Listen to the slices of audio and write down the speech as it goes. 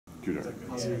Good.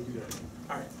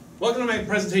 All right. Welcome to my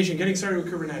presentation, Getting Started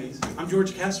with Kubernetes. I'm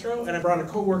Jorge Castro, and I brought a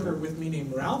coworker with me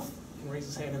named Ralph. You can raise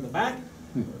his hand in the back.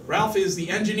 Ralph is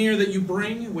the engineer that you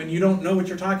bring when you don't know what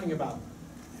you're talking about.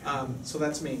 So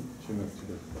that's me.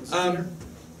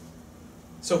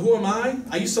 So who am I?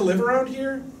 I used to live around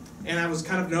here, and I was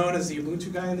kind of known as the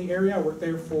Ubuntu guy in the area. I worked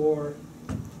there for,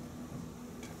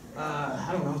 I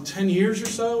don't know, 10 years or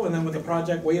so, and then with the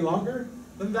project way longer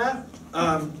than that.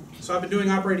 So I've been doing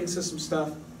operating system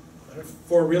stuff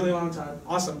for a really long time.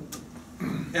 Awesome.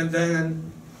 And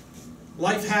then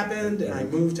life happened, and I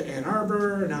moved to Ann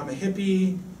Arbor, and now I'm a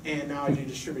hippie, and now I do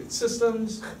distributed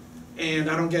systems, and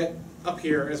I don't get up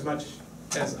here as much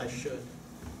as I should.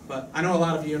 But I know a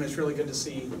lot of you, and it's really good to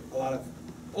see a lot of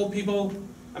old people.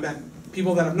 I met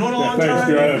people that I've known a long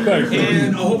time,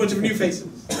 and a whole bunch of new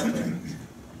faces.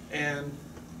 And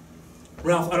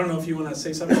Ralph, I don't know if you want to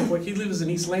say something quick. He lives in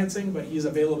East Lansing, but he's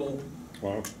available.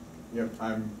 Wow. Yep,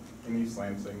 I'm in East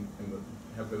Lansing,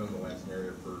 have been in the Lansing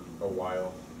area for a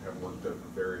while. Have worked at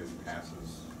various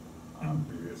passes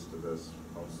previous to this,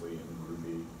 mostly in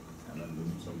Ruby, and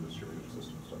then some distributed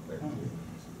system stuff there.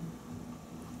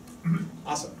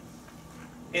 Awesome.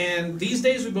 And these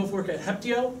days we both work at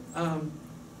Heptio.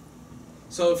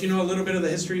 So if you know a little bit of the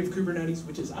history of Kubernetes,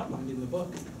 which is outlined in the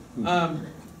book,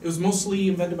 it was mostly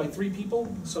invented by 3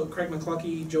 people. So Craig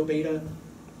McCluskey, Joe Beda,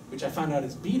 which I found out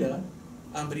is Beta,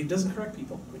 but he doesn't correct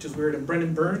people, which is weird, and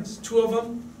Brendan Burns. 2 of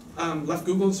them left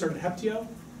Google and started Heptio.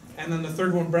 And then the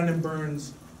 3rd one, Brendan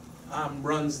Burns,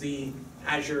 runs the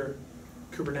Azure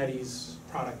Kubernetes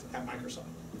product at Microsoft.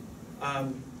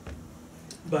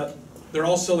 But they're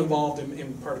all still involved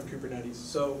in part of Kubernetes.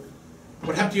 So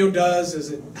what Heptio does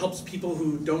is it helps people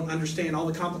who don't understand all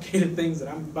the complicated things that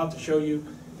I'm about to show you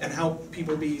and help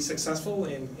people be successful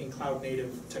in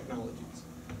cloud-native technologies.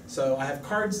 So I have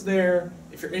cards there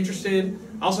if you're interested.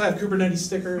 I also have Kubernetes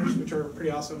stickers, which are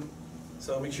pretty awesome.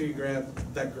 So make sure you grab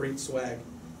that great swag.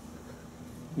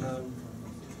 I'm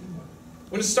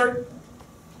going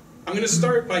to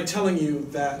start by telling you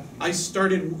that I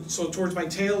started, so towards my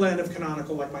tail end of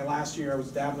Canonical, like my last year, I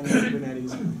was dabbling in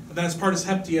Kubernetes. And then as part of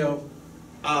Heptio,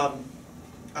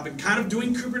 I've been kind of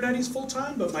doing Kubernetes full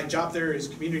time, but my job there is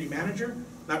community manager,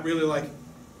 not really like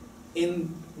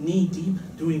in knee deep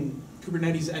doing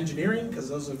Kubernetes engineering, because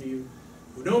those of you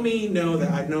who know me know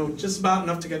that I know just about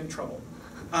enough to get in trouble.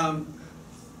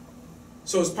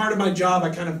 So as part of my job,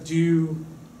 I kind of do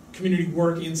community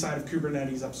work inside of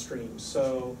Kubernetes upstream.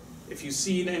 So if you've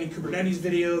seen any Kubernetes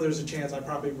video, there's a chance I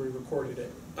probably re-recorded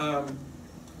it. I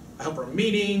help run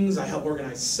meetings, I help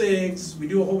organize SIGs. We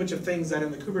do a whole bunch of things that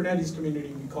in the Kubernetes community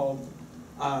we call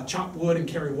chop wood and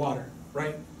carry water,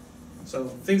 right? So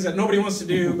things that nobody wants to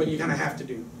do, but you kind of have to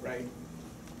do, right?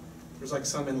 There's like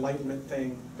some enlightenment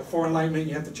thing. Before enlightenment,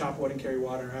 you have to chop wood and carry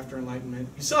water. After enlightenment,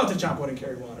 you still have to chop wood and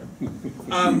carry water.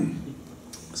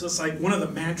 So it's like one of the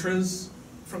mantras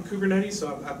from Kubernetes,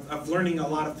 so I'm learning a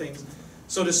lot of things.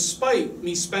 So despite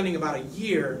me spending about a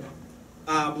year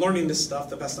learning this stuff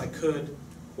the best I could,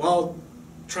 while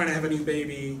trying to have a new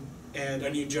baby and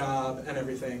a new job and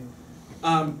everything,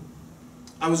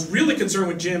 I was really concerned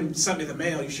when Jim sent me the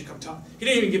mail, you should come talk. He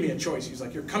didn't even give me a choice. He was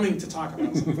like, you're coming to talk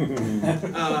about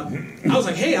something. I was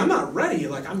like, hey, I'm not ready.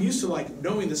 Like, I'm used to like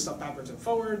knowing this stuff backwards and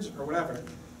forwards or whatever.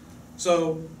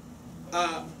 So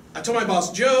I told my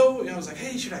boss, Joe, and I was like,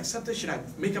 hey, should I accept this? Should I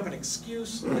make up an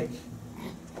excuse? Like,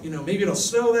 you know, maybe it'll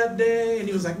snow that day. And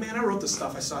he was like, man, I wrote this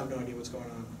stuff. I still have no idea what's going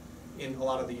on in a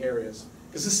lot of the areas.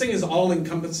 Because this thing is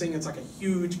all-encompassing. It's like a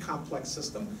huge, complex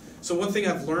system. So one thing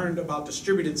I've learned about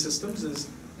distributed systems is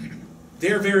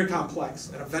they're very complex.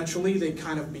 And eventually, they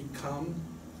kind of become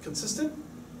consistent.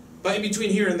 But in between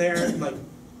here and there, like,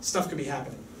 stuff could be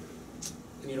happening.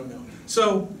 And you don't know.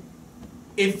 So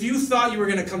if you thought you were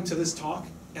going to come to this talk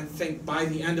and think by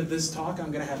the end of this talk, I'm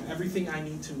going to have everything I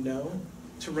need to know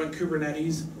to run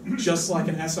Kubernetes just like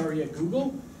an SRE at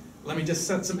Google, let me just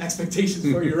set some expectations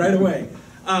for you right away.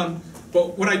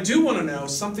 But what I do want to know,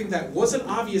 something that wasn't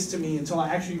obvious to me until I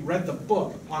actually read the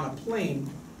book on a plane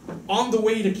on the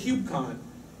way to KubeCon,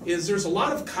 is there's a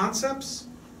lot of concepts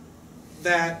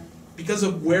that, because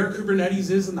of where Kubernetes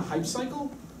is in the hype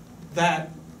cycle,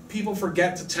 that people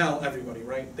forget to tell everybody,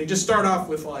 right? They just start off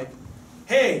with like,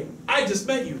 hey, I just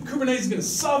met you. Kubernetes is going to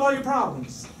solve all your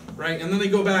problems, right? And then they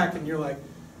go back and you're like,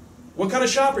 what kind of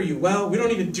shop are you? Well, we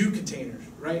don't even do containers,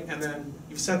 right? And then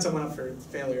you've set someone up for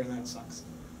failure and that sucks.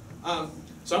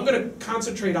 So I'm going to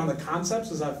concentrate on the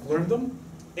concepts as I've learned them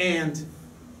and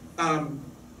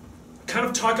kind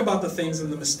of talk about the things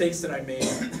and the mistakes that I made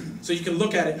so you can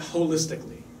look at it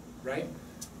holistically, right?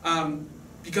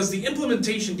 Because the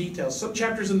implementation details, some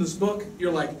chapters in this book,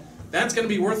 you're like, That's going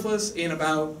to be worthless in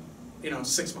about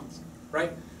 6 months,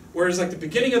 right? Whereas like the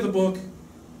beginning of the book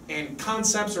and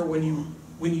concepts, or when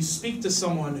you speak to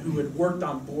someone who had worked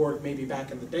on Borg maybe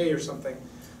back in the day or something,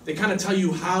 they kind of tell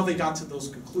you how they got to those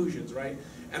conclusions, right?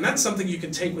 And that's something you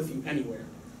can take with you anywhere,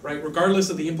 right? Regardless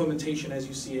of the implementation as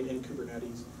you see it in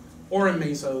Kubernetes, or in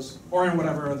Mesos, or in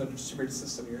whatever other distributed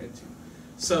system you're into.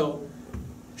 So,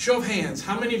 show of hands,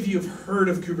 how many of you have heard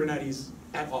of Kubernetes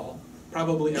at all?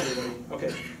 Probably everybody.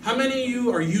 Okay. How many of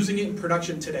you are using it in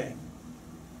production today?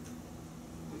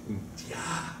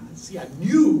 Yeah, see, I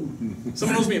knew.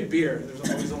 Someone owes me a beer. There's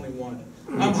always only one.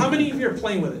 How many of you are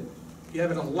playing with it? You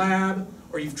have it in a lab,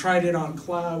 or you've tried it on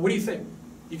cloud. What do you think?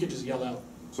 You could just yell out.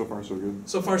 So far, so good.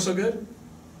 So far, so good?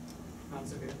 Not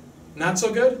so good. Not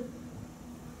so good?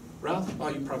 Ralph? Oh,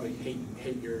 you probably hate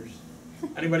yours.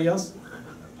 Anybody else?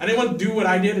 Anyone do what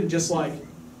I did and just like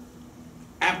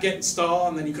apt-get install,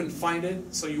 and then you couldn't find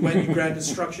it, so you went, you grabbed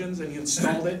instructions, and you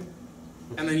installed it,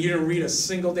 and then you didn't read a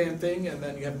single damn thing, and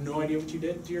then you have no idea what you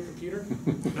did to your computer?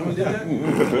 No one did that?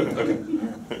 Okay.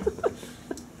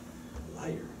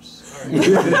 Liars. All right.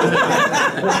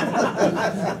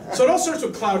 So it all starts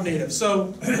with cloud native.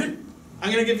 So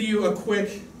I'm going to give you a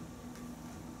quick,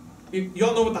 you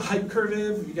all know what the hype curve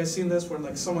is? Have you guys seen this? Where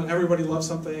like everybody loves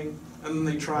something, and then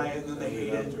they try it, and then they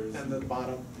hate it, and the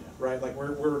bottom. Right, like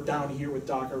we're down here with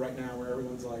Docker right now, where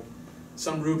everyone's like,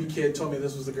 some Ruby kid told me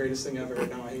this was the greatest thing ever,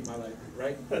 and now I hate my life,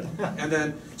 right? And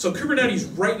then, so Kubernetes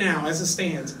right now, as it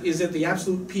stands, is at the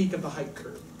absolute peak of the hype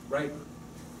curve, right?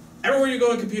 Everywhere you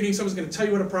go in computing, someone's going to tell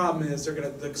you what a problem is.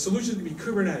 The solution's going to be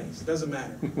Kubernetes. It doesn't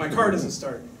matter. My car doesn't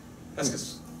start. That's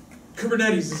because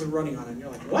Kubernetes isn't running on it. And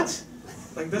you're like, what?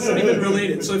 Like that's not even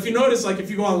related. So if you notice, like if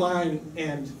you go online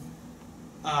and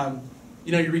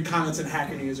you read comments in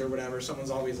Hacker News or whatever,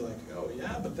 someone's always like, oh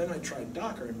yeah, but then I tried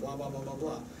Docker and blah, blah, blah, blah,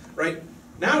 blah, right?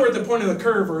 Now we're at the point of the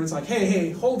curve where it's like,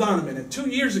 hey, hold on a minute. 2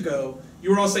 years ago,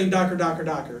 you were all saying Docker, Docker,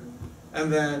 Docker.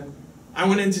 And then I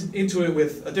went into it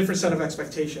with a different set of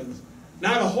expectations.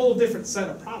 Now I have a whole different set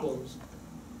of problems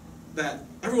that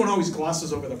everyone always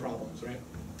glosses over the problems, right?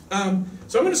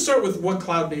 So I'm going to start with what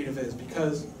cloud native is,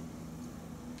 because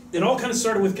it all kind of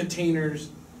started with containers,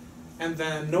 and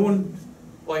then no one,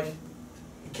 like,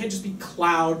 it can't just be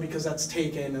cloud because that's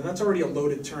taken, and that's already a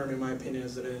loaded term in my opinion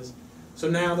as it is. So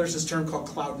now there's this term called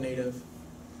cloud native.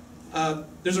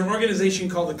 There's an organization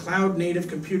called the Cloud Native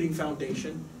Computing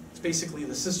Foundation. It's basically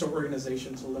the sister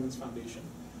organization to Linux Foundation.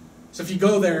 So if you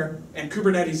go there, and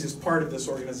Kubernetes is part of this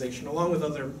organization along with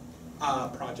other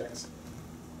projects.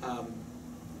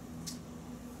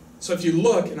 So if you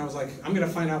look, and I was like, I'm going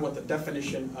to find out what the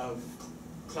definition of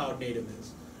cloud native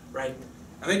is, right?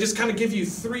 And they just kind of give you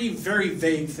 3 very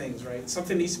vague things, right?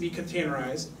 Something needs to be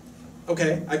containerized.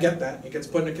 Okay, I get that. It gets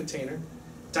put in a container.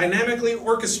 Dynamically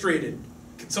orchestrated.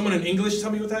 Can someone in English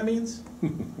tell me what that means?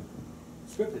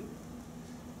 Scripted.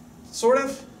 Sort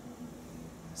of?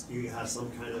 You have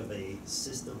some kind of a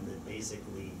system that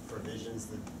basically provisions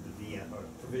the VM, or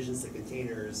provisions the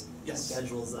containers, Yes.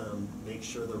 schedules them, makes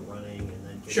sure they're running, and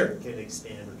then can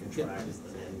expand or contract as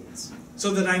the man needs.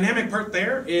 So the dynamic part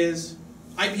there is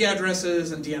IP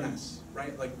addresses and DNS,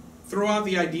 right? Like throw out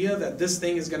the idea that this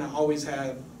thing is going to always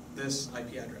have this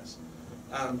IP address.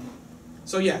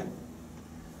 So yeah.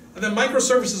 And then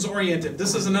microservices oriented.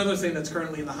 This is another thing that's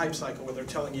currently in the hype cycle where they're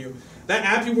telling you that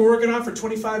app you were working on for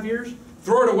 25 years,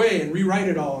 throw it away and rewrite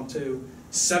it all into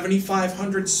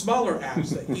 7,500 smaller apps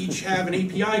that each have an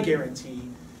API guarantee.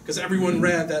 Because everyone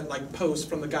read that like post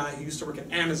from the guy who used to work at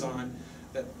Amazon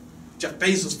that Jeff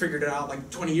Bezos figured it out like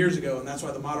 20 years ago, and that's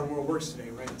why the modern world works today,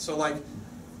 right? So like,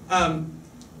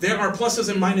 there are pluses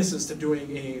and minuses to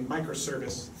doing a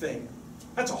microservice thing.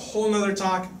 That's a whole nother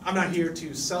talk. I'm not here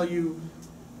to sell you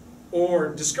or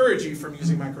discourage you from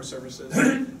using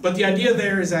microservices. But the idea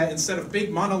there is that instead of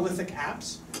big monolithic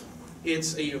apps,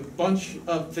 it's a bunch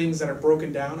of things that are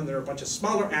broken down, and there are a bunch of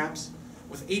smaller apps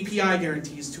with API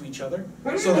guarantees to each other,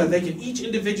 so that they can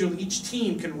each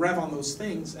team can rev on those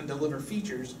things and deliver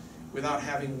features without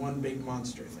having one big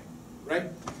monster thing, right?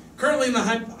 Currently in the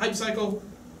hype cycle,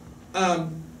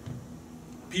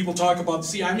 people talk about,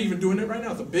 see, I'm even doing it right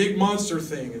now, the big monster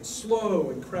thing. It's slow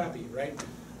and crappy, right?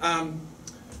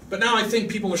 But now I think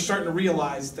people are starting to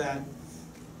realize that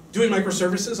doing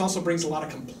microservices also brings a lot of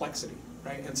complexity,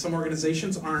 right? And some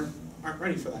organizations aren't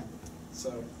ready for that.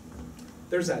 So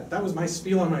there's that. That was my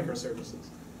spiel on microservices.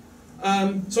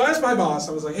 So I asked my boss,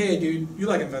 I was like, hey dude, you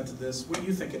like invented this, what do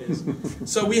you think it is?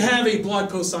 So we have a blog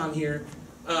post on here.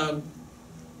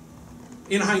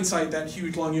 In hindsight, that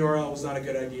huge long URL was not a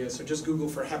good idea, so just Google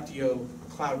for Heptio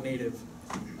Cloud Native,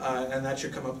 and that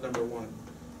should come up #1.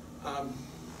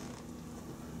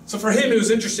 So for him, it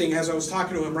was interesting. As I was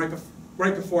talking to him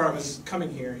right before I was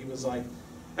coming here, he was like,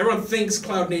 everyone thinks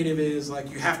cloud native is like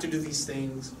you have to do these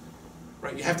things,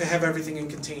 right? You have to have everything in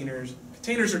containers.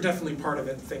 Containers are definitely part of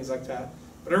it, things like that.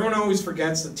 But everyone always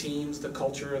forgets the teams, the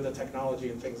culture, the technology,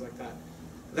 and things like that.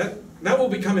 That will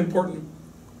become important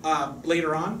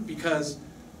later on, because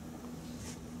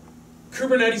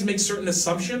Kubernetes makes certain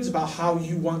assumptions about how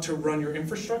you want to run your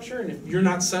infrastructure, and if you're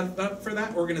not set up for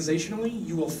that organizationally,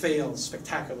 you will fail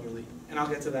spectacularly, and I'll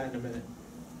get to that in a minute.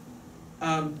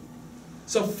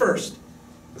 So first,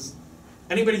 is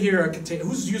anybody here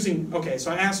who's using, okay,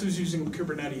 so I asked who's using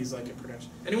Kubernetes like in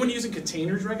production. Anyone using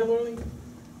containers regularly?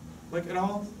 Like at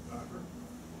all?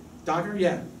 Docker,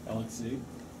 yeah.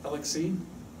 LXC?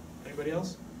 Anybody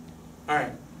else? All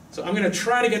right, so I'm going to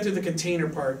try to get to the container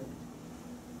part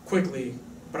quickly,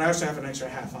 but I also have an extra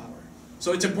half hour.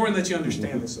 So it's important that you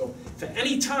understand this. So if at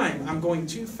any time I'm going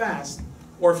too fast,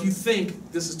 or if you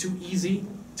think this is too easy,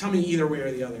 tell me either way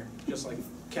or the other. Just like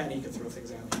Cat, you can throw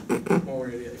things at me, one way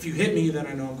or the other. If you hit me, then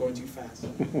I know I'm going too fast.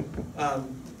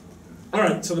 All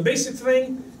right, so the basic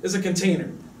thing is a container.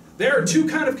 There are two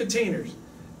kinds of containers.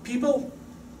 People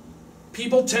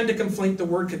tend to conflate the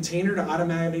word container to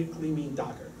automatically mean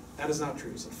Docker. That is not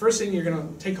true. So the first thing you're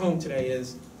going to take home today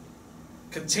is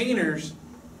containers.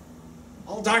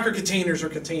 All Docker containers are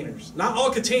containers. Not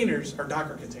all containers are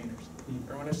Docker containers.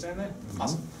 Everyone understand that?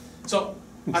 Awesome. So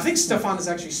I think Stefan has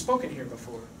actually spoken here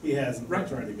before. He has. Right. I'm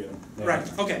trying to get him. Yeah.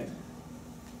 Right, okay.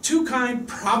 Two kind,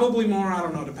 probably more, I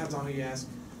don't know, depends on who you ask.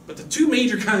 But the two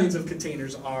major kinds of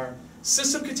containers are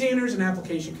system containers and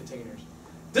application containers.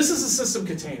 This is a system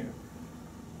container.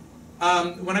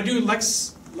 When I do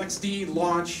LXD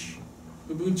launch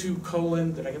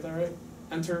Ubuntu : did I get that right?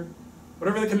 Enter,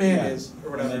 whatever the command is,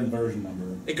 or whatever. And then version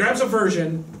number. It grabs a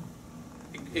version,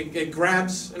 it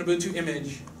grabs an Ubuntu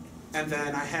image, and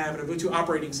then I have an Ubuntu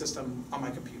operating system on my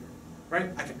computer, right?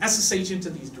 I can SSH into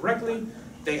these directly.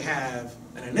 They have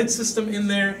an init system in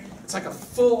there. It's like a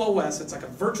full OS. It's like a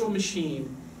virtual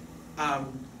machine,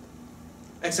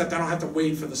 except I don't have to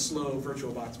wait for the slow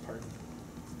VirtualBox part,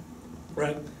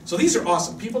 right? So these are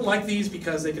awesome. People like these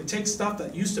because they can take stuff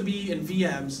that used to be in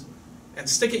VMs and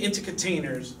stick it into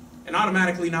containers and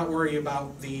automatically not worry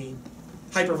about the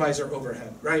hypervisor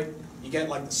overhead, right? You get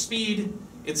like the speed.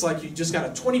 It's like you just got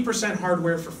a 20%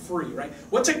 hardware for free, right?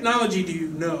 What technology do you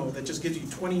know that just gives you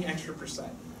 20 extra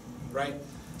percent, right?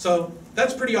 So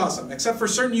that's pretty awesome, except for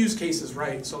certain use cases,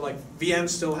 right? So like VMs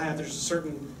still have, there's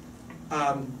certain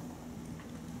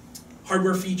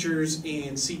hardware features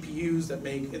in CPUs that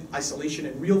make isolation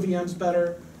in real VMs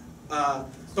better.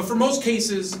 But for most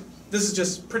cases, this is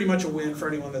just pretty much a win for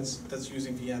anyone that's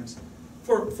using VMs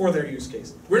for their use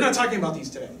case. We're not talking about these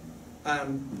today.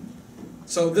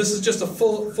 So this is just a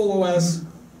full OS.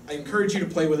 I encourage you to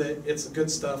play with it. It's good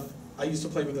stuff. I used to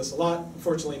play with this a lot.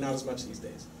 Unfortunately, not as much these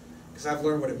days, because I've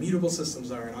learned what immutable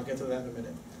systems are, and I'll get to that in a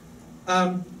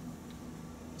minute.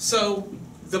 So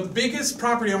the biggest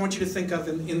property I want you to think of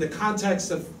in the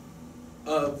context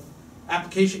of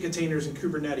application containers and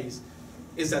Kubernetes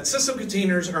is that system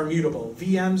containers are mutable.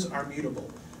 VMs are mutable.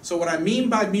 So what I mean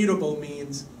by mutable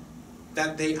means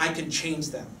that I can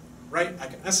change them, right? I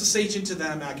can SSH into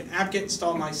them, I can apt-get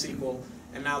install MySQL,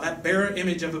 and now that bare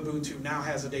image of Ubuntu now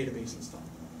has a database installed.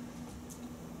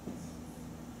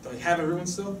 Do I have everyone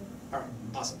still? All right,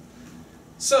 awesome.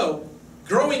 So,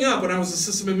 growing up when I was a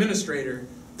system administrator,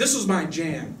 this was my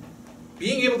jam.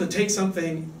 Being able to take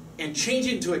something and change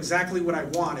it into exactly what I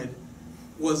wanted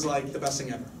was like the best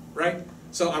thing ever, right?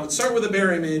 So I would start with a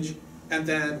bare image, and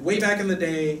then way back in the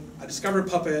day, I discovered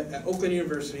Puppet at Oakland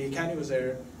University. Kathy was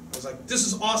there. I was like, this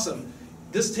is awesome.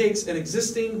 This takes an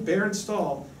existing bare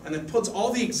install and then puts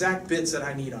all the exact bits that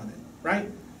I need on it, right?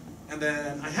 And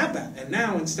then I have that. And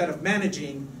now instead of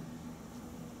managing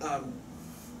a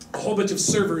whole bunch of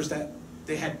servers that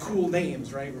they had cool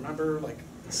names, right? Remember, like,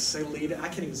 Celida? I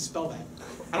can't even spell that.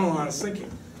 I don't know what I was thinking.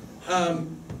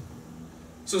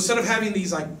 So instead of having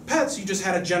these like pets, you just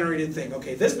had a generated thing.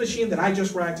 Okay, this machine that I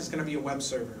just racked is going to be a web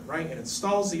server, right? It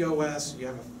installs the OS. You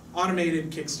have an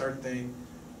automated kickstart thing.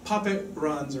 Puppet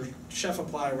runs, or Chef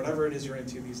Apply, or whatever it is you're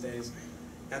into these days.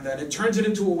 And then it turns it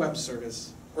into a web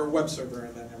service, or a web server,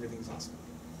 and then everything's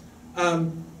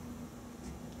awesome.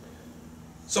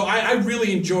 So I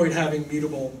really enjoyed having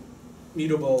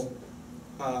mutable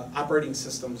operating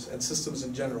systems and systems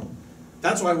in general.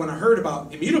 That's why when I heard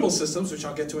about immutable systems, which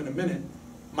I'll get to in a minute,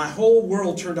 my whole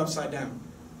world turned upside down.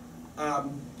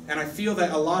 And I feel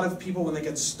that a lot of people, when they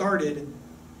get started,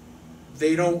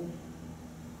 they don't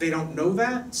know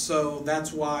that. So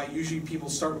that's why usually people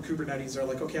start with Kubernetes. They're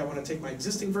like, okay, I want to take my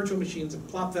existing virtual machines and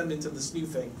plop them into this new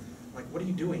thing. I'm like, what are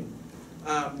you doing?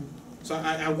 So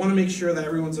I want to make sure that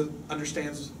everyone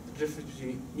understands the difference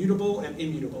between mutable and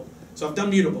immutable. So I've done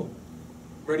mutable.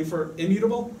 Ready for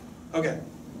immutable? Okay.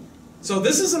 So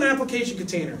this is an application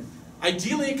container.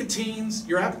 Ideally, it contains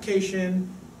your application,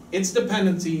 its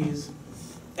dependencies,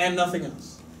 and nothing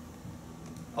else.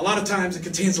 A lot of times it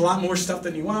contains a lot more stuff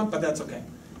than you want, but that's okay.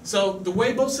 So the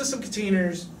way both system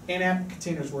containers and app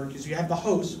containers work is you have the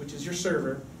host, which is your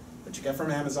server, that you get from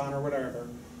Amazon or whatever.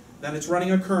 Then it's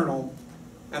running a kernel,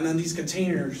 and then these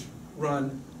containers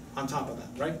run on top of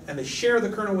that, right? And they share the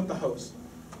kernel with the host,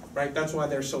 right? That's why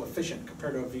they're so efficient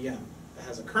compared to a VM. It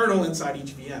has a kernel inside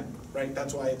each VM, right?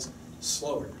 That's why it's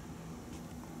slower.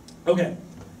 Okay,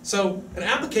 so an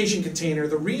application container,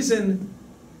 the reason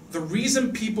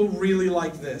people really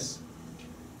like this,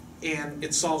 and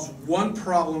it solves one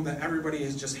problem that everybody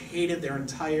has just hated their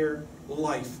entire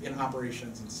life in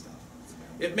operations and stuff.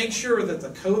 It makes sure that the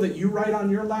code that you write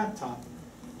on your laptop,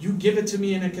 you give it to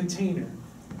me in a container,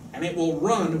 and it will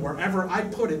run wherever I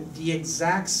put it the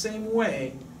exact same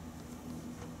way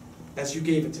as you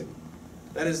gave it to me.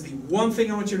 That is the one thing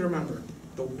I want you to remember.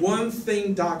 The one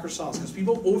thing Docker solves, because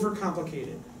people overcomplicate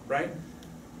it, right?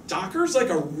 Docker's like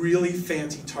a really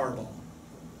fancy tarball,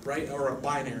 right? Or a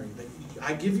binary.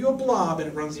 I give you a blob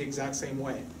and it runs the exact same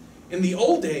way. In the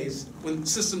old days, when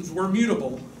systems were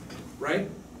mutable, right?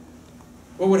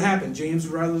 What would happen? James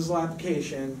would write this little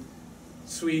application.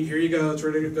 Sweet, here you go, it's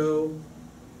ready to go.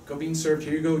 Go being served,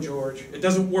 here you go, George. It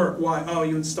doesn't work. Why? Oh,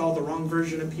 you installed the wrong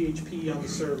version of PHP on the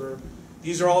server.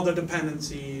 These are all the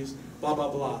dependencies, blah, blah,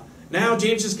 blah. Now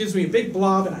James just gives me a big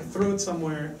blob and I throw it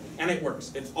somewhere and it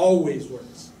works. It always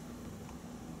works.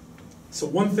 So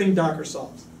one thing Docker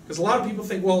solves. Because a lot of people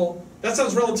think, well, that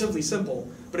sounds relatively simple.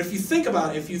 But if you think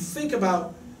about it, if you think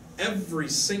about every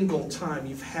single time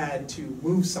you've had to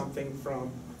move something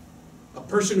from a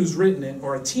person who's written it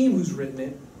or a team who's written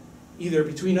it, either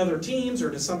between other teams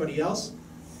or to somebody else,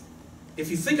 if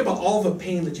you think about all the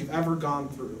pain that you've ever gone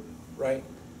through, right,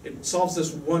 it solves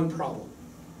this one problem,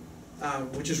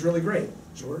 which is really great.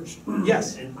 George?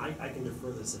 Yes? And I can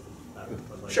defer this if it's better,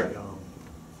 but like, Sure.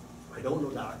 I don't know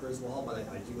Docker as well, but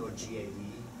I do know GAE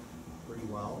pretty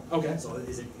well. Okay. So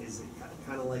is it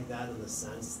kind of like that in the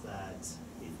sense that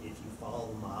if you follow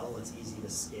the model, it's easy to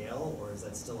scale, or is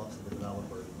that still up to the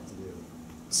developer to do?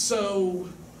 So,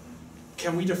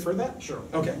 can we defer that? Sure.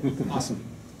 Okay, awesome.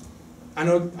 I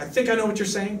think I know what you're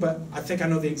saying, but I think I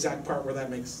know the exact part where that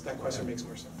question makes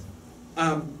more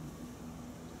sense.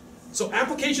 So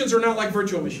applications are not like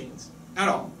virtual machines at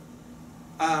all.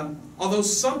 Although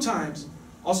sometimes,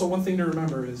 also one thing to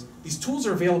remember is these tools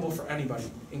are available for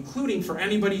anybody, including for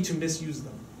anybody to misuse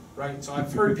them, right? So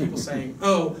I've heard people saying,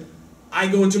 oh, I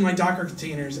go into my Docker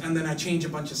containers and then I change a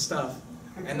bunch of stuff.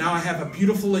 And now I have a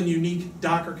beautiful and unique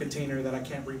Docker container that I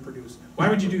can't reproduce. Why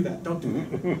would you do that? Don't do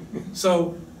that.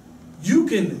 So you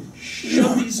can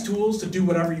shove these tools to do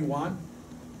whatever you want,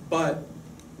 but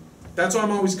that's why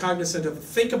I'm always cognizant of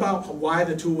think about why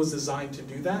the tool was designed to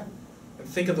do that, and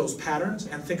think of those patterns,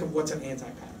 and think of what's an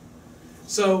anti-pattern.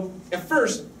 So at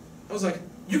first, I was like,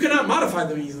 you cannot modify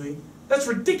them easily. That's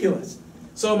ridiculous.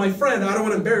 So my friend, I don't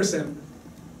want to embarrass him,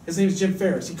 his name is Jim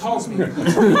Ferris, he calls me. He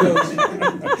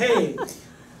goes, hey,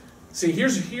 see,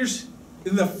 here's,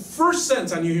 in the first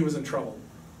sentence I knew he was in trouble.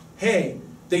 Hey,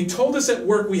 they told us at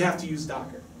work we have to use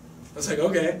Docker. I was like,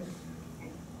 okay.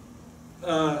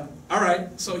 All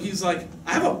right, so he's like,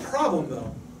 I have a problem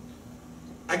though.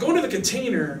 I go into the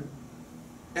container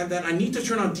and then I need to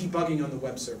turn on debugging on the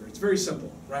web server. It's very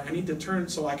simple, right? I need to turn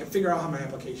so I can figure out how my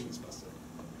application is busted.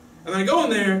 And then I go in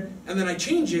there and then I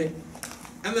change it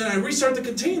and then I restart the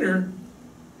container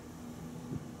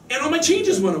and all my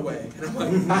changes went away. And I'm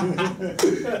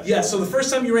like, yeah, so the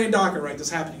first time you ran Docker, right, this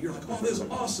happened. You're like, oh, this is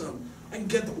awesome. I can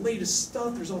get the latest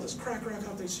stuff. There's all this crack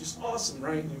out there. It's just awesome,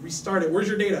 right? And you restart it. Where's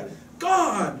your data?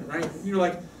 Gone, right? And you're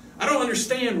like, I don't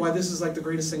understand why this is like the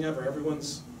greatest thing ever.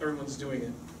 Everyone's doing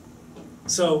it.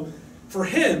 So for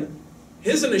him,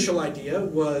 his initial idea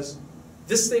was,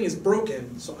 this thing is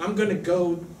broken, so I'm going to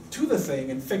go to the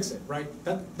thing and fix it, right?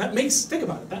 Think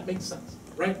about it. That makes sense,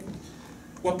 right?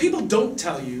 What people don't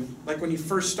tell you, like when you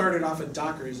first started off at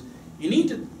Docker, is you need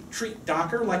to treat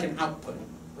Docker like an output,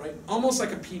 right? Almost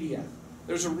like a PDF.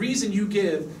 There's a reason you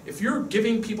give, if you're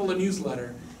giving people a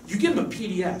newsletter, you give them a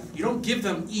PDF. You don't give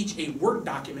them each a Word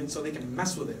document so they can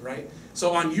mess with it, right?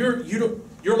 So on your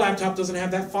laptop doesn't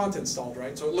have that font installed,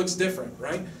 right? So it looks different,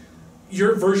 right?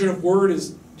 Your version of Word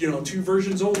is, 2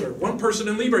 versions older. One person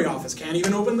in LibreOffice can't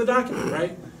even open the document,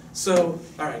 right? So,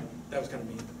 all right, that was kind of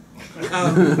mean.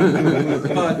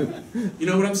 But you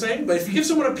know what I'm saying? But if you give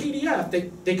someone a PDF,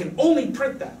 they can only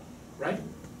print that, right?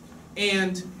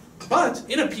 And But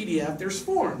in a PDF, there's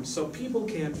forms, so people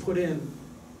can put in,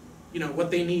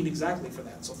 what they need exactly for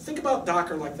that. So think about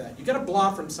Docker like that. You get a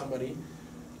blob from somebody,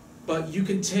 but you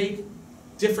can take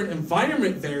different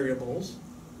environment variables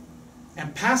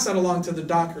and pass that along to the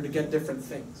Docker to get different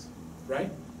things,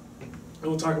 right? And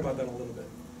we'll talk about that in a little bit.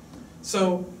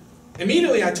 So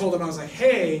immediately I told him, I was like,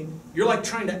 hey, you're like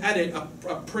trying to edit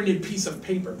a printed piece of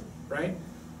paper, right?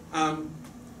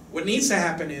 What needs to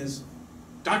happen is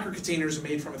Docker containers are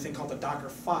made from a thing called a Docker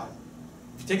file.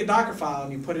 If you take a Docker file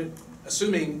and you put it,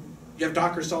 assuming you have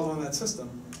Docker installed on that system,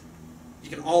 you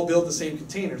can all build the same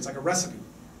container. It's like a recipe,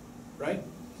 right?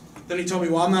 Then he told me,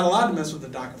 well, I'm not allowed to mess with the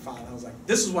Docker file. And I was like,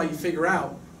 this is why you figure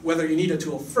out whether you need a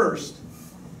tool first,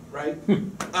 right?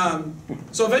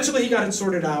 So eventually he got it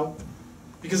sorted out,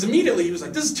 because immediately he was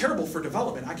like, this is terrible for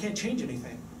development. I can't change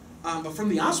anything. But from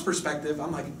the ops perspective,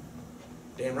 I'm like,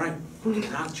 damn right,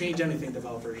 not change anything,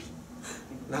 developers.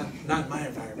 Not in my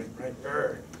environment, right?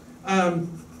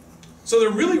 So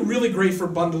they're really, really great for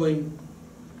bundling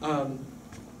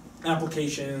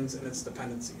applications and its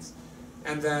dependencies.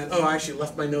 And then, oh, I actually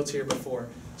left my notes here before.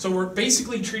 So we're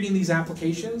basically treating these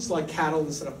applications like cattle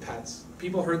instead of pets.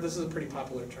 People heard this is a pretty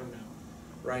popular term now,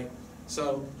 right?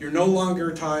 So you're no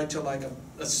longer tied to like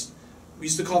we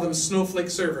used to call them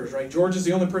snowflake servers, right? George is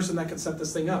the only person that can set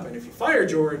this thing up. And if you fire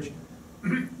George,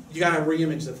 you gotta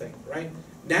re-image the thing, right?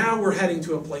 Now we're heading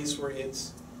to a place where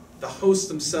it's the hosts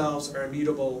themselves are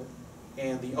immutable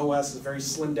and the OS is very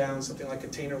slimmed down, something like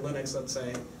Container Linux, let's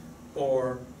say,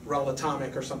 or RHEL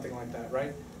Atomic or something like that,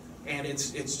 right? And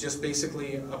it's just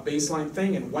basically a baseline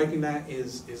thing, and wiping that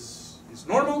is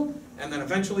normal, and then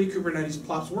eventually Kubernetes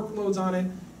plops workloads on it,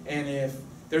 and if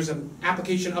there's an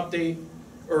application update,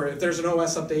 or if there's an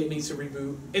OS update it needs to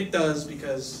reboot, it does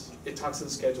because it talks to the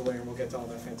scheduler, and we'll get to all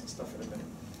that fancy stuff in a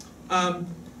minute.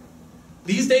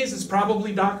 These days it's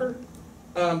probably Docker.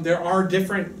 There are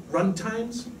different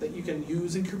runtimes that you can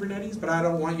use in Kubernetes, but I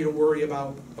don't want you to worry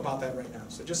about that right now.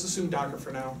 So just assume Docker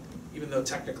for now, even though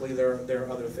technically there are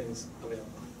other things available.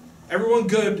 Everyone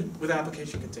good with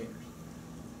application containers?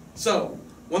 So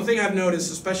one thing I've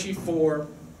noticed, especially for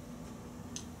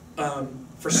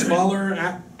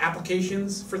smaller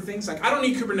applications, for things like I don't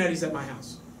need Kubernetes at my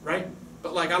house, right?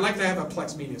 But like I like to have a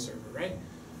Plex media server, right?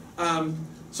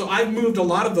 So I've moved a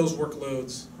lot of those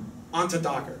workloads onto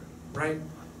Docker. Right?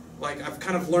 Like I've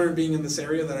kind of learned being in this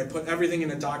area that I put everything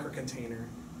in a Docker container,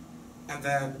 and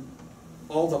then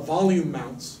all the volume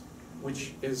mounts,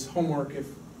 which is homework if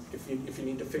you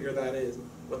need to figure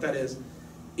what that is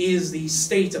the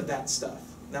state of that stuff.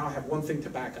 Now I have one thing to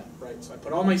back up, right? So I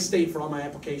put all my state for all my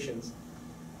applications,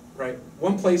 right?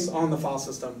 One place on the file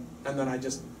system, and then I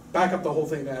just back up the whole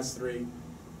thing to S3,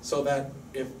 so that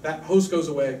if that host goes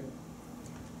away,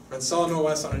 I install an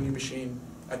OS on a new machine,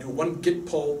 I do one git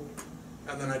pull,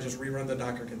 and then I just rerun the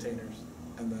Docker containers.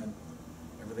 And then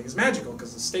everything is magical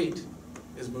because the state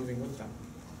is moving with them.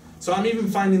 So I'm even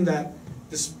finding that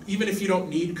even if you don't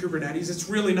need Kubernetes, it's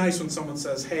really nice when someone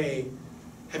says, hey,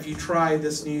 have you tried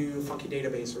this new funky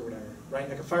database or whatever,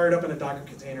 right? I can fire it up in a Docker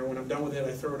container. When I'm done with it,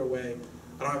 I throw it away.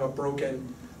 I don't have a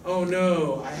broken, oh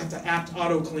no, I have to apt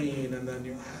auto clean, and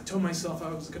then I told myself I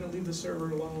was going to leave the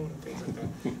server alone, and things like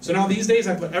that. So now these days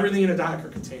I put everything in a Docker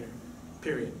container.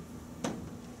 Period.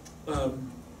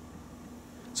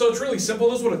 So it's really simple.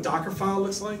 This is what a Docker file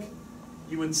looks like.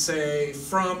 You would say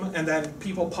from, and then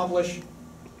people publish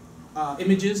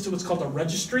images to what's called a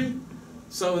registry.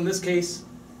 So in this case,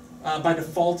 by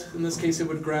default, in this case, it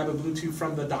would grab a Bluetooth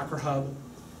from the Docker Hub,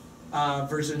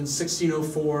 version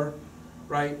 1604,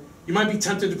 right? You might be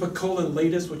tempted to put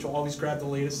 :latest, which will always grab the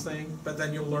latest thing, but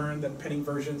then you'll learn that pinning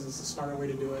versions is the smarter way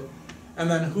to do it. And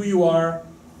then who you are,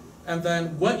 and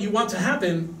then what you want to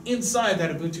happen inside that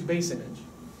Ubuntu base image,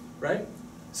 right?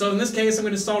 So in this case, I'm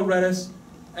going to install Redis,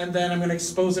 and then I'm going to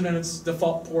expose it in its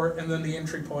default port, and then the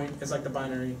entry point is like the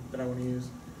binary that I want to use.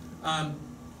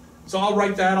 So I'll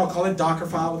write that, I'll call it Docker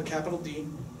file with a capital D.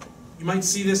 You might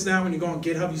see this now when you go on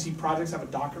GitHub, you see projects have a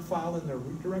Docker file in their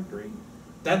root directory.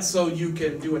 That's so you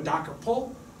can do a Docker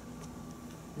pull,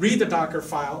 read the Docker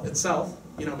file itself,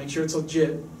 make sure it's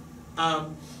legit,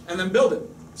 and then build it.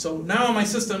 So now on my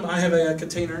system, I have a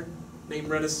container named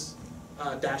Redis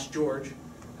 -George,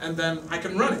 and then I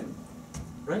can run it,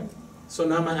 right? So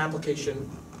now my application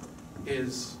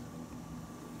is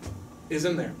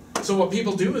in there. So what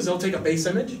people do is they'll take a base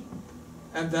image,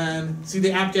 and then see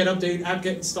the apt-get update,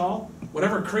 apt-get install,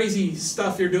 whatever crazy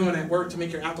stuff you're doing at work to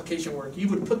make your application work, you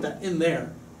would put that in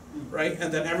there, right?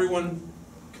 And then everyone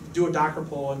can do a Docker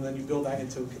pull, and then you build that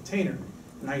into a container.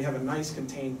 And now you have a nice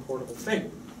contained portable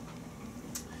thing.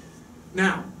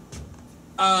 Now,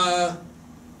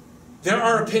 there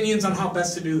are opinions on how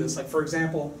best to do this. Like for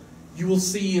example, you will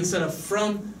see instead of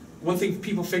from, one thing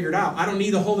people figured out, I don't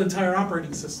need the whole entire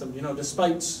operating system, you know,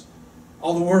 despite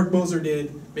all the work Moser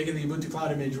did making the Ubuntu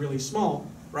Cloud image really small,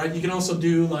 right? You can also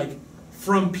do like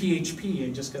from PHP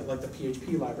and just get like the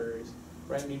PHP libraries,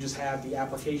 right? And you just have the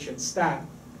application stack,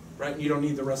 right? And you don't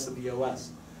need the rest of the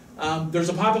OS. There's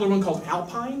a popular one called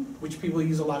Alpine, which people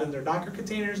use a lot in their Docker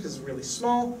containers because it's really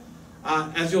small.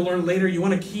 As you'll learn later, you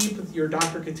want to keep your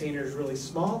Docker containers really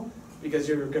small because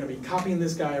you're going to be copying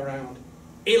this guy around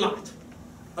a lot.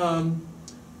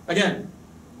 Again,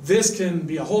 this can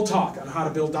be a whole talk on how to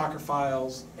build Docker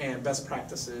files and best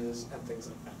practices and things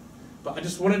like that. But I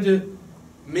just wanted to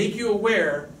make you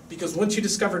aware, because once you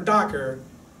discover Docker,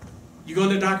 you go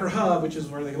into Docker Hub, which is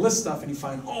where they list stuff, and you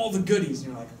find all the goodies,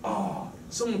 and you're like, oh,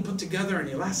 someone put together an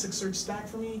Elasticsearch stack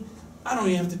for me? I don't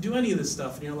even have to do any of this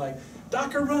stuff. And you're like,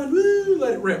 Docker run, woo,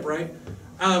 let it rip, right?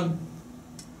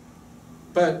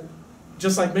 But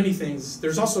just like many things,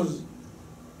 there's also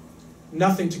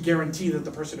nothing to guarantee that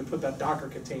the person who put that Docker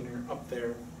container up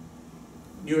there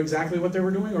knew exactly what they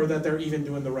were doing or that they're even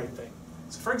doing the right thing.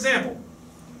 So for example,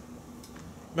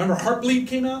 remember Heartbleed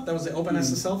came out? That was the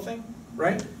OpenSSL thing,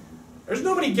 right? There's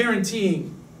nobody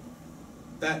guaranteeing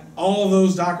that all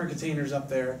those Docker containers up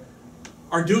there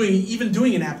are even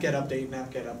doing an apt-get update and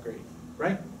apt-get upgrade,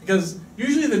 right? Because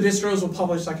usually the distros will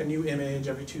publish like a new image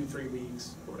every 2-3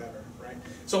 weeks or whatever, right?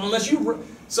 So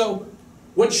so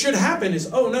what should happen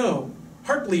is, oh no,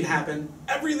 Heartbleed happened,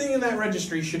 everything in that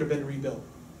registry should have been rebuilt,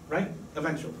 right?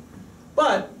 Eventually.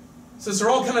 But since they're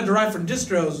all kind of derived from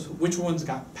distros, which ones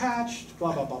got patched,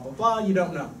 blah, blah, blah, blah, blah, you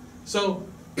don't know. So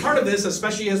part of this,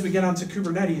 especially as we get onto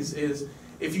Kubernetes, is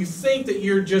if you think that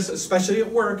you're just, especially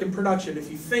at work in production,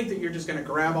 if you think that you're just going to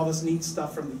grab all this neat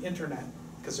stuff from the internet,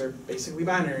 because they're basically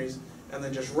binaries, and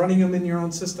then just running them in your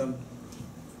own system,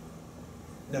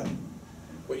 no.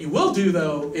 What you will do,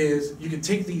 though, is you can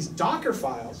take these Docker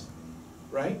files,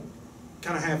 right,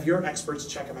 kind of have your experts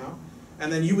check them out,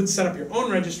 and then you would set up your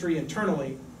own registry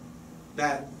internally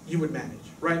that you would manage,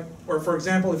 right? Or for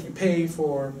example, if you pay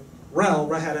for RHEL,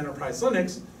 Red Hat Enterprise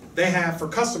Linux, they have, for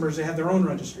customers, they have their own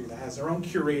registry that has their own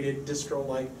curated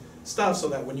distro-like stuff so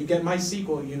that when you get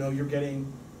MySQL, you know you're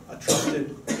getting a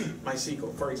trusted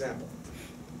MySQL, for example.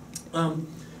 And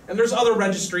there's other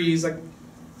registries, like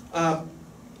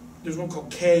there's one called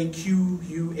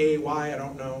KQUAY, I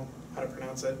don't know how to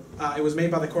pronounce it. It was made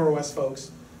by the CoreOS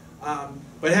folks.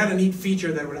 But it had a neat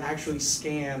feature that would actually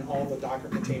scan all the Docker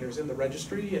containers in the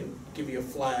registry and give you a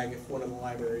flag if one of the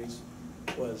libraries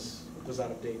was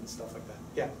out of date and stuff like that.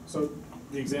 Yeah? So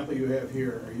the example you have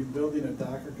here, are you building a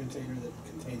Docker container that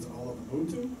contains all of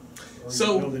Ubuntu? Or are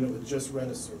you building it with just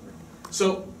Redis server?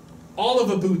 So all of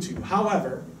Ubuntu.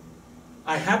 However,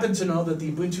 I happen to know that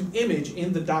the Ubuntu image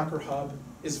in the Docker Hub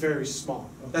is very small.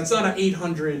 Okay. That's not an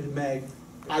 800 meg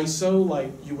ISO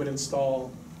like you would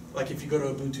install, like if you go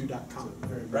to ubuntu.com,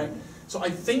 right? So I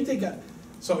think they got,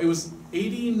 so it was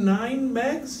 89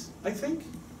 megs, I think,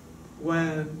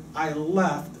 when I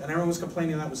left, and everyone was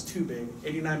complaining that was too big.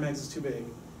 89 megs is too big.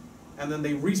 And then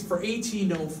they for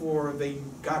 1804, they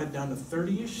got it down to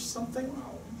 30-ish something.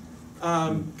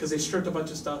 Because they stripped a bunch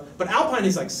of stuff. But Alpine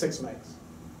is like 6 megs,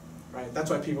 right?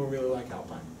 That's why people really like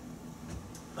Alpine.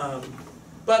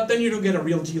 But then you don't get a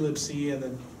real glibc, and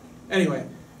then, anyway.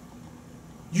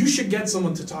 You should get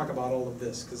someone to talk about all of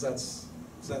this, because that's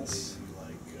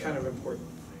kind of important.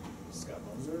 Scott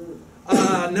Moser?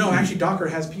 No, actually Docker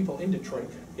has people in Detroit,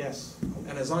 yes.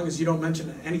 And as long as you don't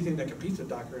mention anything that competes with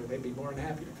Docker, they'd be more than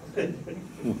happy to come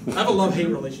in. I have a love-hate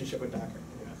relationship with Docker.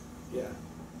 Yeah.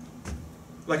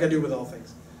 Like I do with all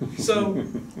things. So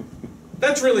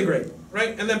that's really great,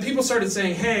 right? And then people started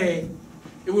saying, hey,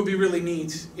 it would be really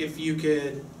neat if you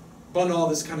could bundle all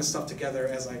this kind of stuff together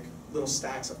as like little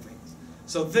stacks of things.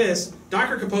 So this,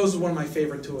 Docker Compose is one of my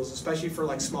favorite tools, especially for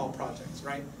like small projects,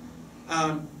 right?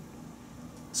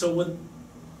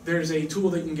 There's a tool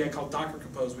that you can get called Docker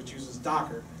Compose, which uses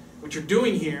Docker. What you're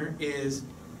doing here is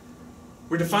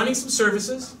we're defining some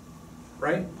services,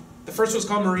 right? The first one's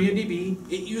called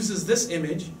MariaDB. It uses this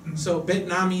image, so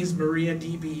Bitnami's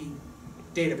MariaDB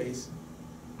database.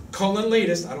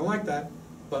 :latest, I don't like that,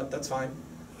 but that's fine.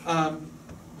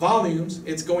 Volumes,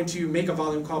 it's going to make a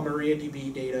volume called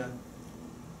MariaDB data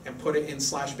and put it in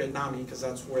 /bitnami, because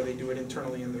that's where they do it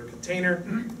internally in their container.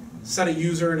 Set a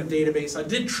user in a database. I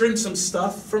did trim some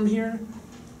stuff from here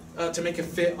to make it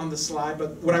fit on the slide,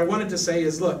 but what I wanted to say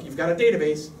is, look, you've got a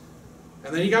database,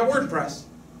 and then you got WordPress.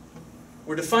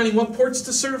 We're defining what ports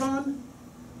to serve on.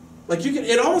 Like you can,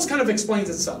 it almost kind of explains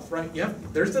itself, right?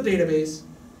 Yep, there's the database,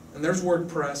 and there's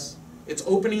WordPress. It's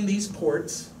opening these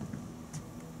ports.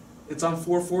 it's on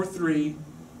 443.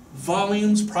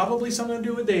 Volumes, probably something to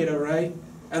do with data, right?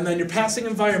 And then you're passing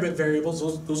environment variables,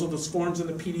 those are those forms in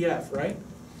the PDF, right?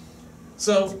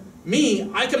 So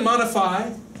I can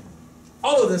modify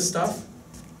all of this stuff,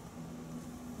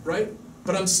 right?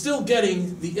 But I'm still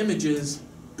getting the images,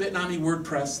 Bitnami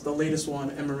WordPress, the latest one,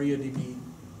 and MariaDB,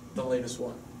 the latest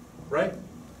one, right?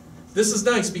 This is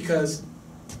nice because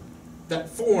that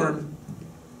form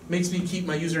makes me keep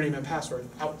my username and password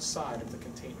outside of the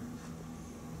container.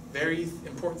 Very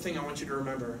important thing I want you to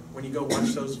remember when you go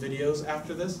watch those videos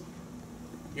after this.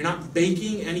 You're not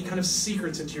baking any kind of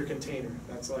secrets into your container.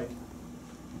 That's like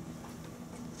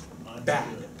bad,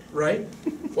 right?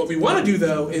 What we want to do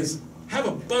though is have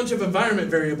a bunch of environment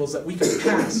variables that we can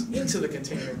pass into the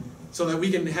container so that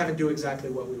we can have it do exactly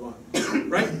what we want,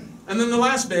 right? And then the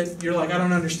last bit, you're like, I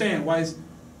don't understand. Why is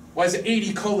it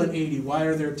 80:80? Why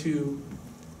are there two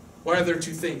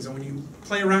things? And when you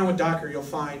play around with Docker, you'll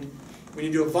find when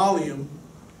you do a volume,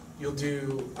 you'll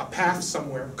do a path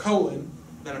somewhere,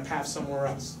 then a path somewhere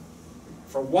else.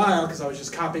 For a while, because I was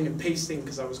just copying and pasting,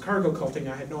 because I was cargo culting,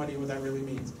 I had no idea what that really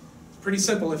means. It's pretty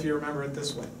simple if you remember it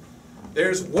this way.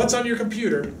 There's what's on your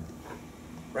computer,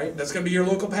 right? That's going to be your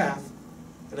local path,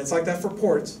 and it's like that for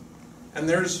ports. And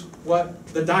there's what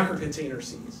the Docker container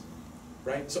sees,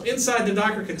 right? So inside the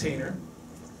Docker container,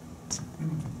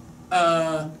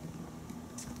 the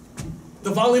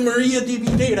volume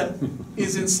MariaDB data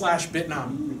is in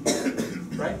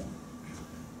 /bitnami, right?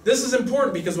 This is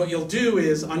important because what you'll do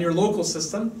is on your local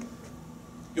system,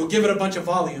 you'll give it a bunch of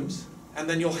volumes, and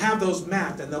then you'll have those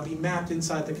mapped, and they'll be mapped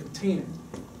inside the container,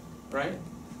 right?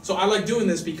 So I like doing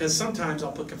this because sometimes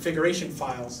I'll put configuration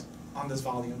files on this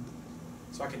volume,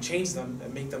 so I can change them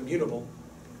and make them mutable,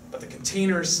 but the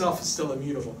container itself is still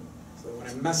immutable. So when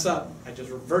I mess up, I just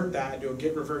revert that, I do a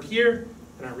git revert here,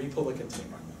 and I repull the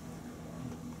container.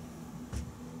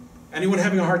 Anyone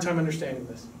having a hard time understanding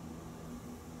this?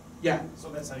 Yeah? So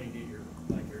that's how you get your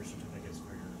certificates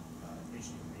for your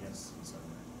HTTPS and stuff,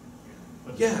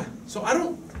 right? Yeah. So I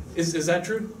don't, is that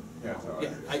true? Yeah.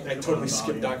 Yeah, I totally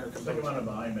skipped Docker Stick them components. on a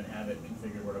volume and have it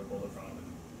configured where to pull it from.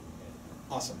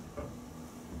 Awesome.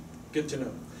 Good to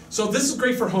know. So this is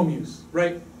great for home use,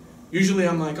 right? Usually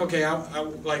I'm like, okay, I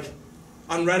like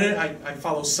on Reddit, I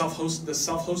follow the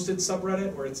self-hosted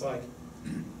subreddit where it's like,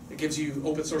 it gives you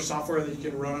open source software that you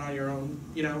can run on your own,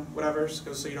 whatever,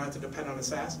 so you don't have to depend on a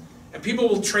SaaS. And people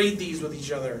will trade these with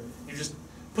each other. You just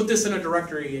put this in a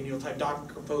directory and you'll type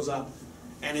docker compose up,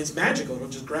 and it's magical. It'll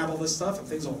just grab all this stuff and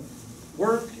things will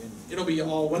work, and it'll be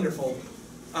all wonderful.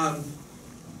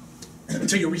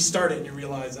 Until you restart it and you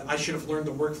realize that I should have learned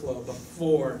the workflow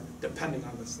before depending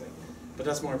on this thing. But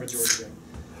that's more of a George thing.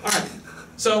 All right,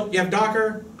 so you have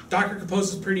Docker. Docker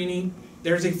Compose is pretty neat.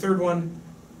 There's a third one.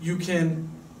 You can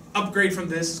upgrade from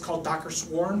this. It's called Docker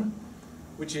Swarm,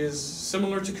 which is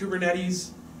similar to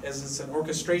Kubernetes as it's an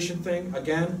orchestration thing.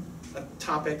 Again, a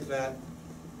topic that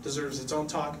deserves its own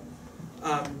talk.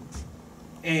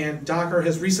 And Docker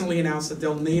has recently announced that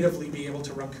they'll natively be able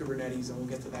to run Kubernetes, and we'll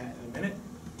get to that in a minute.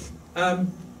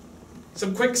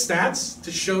 Some quick stats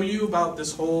to show you about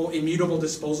this whole immutable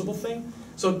disposable thing.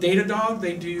 So Datadog,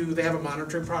 they have a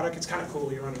monitoring product. It's kind of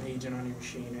cool. You run an agent on your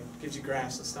machine. It gives you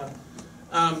graphs and stuff.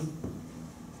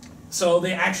 So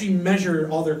they actually measure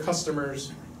all their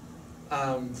customers'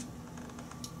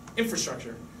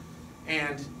 infrastructure.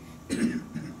 And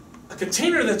a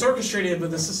container that's orchestrated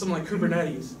with a system like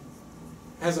Kubernetes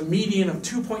has a median of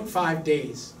 2.5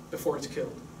 days before it's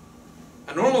killed.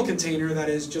 A normal container that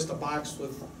is just a box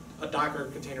with a Docker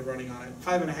container running on it,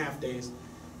 5.5 days,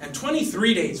 and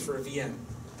 23 days for a VM.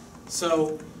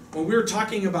 So when we were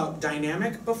talking about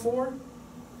dynamic before,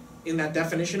 in that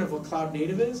definition of what cloud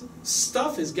native is,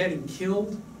 stuff is getting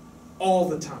killed all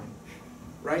the time,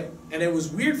 right? And it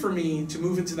was weird for me to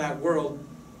move into that world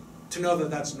to know that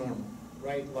that's normal,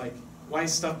 right? Like, why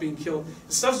is stuff being killed?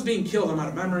 If stuff's being killed, I'm out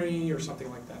of memory or something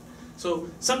like that. So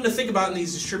something to think about in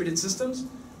these distributed systems,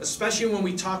 especially when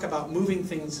we talk about moving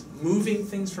things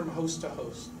from host to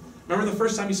host. Remember the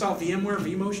first time you saw VMware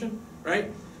vMotion,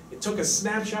 right? It took a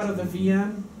snapshot of the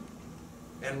VM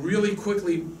and really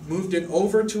quickly moved it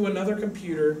over to another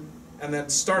computer and then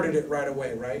started it right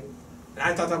away, right? And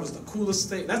I thought that was the coolest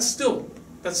thing. That's still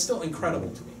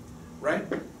incredible to me, right?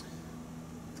 The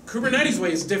Kubernetes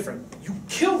way is different. You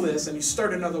kill this and you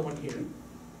start another one here,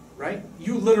 right?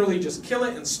 You literally just kill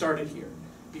it and start it here.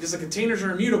 Because the containers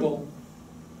are immutable,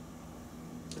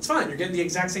 it's fine. You're getting the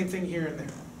exact same thing here and there.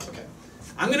 Okay.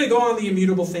 I'm going to go on the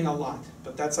immutable thing a lot,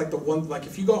 but that's like the one, like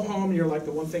if you go home and you're like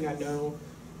the one thing I know.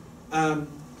 And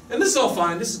this is all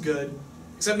fine. This is good.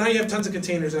 Except now you have tons of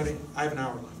containers. I have an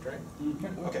hour left, right?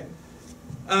 Okay.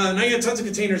 Now you have tons of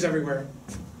containers everywhere,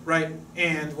 right?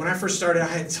 And when I first started, I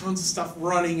had tons of stuff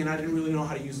running, and I didn't really know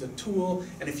how to use the tool.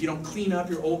 And if you don't clean up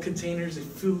your old containers, they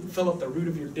fill up the root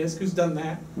of your disk. Who's done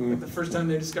that? Like the first time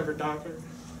they discovered Docker.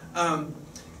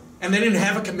 And they didn't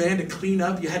have a command to clean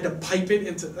up. You had to pipe it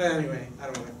into, anyway, I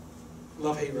don't know.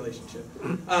 Love-hate relationship.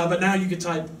 But now you could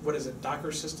type, what is it,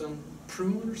 Docker system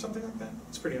prune or something like that?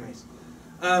 It's pretty nice.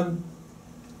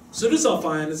 So this is all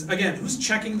fine. It's, again, who's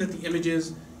checking that the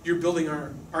images you're building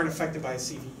aren't affected by a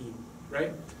CVE,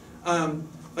 right?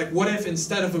 Like what if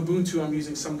instead of Ubuntu I'm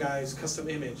using some guy's custom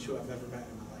image who I've never met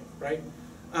in my life,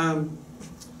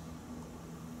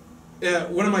 right?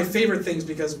 One of my favorite things,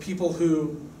 because people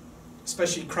who,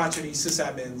 especially crotchety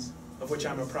sysadmins, of which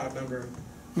I'm a proud member,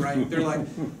 right? They're like,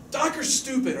 Docker's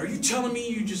stupid. Are you telling me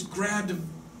you just grabbed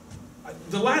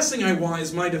the last thing I want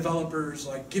is my developers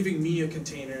like giving me a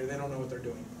container and they don't know what they're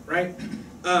doing, right?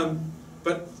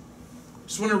 But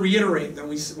just want to reiterate that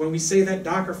when we say that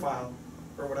Docker file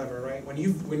or whatever, right? When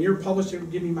you're publishing,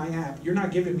 give me my app, you're not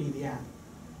giving me the app.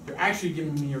 You're actually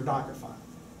giving me your Docker file,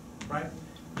 right?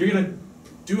 You're gonna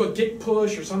do a git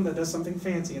push or something that does something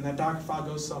fancy, and that Docker file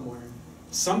goes somewhere.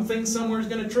 Something somewhere is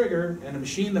going to trigger, and a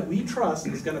machine that we trust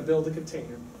is going to build a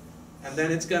container. And then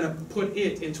it's going to put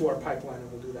it into our pipeline, and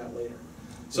we'll do that later.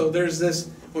 So there's this,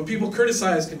 when people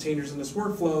criticize containers in this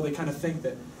workflow, they kind of think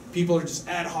that people are just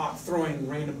ad hoc throwing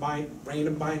random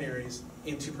binaries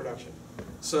into production.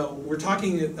 So we're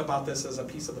talking about this as a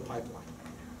piece of the pipeline.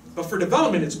 But for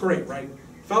development, it's great, right?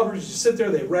 Developers just sit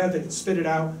there, they rev, they can spit it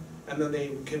out, and then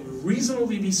they can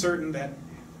reasonably be certain that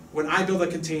when I build a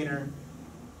container,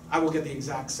 I will get the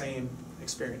exact same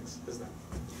experience as them.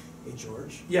 Hey,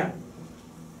 George. Yeah.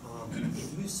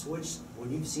 If you switch, when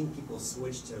you've seen people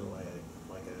switch to like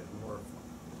a more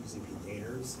using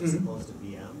containers as opposed to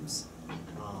VMs,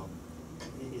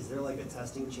 is there like a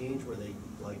testing change where they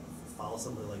like follow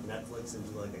something like Netflix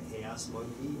into like a chaos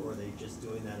monkey, or are they just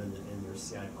doing that in their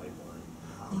CI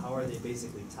pipeline? How are they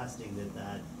basically testing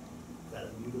that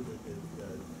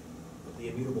the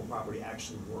immutable property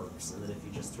actually works, and then if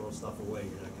you just throw stuff away,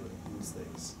 you're not going to lose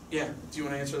things? Yeah. Do you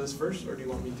want to answer this first, or do you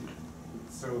want me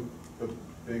to? So the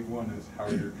big one is how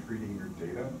you're treating your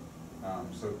data.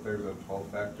 So there's a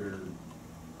 12-factor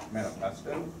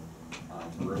manifesto.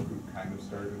 Roku kind of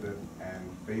started it,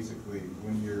 and basically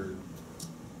when you're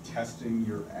testing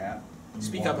your app,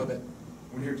 Speak up a bit.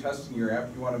 When you're testing your app,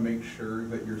 you want to make sure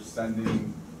that you're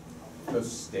sending the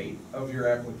state of your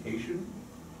application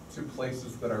to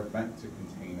places that are meant to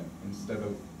contain it instead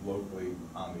of locally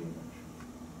on the image.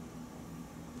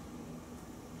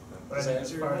 But I think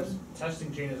as far as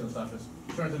testing changes and stuff, it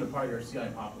turns into part of your CI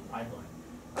pipeline.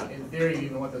 In theory, you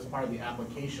even want this part of the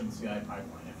application CI pipeline.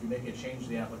 If you make a change to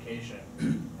the application,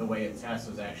 the way it tests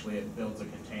is actually it builds a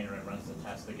container and runs the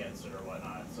test against it or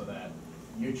whatnot, so that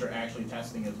what you're actually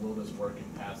testing is will this work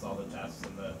and pass all the tests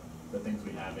and the things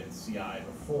we have in CI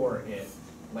before it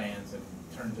lands and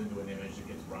turns into an image that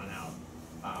gets run out.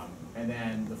 And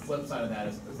then the flip side of that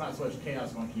is it's not so much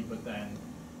chaos monkey, but then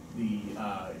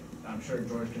I'm sure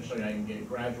George can show you how you can get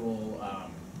gradual,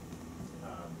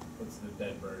 what's the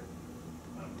dead bird?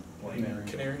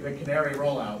 Canary. The canary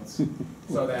rollouts,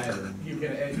 so that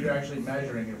you're actually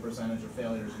measuring your percentage of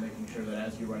failures and making sure that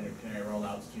as you run your canary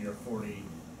rollouts to your 40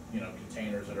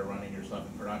 containers that are running your stuff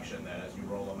in production, that as you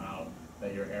roll them out,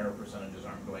 that your error percentages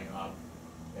aren't going up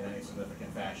in any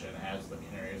significant fashion as the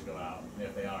canaries go out. And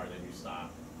if they are, then you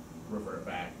stop, revert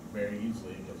back very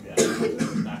easily because you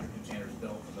have Docker containers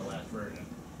built for the last version,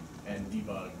 and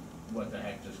debug what the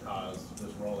heck just caused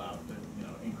this rollout to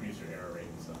increase your error rate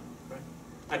and stuff.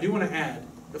 I do want to add,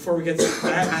 before we get to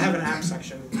I have an app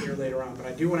section here later on, but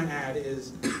I do want to add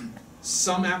is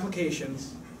some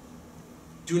applications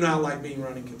do not like being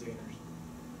run in containers,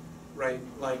 right?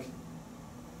 Like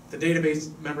the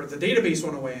database, remember the database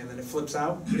went away and then it flips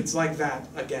out. It's like that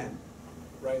again,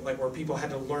 right? Like where people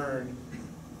had to learn,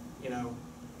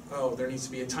 oh, there needs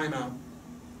to be a timeout,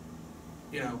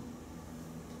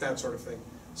 that sort of thing.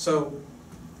 So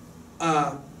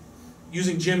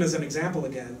using Jim as an example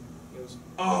again, he goes,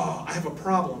 oh, I have a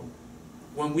problem.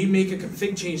 When we make a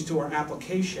config change to our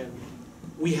application,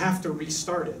 we have to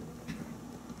restart it,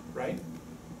 right?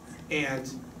 And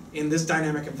in this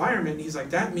dynamic environment, he's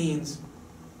like, that means,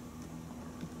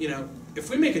 if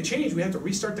we make a change, we have to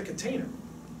restart the container,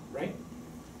 right?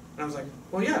 And I was like,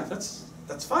 well, yeah, that's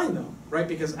fine though, right?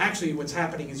 Because actually what's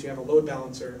happening is you have a load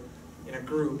balancer in a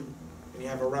group, and you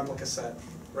have a replica set,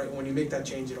 right? When you make that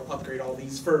change, it'll upgrade all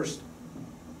these first,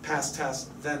 pass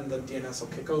test, then the DNS will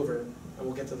kick over, and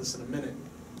we'll get to this in a minute,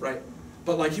 right?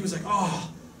 But like he was like, oh,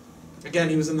 again,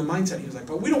 he was in the mindset, he was like,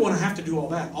 but we don't want to have to do all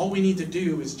that. All we need to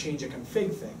do is change a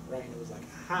config thing, right? And it was like,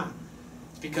 aha.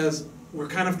 It's because we're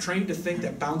kind of trained to think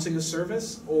that bouncing a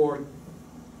service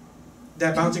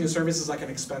is like an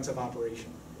expensive operation,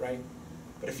 right?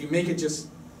 But if you make it just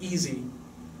easy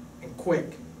and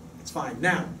quick, it's fine.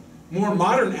 Now, more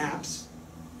modern apps,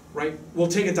 right, will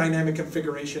take a dynamic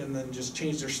configuration and then just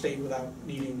change their state without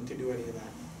needing to do any of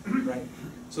that, right?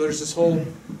 So there's this whole,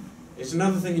 it's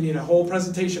another thing you need a whole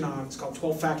presentation on. It's called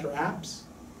 12-factor apps,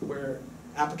 where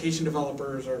application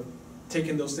developers are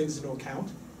taking those things into account.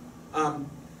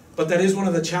 But that is one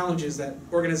of the challenges that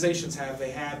organizations have.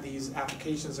 They have these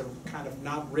applications that are kind of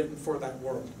not written for that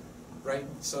world, right?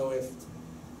 So if,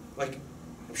 like,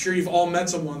 I'm sure you've all met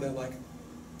someone that, like,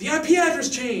 the IP address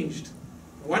changed.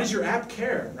 Why does your app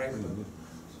care, right?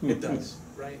 It does,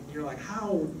 right? And you're like,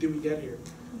 how did we get here?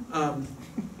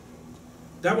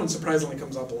 That one surprisingly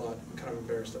comes up a lot. I'm kind of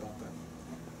embarrassed about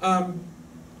that.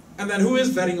 And then who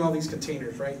is vetting all these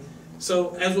containers, right?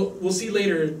 So as we'll see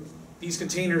later, these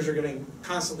containers are getting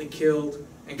constantly killed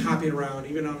and copied around,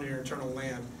 even on your internal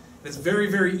LAN. And it's very,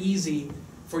 very easy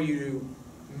for you to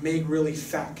make really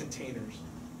fat containers,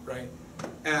 right?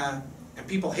 And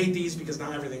people hate these because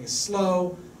now everything is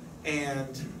slow.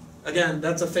 And again,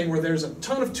 that's a thing where there's a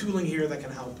ton of tooling here that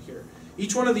can help here.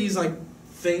 Each one of these like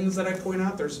things that I point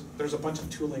out, there's a bunch of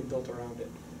tooling built around it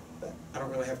that I don't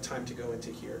really have time to go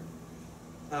into here.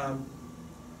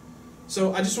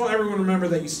 So I just want everyone to remember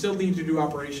that you still need to do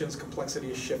operations.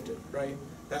 Complexity is shifted, right?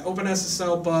 That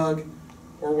OpenSSL bug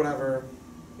or whatever,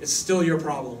 it's still your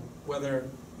problem, whether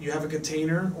you have a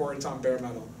container or it's on bare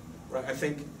metal, right? I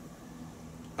think,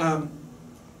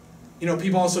 you know,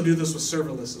 people also do this with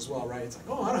serverless as well, right? It's like,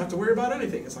 oh, I don't have to worry about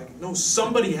anything. It's like, no,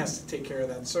 somebody has to take care of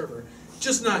that server,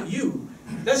 just not you.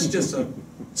 That's just a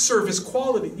service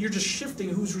quality. You're just shifting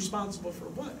who's responsible for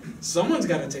what. Someone's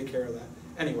got to take care of that.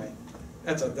 Anyway,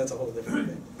 that's a whole different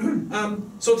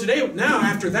thing. So today, now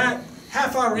after that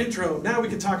half-hour intro, now we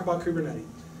can talk about Kubernetes.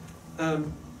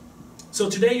 So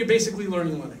today you're basically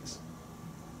learning Linux,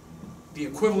 the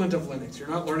equivalent of Linux. You're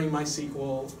not learning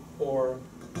MySQL or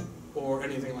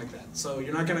anything like that. So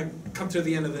you're not going to come to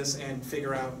the end of this and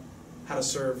figure out how to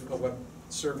serve a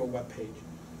web page.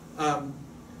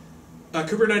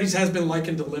 Kubernetes has been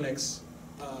likened to Linux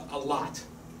a lot,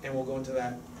 and we'll go into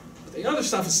that. But the other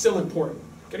stuff is still important.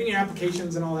 Getting your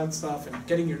applications and all that stuff, and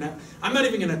getting your net. I'm not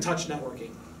even going to touch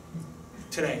networking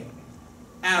today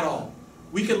at all.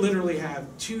 We could literally have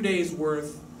 2 days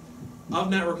worth of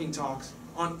networking talks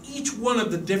on each one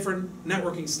of the different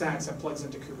networking stacks that plugs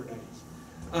into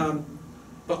Kubernetes.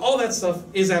 But all that stuff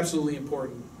is absolutely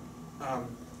important.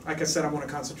 Like I said, I want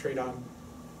to concentrate on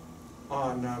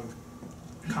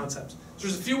concepts. So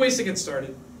there's a few ways to get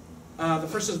started. The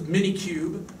first is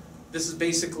Minikube. This is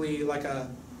basically like a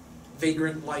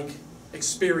Vagrant-like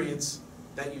experience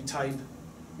that you type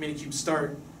Minikube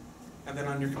start, and then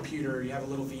on your computer you have a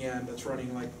little VM that's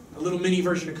running like a little mini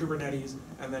version of Kubernetes,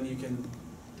 and then you can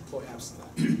deploy apps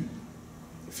to that.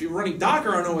 If you're running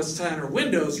Docker on OS 10 or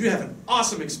Windows, you have an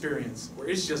awesome experience where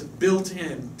it's just built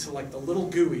in to like the little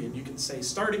GUI, and you can say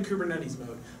start in Kubernetes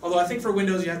mode. Although I think for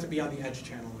Windows you have to be on the Edge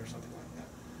channel or something like that.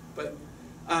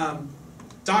 But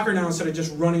Docker now, instead of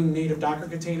just running native Docker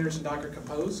containers and Docker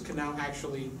Compose, can now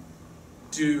actually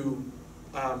do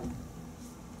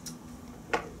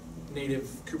native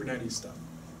Kubernetes stuff.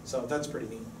 So that's pretty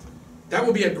neat. That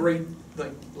would be a great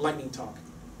like lightning talk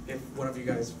if one of you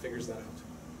guys figures that out.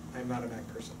 I'm not a Mac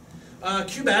person.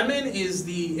 Kubeadmin is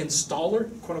the installer,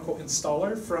 quote unquote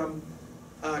installer from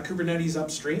Kubernetes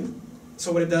upstream.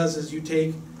 So what it does is you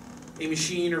take a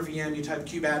machine or VM, you type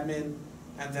kubeadmin,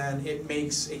 and then it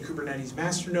makes a Kubernetes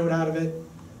master node out of it.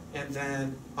 And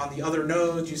then on the other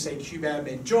nodes, you say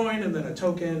kubeadmin join, and then a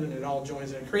token, and it all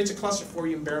joins, and it creates a cluster for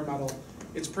you in bare metal.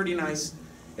 It's pretty nice.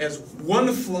 As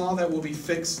one flaw that will be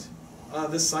fixed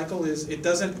this cycle is it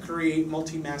doesn't create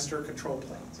multi-master control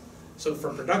planes. So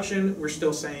for production, we're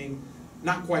still saying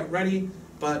not quite ready,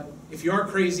 but if you are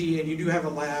crazy and you do have a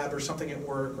lab or something at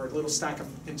work or a little stack of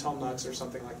Intel NUCs or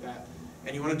something like that,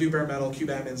 and you want to do bare metal,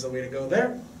 kubeadmin's the way to go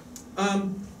there.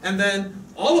 And then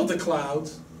all of the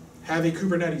clouds have a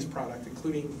Kubernetes product,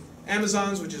 including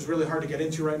Amazon's, which is really hard to get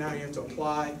into right now. You have to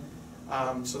apply.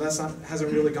 So that's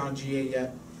hasn't really gone GA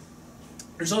yet.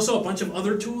 There's also a bunch of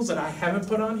other tools that I haven't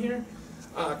put on here.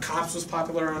 Cops was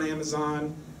popular on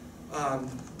Amazon.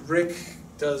 Rick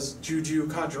does Juju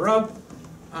Conjure Up.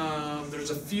 There's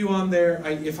a few on there.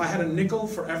 If I had a nickel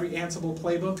for every Ansible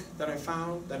playbook that I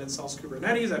found that installs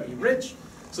Kubernetes, I'd be rich.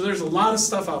 So there's a lot of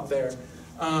stuff out there.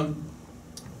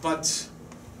 But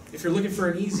if you're looking for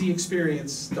an easy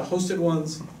experience, the hosted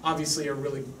ones obviously are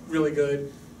really, really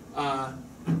good.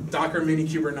 Docker Mini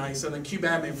Kubernetes, and then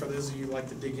kubeadmin for those of you who like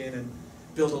to dig in and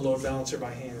build a load balancer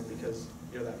by hand because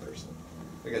you're that person.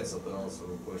 I got something else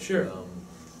real quick. Sure.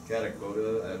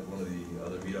 Catacoda at one of the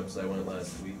other meetups I went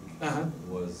last week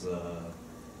was,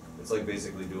 it's like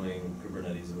basically doing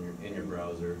Kubernetes in your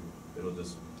browser. It'll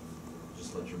just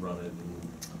let you run it and,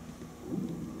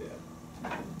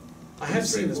 yeah. I have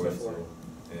seen this Straightforward, before.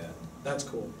 so, yeah. That's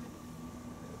cool.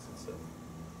 That's it.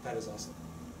 That is awesome.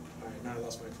 All right, now I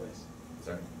lost my place.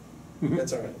 Sorry.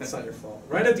 That's all right. It's not your fault.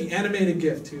 Right at the animated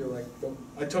GIF too. Like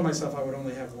I told myself I would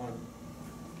only have one.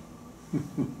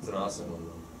 It's an awesome one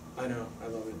though. I know. I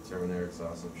love it. Terminator's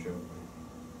awesome show.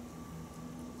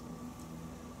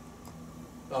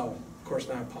 Oh, of course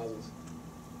now it pauses.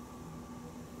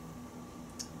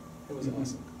 It was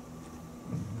awesome.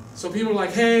 So people are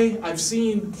like, "Hey, I've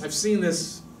seen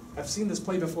this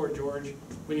play before, George.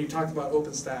 When you talked about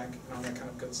OpenStack and all that kind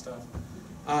of good stuff."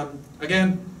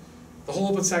 Again, the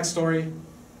whole OpenStack story.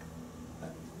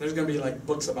 There's going to be like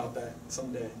books about that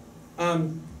someday.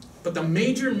 But the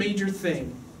major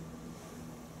thing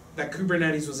that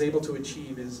Kubernetes was able to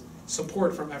achieve is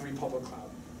support from every public cloud,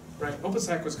 right?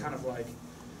 OpenStack was kind of like,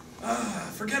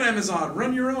 forget Amazon,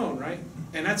 run your own, right?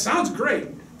 And that sounds great.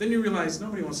 Then you realize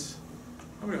nobody wants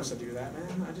to do that,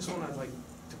 man. I just want to like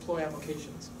deploy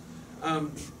applications.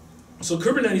 So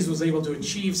Kubernetes was able to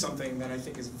achieve something that I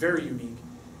think is very unique.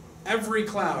 Every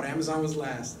cloud, Amazon was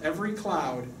last, every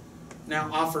cloud now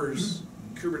offers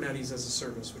Kubernetes as a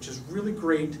service, which is really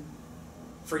great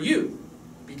for you,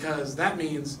 because that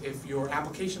means if your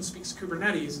application speaks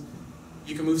Kubernetes,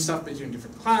 you can move stuff between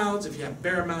different clouds. If you have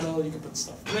bare metal, you can put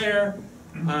stuff there.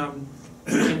 And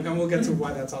we'll get to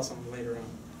why that's awesome later on.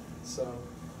 So,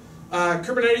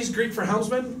 Kubernetes, Greek for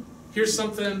helmsman. Here's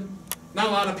something not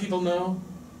a lot of people know.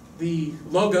 The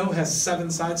logo has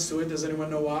 7 sides to it. Does anyone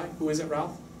know why? Who is it,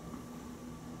 Ralph?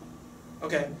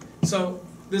 Okay, so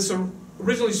this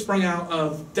originally sprung out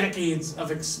of decades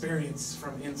of experience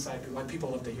from inside. Like people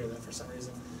love to hear that for some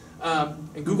reason.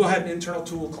 And Google had an internal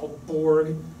tool called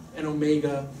Borg and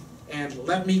Omega, and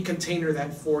let me container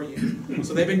that for you.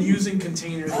 So they've been using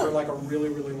containers for like a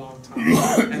really long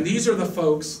time. And these are the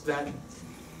folks that,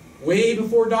 way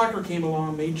before Docker came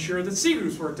along, made sure that C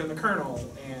groups worked in the kernel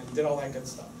and did all that good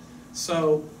stuff.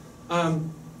 So,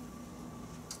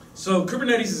 so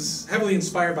Kubernetes is heavily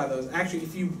inspired by those. Actually,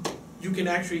 if you can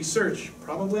actually search,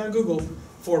 probably on Google,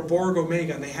 for Borg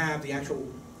Omega, and they have the actual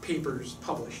papers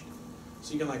published.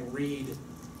 So you can like read,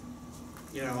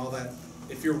 you know, all that.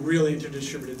 If you're really into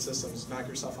distributed systems, knock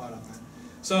yourself out on that.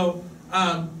 So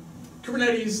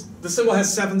Kubernetes, the symbol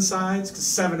has 7 sides, because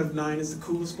 7 of 9 is the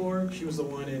coolest Borg. She was the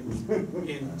one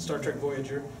in Star Trek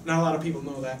Voyager. Not a lot of people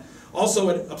know that. Also,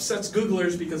 it upsets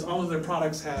Googlers because all of their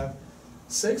products have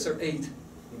 6 or 8,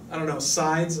 I don't know,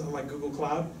 sides on like Google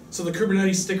Cloud. So the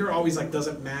Kubernetes sticker always like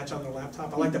doesn't match on their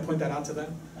laptop. I like to point that out to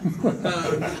them.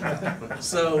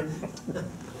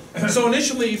 So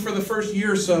initially, for the first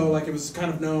year or so, like it was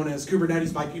kind of known as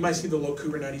Kubernetes by, you might see the logo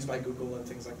Kubernetes by Google and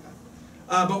things like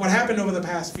that. But what happened over the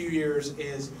past few years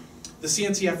is the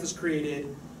CNCF was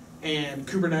created and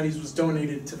Kubernetes was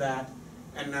donated to that.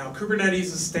 And now Kubernetes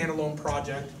is a standalone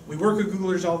project. We work with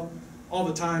Googlers all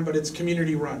the time, but it's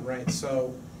community run, right?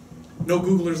 So no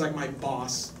Googlers like my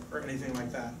boss or anything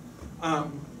like that.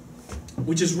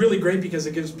 Which is really great because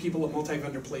it gives people a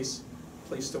multi-vendor place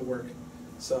to work.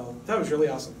 So that was really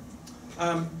awesome.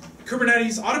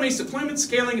 Kubernetes automates deployment,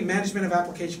 scaling, and management of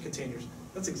application containers.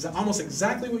 That's almost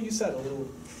exactly what you said a little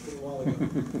while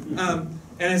ago.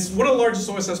 And it's one of the largest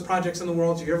OSS projects in the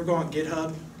world. If you ever go on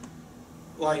GitHub,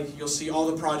 like you'll see all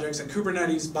the projects, and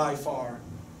Kubernetes by far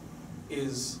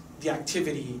is, the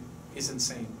activity is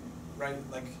insane, right?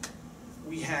 Like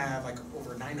we have like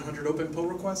over 900 open pull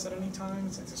requests at any time.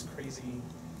 It's like this crazy,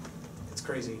 it's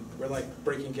crazy. We're like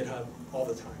breaking GitHub all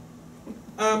the time.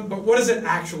 But what does it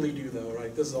actually do though,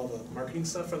 right? This is all the marketing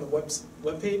stuff from the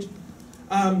web page.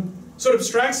 So it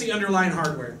abstracts the underlying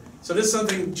hardware. So this is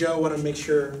something Joe wanted to make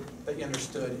sure that you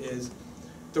understood is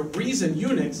the reason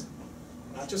Unix,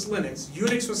 not just Linux,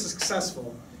 Unix was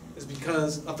successful is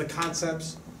because of the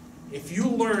concepts. If you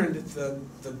learned the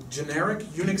generic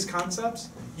Unix concepts,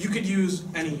 you could use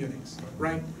any Unix,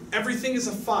 right? Everything is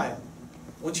a file.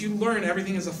 Once you learn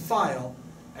everything is a file,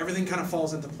 everything kind of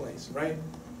falls into place, right?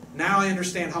 Now I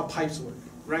understand how pipes work,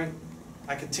 right?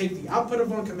 I can take the output of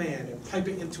one command and pipe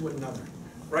it into another,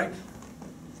 right?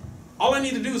 All I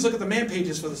need to do is look at the man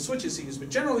pages for the switches used, but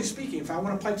generally speaking, if I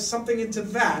want to pipe something into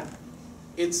that,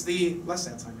 it's the less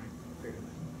than sign,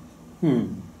 right?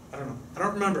 I don't know. I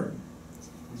don't remember,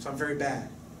 so I'm very bad.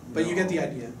 But you get the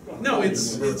idea. No,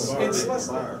 it's less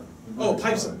than. Oh,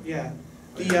 pipes, yeah.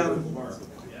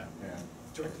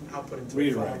 direct an output into a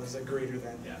Redirect. file is a greater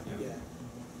than. Yeah.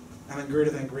 And then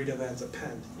greater than is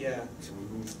append. Yeah.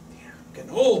 Damn,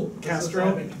 getting old,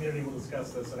 Castro. The sysadmin community will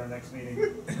discuss this at our next meeting.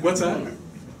 What's that?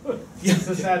 The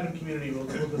sysadmin community will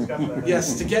discuss that.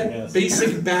 Yes, to get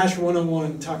basic Bash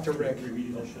 101, talk to Rick.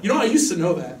 You know, I used to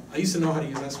know that. I used to know how to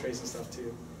use S-trace and stuff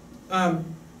too.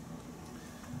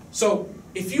 So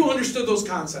if you understood those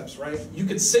concepts, right, you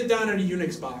could sit down at a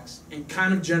Unix box and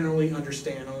kind of generally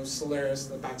understand. Oh, Solaris,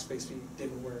 the backspace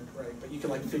didn't work, right? But you can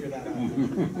like figure that out,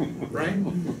 right?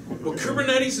 What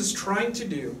Kubernetes is trying to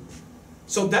do,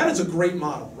 so that is a great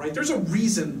model, right? There's a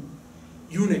reason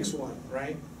Unix won,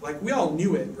 right? Like we all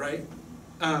knew it, right?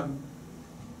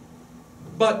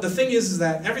 But the thing is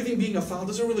that everything being a file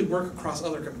doesn't really work across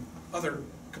other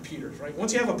computers, right?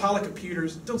 Once you have a pile of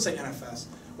computers, don't say NFS.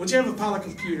 Once you have a pile of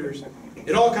computers,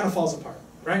 it all kind of falls apart,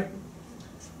 right?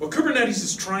 What Kubernetes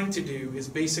is trying to do is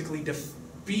basically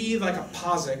be like a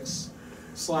POSIX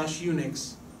 /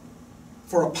 Unix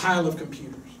for a pile of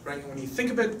computers, right? And when you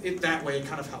think of it that way, it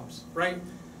kind of helps, right?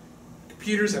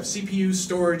 Computers have CPU,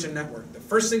 storage, and network. The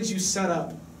first things you set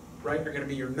up, right, are going to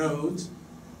be your nodes,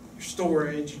 your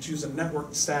storage, you choose a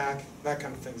network stack, that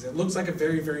kind of things. It looks like a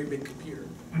very, very big computer.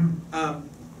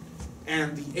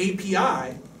 And the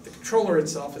API, the controller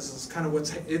itself, is kind of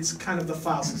it's kind of the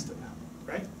file system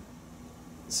now, right?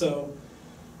 So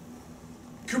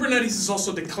Kubernetes is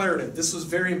also declarative. This was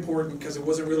very important because it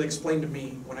wasn't really explained to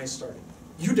me when I started.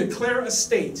 You declare a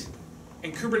state,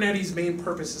 and Kubernetes' main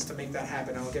purpose is to make that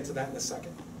happen. I'll get to that in a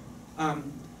second.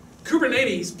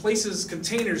 Kubernetes places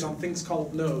containers on things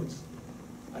called nodes.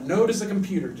 A node is a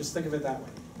computer. Just think of it that way,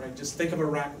 right? Just think of a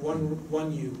rack.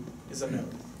 One U is a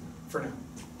node for now.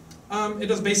 It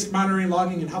does basic monitoring,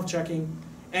 logging, and health checking,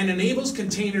 and enables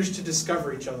containers to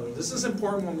discover each other. This is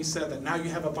important when we said that now you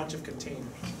have a bunch of containers,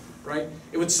 right?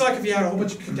 It would suck if you had a whole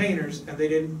bunch of containers and they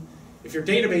didn't. If your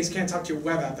database can't talk to your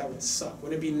web app, that would suck.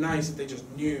 Wouldn't it be nice if they just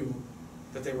knew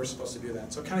that they were supposed to do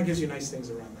that? So it kind of gives you nice things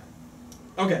around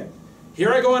that. Okay,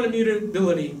 here I go on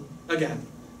immutability again.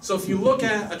 So if you look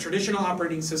at a traditional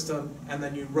operating system and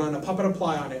then you run a puppet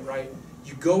apply on it, right?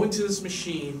 You go into this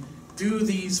machine, do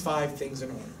these 5 things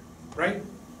in order, right?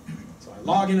 So I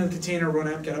log into the container, run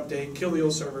apt get update, kill the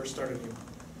old server, start a new one,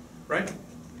 right?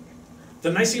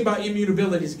 The nice thing about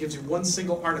immutability is it gives you one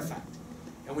single artifact.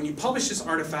 And when you publish this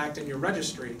artifact in your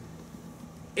registry,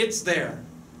 it's there,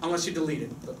 unless you delete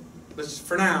it. But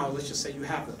for now, let's just say you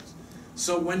have those.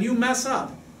 So when you mess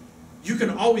up, you can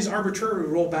always arbitrarily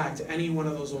roll back to any one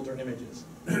of those older images.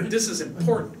 This is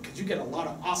important because you get a lot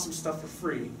of awesome stuff for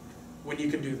free when you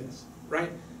can do this,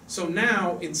 right? So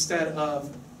now, instead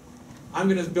of, I'm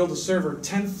going to build a server,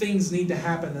 10 things need to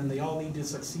happen and they all need to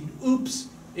succeed. Oops,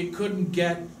 it couldn't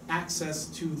get access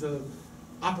to the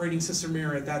operating system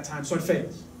mirror at that time, so it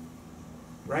fails,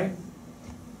 right?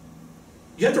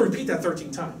 You have to repeat that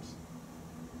 13 times,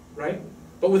 right?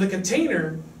 But with a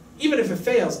container, even if it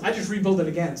fails, I just rebuild it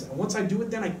again. And once I do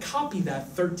it, then I copy that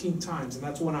 13 times, and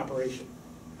that's one operation.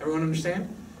 Everyone understand?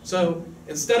 So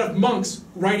instead of monks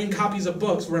writing copies of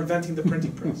books, we're inventing the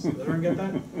printing press. Does everyone get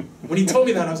that? When he told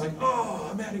me that, I was like, oh,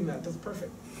 I'm adding that. That's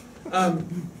perfect.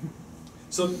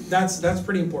 So that's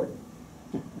pretty important.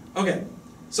 Okay,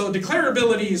 so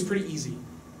declarability is pretty easy.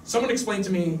 Someone explained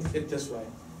to me it this way.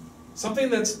 Something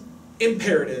that's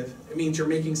imperative, it means you're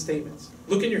making statements.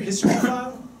 Look in your history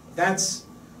file, that's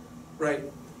right.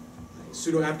 I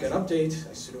sudo apt-get update,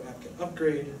 I sudo apt-get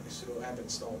upgrade, I sudo apt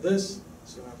install this, I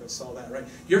sudo apt install that, right?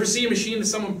 You ever see a machine that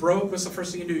someone broke, what's the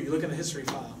first thing you do? You look in the history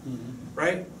file,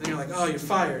 right? And you're like, oh, you're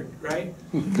fired, right?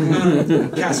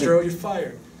 Castro, you're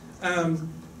fired. And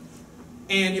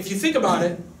if you think about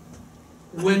it,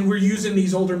 when we're using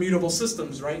these older mutable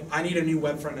systems, right? I need a new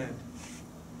web front end.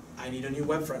 I need a new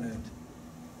web front end.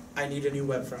 I need a new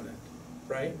web front end,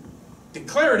 right?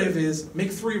 Declarative is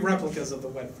make 3 replicas of the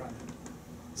web front end.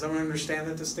 Does everyone understand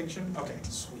that distinction? Okay,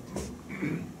 sweet.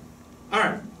 All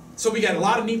right, so we got a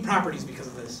lot of neat properties because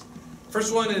of this.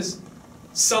 First one is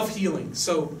self-healing.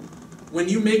 So when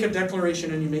you make a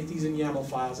declaration and you make these in YAML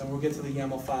files, and we'll get to the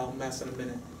YAML file mess in a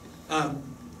minute,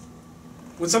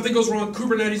 when something goes wrong,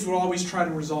 Kubernetes will always try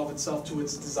to resolve itself to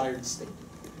its desired state.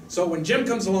 So when Jim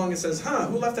comes along and says,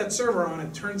 who left that server on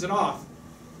and turns it off,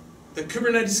 the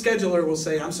Kubernetes scheduler will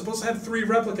say, I'm supposed to have 3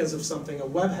 replicas of something, a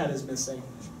webhead is missing.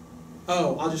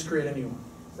 Oh, I'll just create a new one,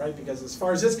 right? Because as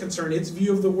far as it's concerned, its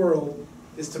view of the world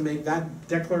is to make that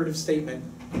declarative statement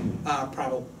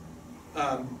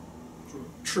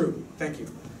true. Thank you.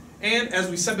 And as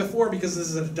we said before, because this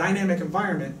is a dynamic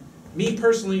environment, me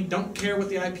personally don't care what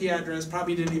the IP address,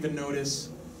 probably didn't even notice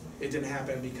it didn't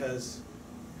happen because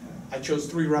I chose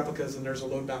 3 replicas and there's a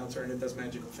load balancer and it does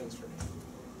magical things for me.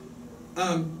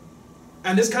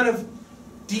 And this kind of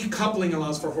decoupling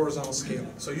allows for horizontal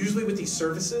scaling. So usually with these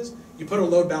services, you put a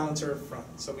load balancer up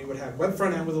front. So we would have web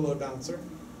front end with a load balancer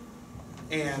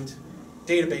and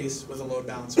database with a load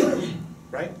balancer,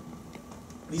 right?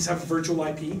 These have virtual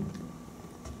IP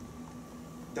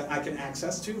that I can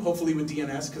access to, hopefully with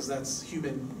DNS, because that's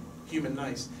human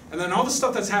nice. And then all the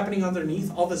stuff that's happening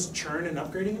underneath, all this churn and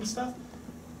upgrading and stuff,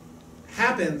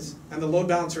 happens, and the load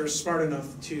balancer is smart enough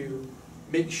to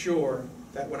make sure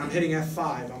that when I'm hitting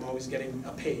F5, I'm always getting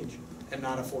a page and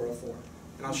not a 404.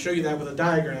 And I'll show you that with a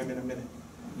diagram in a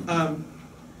minute.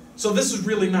 So this is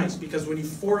really nice, because when you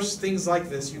force things like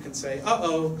this, you can say,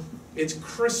 uh-oh, it's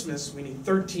Christmas, we need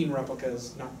 13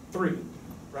 replicas, not 3,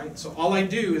 right? So all I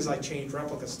do is I change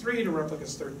replicas 3 to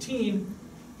replicas 13,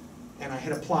 and I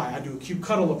hit apply. I do a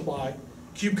kubectl apply,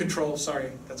 kube control,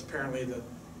 sorry, that's apparently the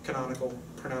canonical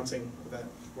pronouncing of that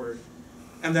word,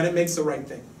 and then it makes the right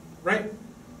thing, right?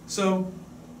 So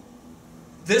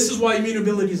this is why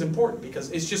immutability is important,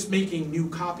 because it's just making new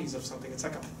copies of something. It's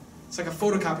like a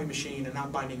photocopy machine and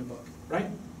not binding a book, right?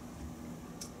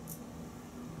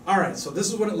 All right, so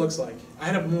this is what it looks like. I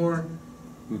had a more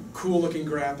cool looking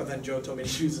graph, but then Joe told me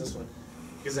to use this one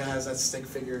because it has that stick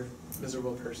figure,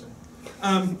 miserable person.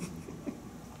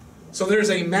 So there's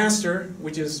a master,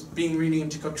 which is being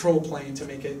renamed to control plane to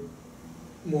make it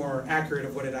more accurate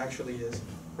of what it actually is.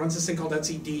 Runs this thing called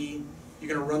etcd. You're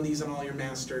going to run these on all your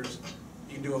masters.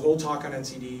 You can do a whole talk on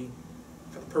etcd.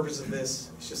 For the purpose of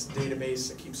this, it's just a database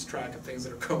that keeps track of things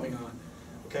that are going on.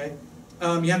 Okay?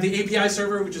 You have the API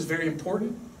server, which is very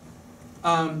important.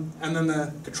 And then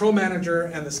the control manager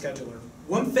and the scheduler.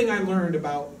 One thing I learned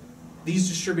about these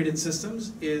distributed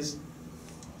systems is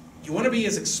you want to be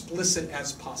as explicit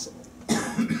as possible.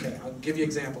 Okay, I'll give you an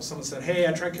example. Someone said, hey,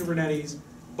 I tried Kubernetes,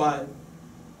 but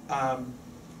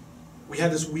we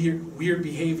had this weird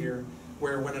behavior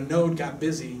where when a node got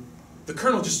busy, the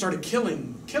kernel just started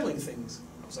killing things.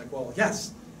 I was like, well,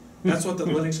 yes, that's what the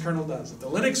Linux kernel does. If the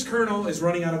Linux kernel is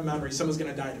running out of memory, someone's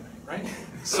going to die tonight, right?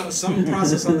 So some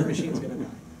process on the machine is going to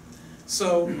die.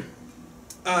 So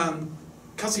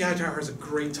Kelsey Hightower has a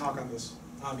great talk on this.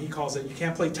 He calls it, you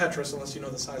can't play Tetris unless you know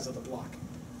the size of the block,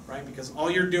 right? Because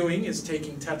all you're doing is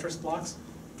taking Tetris blocks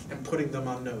and putting them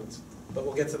on nodes. But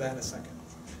we'll get to that in a second.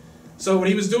 So what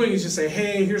he was doing is just say,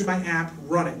 hey, here's my app,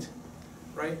 run it,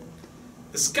 right?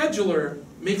 The scheduler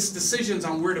makes decisions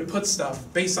on where to put stuff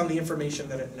based on the information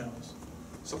that it knows.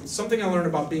 So something I learned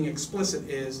about being explicit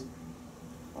is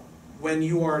when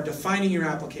you are defining your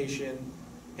application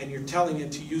and you're telling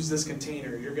it to use this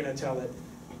container, you're going to tell it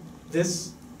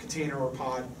this container or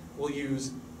pod will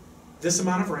use this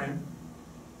amount of RAM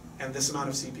and this amount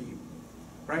of CPU,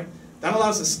 right? That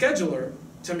allows the scheduler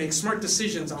to make smart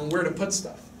decisions on where to put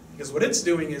stuff. Because what it's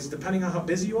doing is, depending on how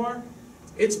busy you are,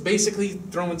 it's basically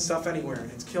throwing stuff anywhere,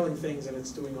 and it's killing things, and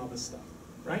it's doing all this stuff,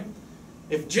 right?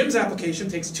 If Jim's application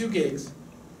takes 2 gigs,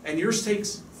 and yours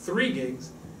takes 3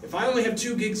 gigs, if I only have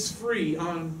 2 gigs free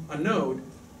on a node,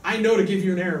 I know to give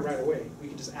you an error right away. We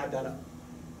can just add that up,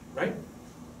 right?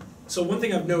 So one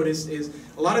thing I've noticed is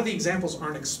a lot of the examples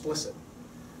aren't explicit,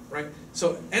 right?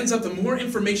 So it ends up the more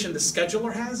information the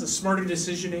scheduler has, the smarter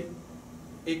decision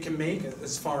it can make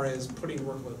as far as putting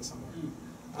workload somewhere.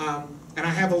 And I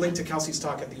have a link to Kelsey's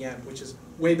talk at the end, which is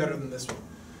way better than this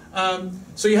one.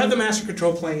 So you have the master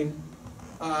control plane.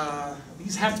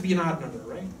 These have to be an odd number,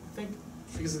 right? I think,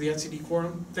 because of the etcd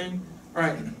quorum thing. All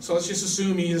right, so let's just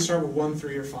assume you either start with 1,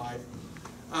 3, or 5.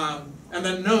 And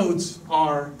then nodes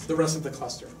are the rest of the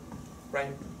cluster,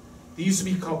 right? They used to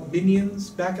be called minions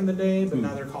back in the day, but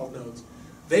now they're called nodes.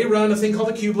 They run a thing called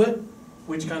a kubelet,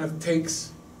 which kind of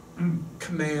takes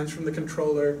commands from the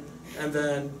controller, and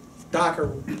then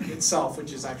Docker itself,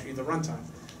 which is actually the runtime.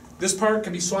 This part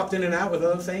can be swapped in and out with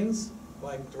other things,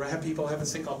 like the Red Hat people have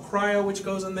this thing called cryo, which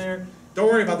goes in there. Don't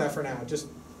worry about that for now. Just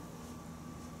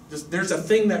there's a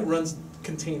thing that runs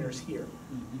containers here,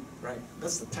 right?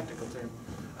 That's the technical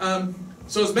term.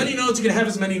 So as many nodes, you can have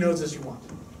as many nodes as you want,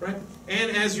 right?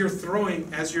 And as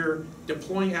you're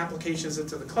deploying applications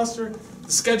into the cluster, the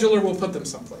scheduler will put them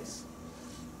someplace.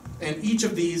 And each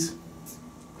of these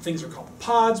things are called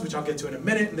pods, which I'll get to in a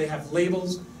minute, and they have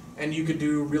labels, and you could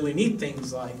do really neat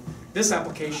things like this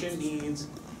application needs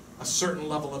a certain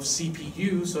level of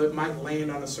CPU, so it might land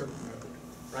on a certain node,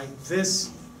 right?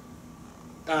 This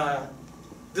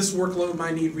workload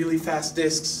might need really fast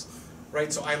disks,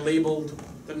 right? So I labeled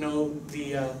the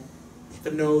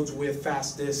nodes with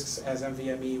fast disks as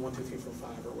NVMe 1, 2, 3, 4,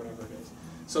 5, or whatever it is.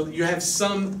 So you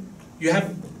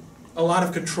have a lot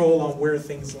of control on where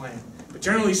things land. But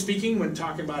generally speaking, when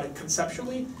talking about it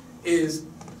conceptually, is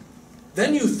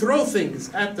then you throw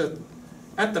things at the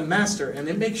at the master, and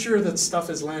it makes sure that stuff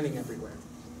is landing everywhere.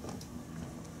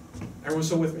 Everyone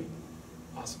still with me?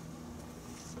 Awesome.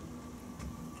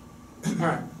 All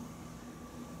right.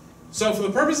 So for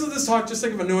the purpose of this talk, just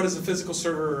think of a node as a physical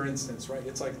server or instance, right?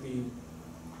 It's like the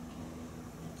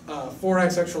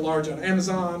 4x extra large on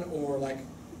Amazon, or like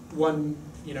one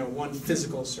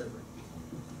physical server.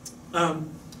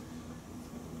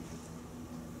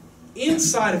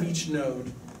 Inside of each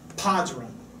node, pods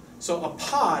run. So a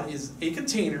pod is a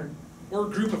container or a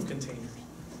group of containers.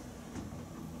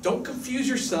 Don't confuse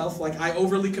yourself like I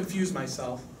overly confuse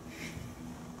myself.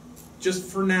 Just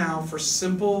for now, for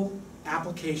simple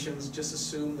applications, just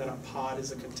assume that a pod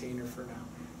is a container for now.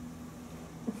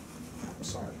 I'm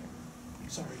sorry.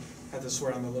 I had to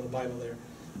swear on the little Bible there.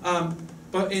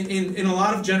 But in a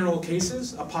lot of general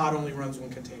cases, a pod only runs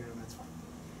one container, and that's fine.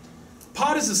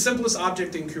 Pod is the simplest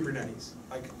object in Kubernetes.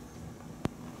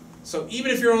 So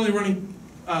even if you're only running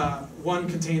one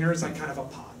container, it's like kind of a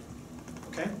pod.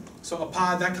 Okay? So a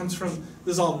pod, that comes from,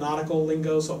 this is all nautical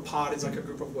lingo, so a pod is like a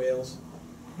group of whales.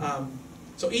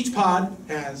 So each pod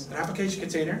has an application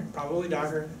container, probably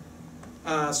Docker,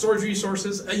 storage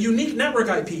resources, a unique network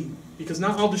IP, because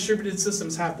not all distributed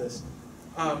systems have this.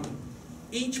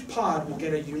 Each pod will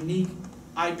get a unique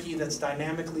IP that's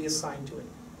dynamically assigned to it.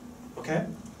 Okay?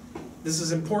 This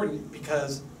is important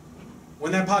because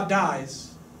when that pod dies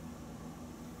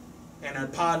and a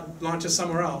pod launches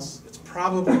somewhere else, it's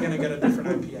probably going to get a different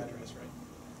IP address, right?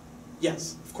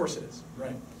 Yes, of course it is,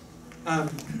 right?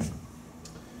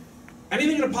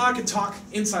 Anything in a pod can talk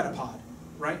inside a pod,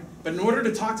 right? But in order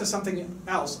to talk to something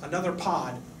else, another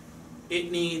pod,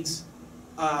 it needs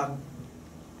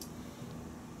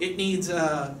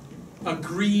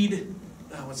agreed,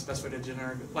 what's the best way to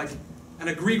generic, like an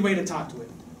agreed way to talk to it.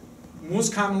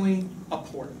 Most commonly, a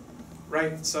port,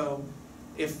 right? So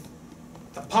if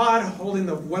the pod holding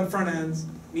the web front ends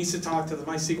needs to talk to the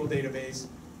MySQL database,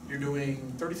 you're doing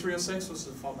 3306, what's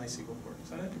the default MySQL port? Is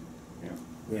that it?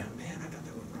 Yeah. Man, I got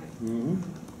that one right. Mm-hmm.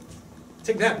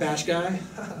 Take that, Bash guy.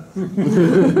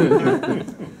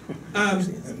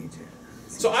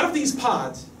 So out of these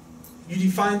pods, you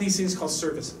define these things called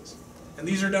services. And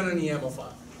these are done in the YAML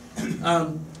file.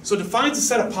 So it defines a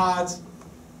set of pods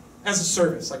as a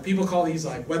service. Like people call these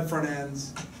like web front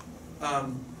ends,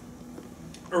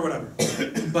 or whatever.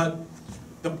 But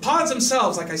the pods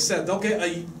themselves, like I said, they'll get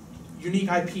a unique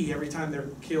IP every time they're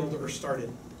killed or started,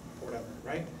 or whatever,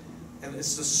 right? And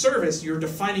it's the service, you're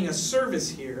defining a service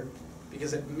here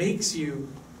because it makes you,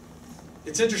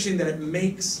 it's interesting that it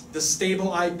makes the stable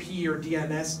IP or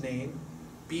DNS name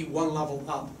be one level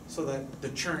up so that the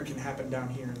churn can happen down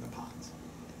here in the pods,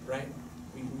 right?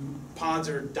 Pods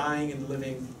are dying and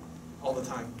living all the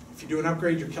time. If you do an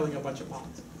upgrade, you're killing a bunch of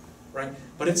pods, right?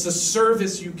 But it's the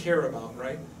service you care about,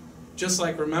 right? Just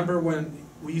like, remember when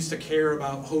we used to care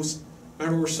about host,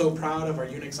 remember we're so proud of our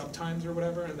Unix uptimes or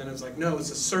whatever, and then it was like, no, it's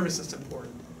the service that's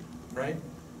important, right?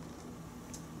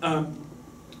 And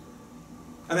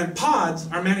then pods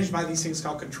are managed by these things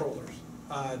called controllers.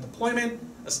 Deployment,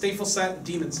 a stateful set, and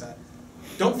daemon set.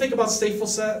 Don't think about stateful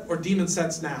set or daemon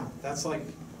sets now. That's like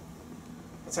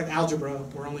algebra.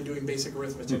 We're only doing basic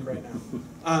arithmetic right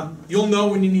now. You'll know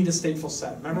when you need a stateful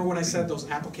set. Remember when I said those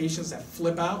applications that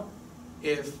flip out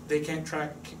if they can't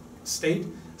track state?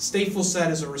 Stateful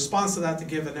set is a response to that to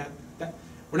give that.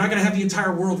 We're not going to have the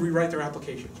entire world rewrite their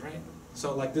applications, right?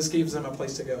 So like this gives them a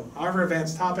place to go. However,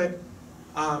 advanced topic.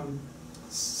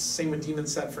 Same with daemon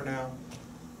set for now.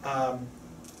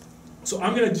 So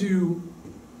I'm going to do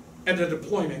at a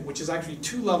deployment, which is actually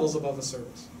 2 levels above a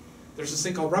service. There's this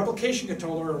thing called replication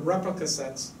controller or replica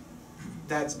sets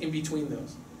that's in between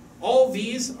those. All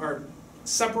these are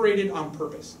separated on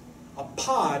purpose. A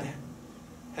pod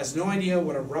has no idea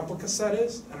what a replica set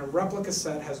is, and a replica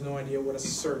set has no idea what a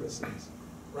service is,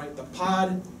 right? The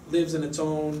pod lives in its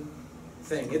own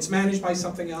thing. It's managed by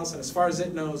something else, and as far as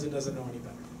it knows, it doesn't know any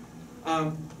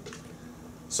better.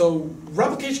 So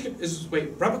replication is,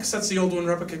 replica set's the old one,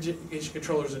 replication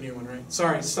controller is the new one, right?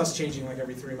 Sorry, stuff's changing like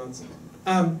every 3 months.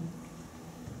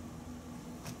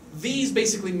 These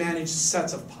basically manage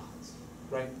sets of pods,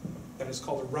 right? That is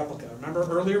called a replica. Remember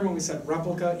earlier when we said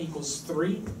replica equals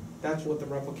 3? That's what the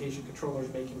replication controller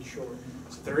is making sure.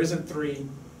 So if there isn't 3,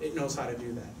 it knows how to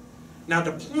do that. Now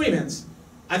deployments,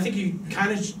 I think you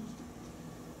kind of,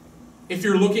 if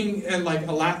you're looking at like,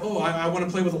 I want to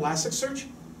play with Elasticsearch,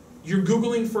 you're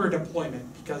Googling for a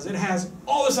deployment because it has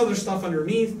all this other stuff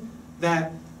underneath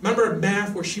that, remember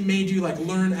math where she made you like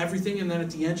learn everything and then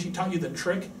at the end she taught you the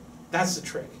trick? That's the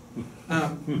trick.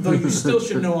 Though you still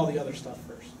should know all the other stuff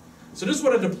first. So this is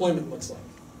what a deployment looks like,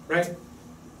 right?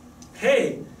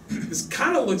 Hey, this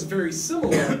kind of looks very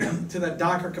similar to that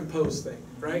Docker Compose thing,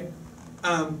 right?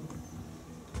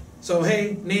 So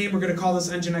hey, name, we're going to call this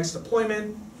Nginx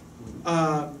deployment.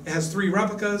 It has 3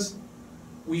 replicas.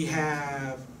 We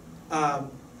have a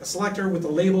selector with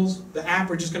the labels. The app,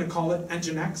 we're just going to call it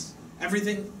Nginx.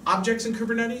 Everything, objects in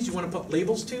Kubernetes, you want to put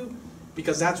labels to,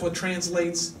 because that's what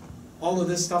translates all of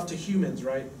this stuff to humans,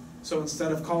 right? So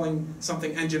instead of calling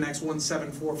something Nginx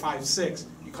 17456,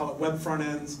 you call it web front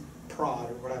ends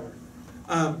prod or whatever.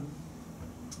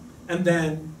 And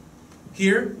then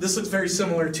here, this looks very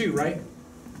similar too, right?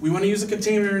 We want to use a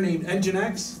container named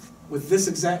Nginx with this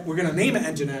exact, we're going to name it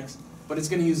Nginx, but it's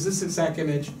going to use this exact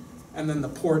image, and then the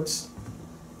ports.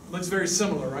 Looks very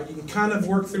similar, right? You can kind of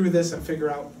work through this and figure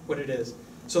out what it is.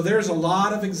 So there's a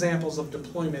lot of examples of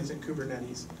deployments in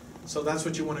Kubernetes. So that's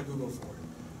what you want to Google for.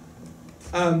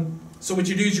 So what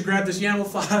you do is you grab this YAML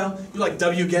file, you like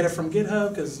wget it from GitHub,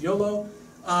 because YOLO,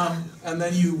 and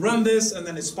then you run this, and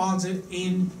then it spawns it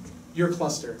in your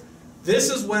cluster. This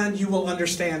is when you will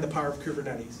understand the power of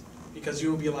Kubernetes, because you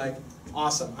will be like,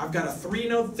 awesome, I've got a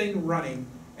 3-node thing running,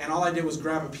 and all I did was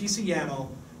grab a piece of YAML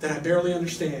that I barely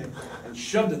understand and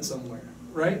shoved it somewhere,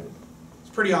 right? It's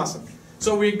pretty awesome.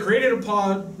 So we created a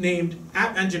pod named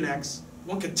app-nginx,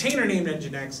 one container named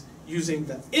Nginx, using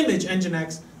the image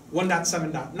Nginx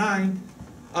 1.7.9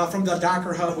 from the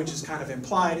Docker Hub, which is kind of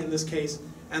implied in this case,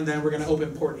 and then we're going to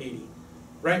open port 80,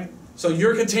 right? So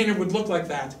your container would look like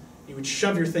that. You would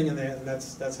shove your thing in there, and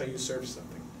that's how you serve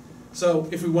something. So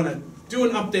if we want to do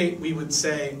an update, we would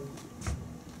say,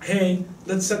 hey,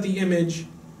 let's set the image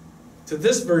to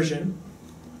this version,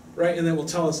 right? And then we'll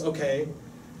tell us, okay.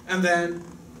 And then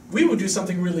we would do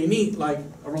something really neat, like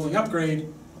a rolling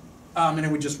upgrade, and it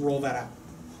would just roll that out,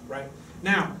 right?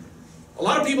 Now, a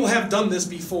lot of people have done this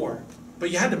before,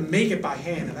 but you had to make it by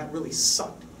hand, and that really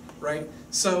sucked, right?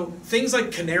 So things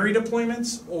like canary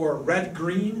deployments or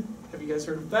red-green, have you guys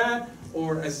heard of that?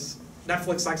 Or as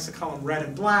Netflix likes to call them, red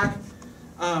and black.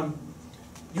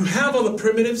 You have all the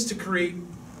primitives to create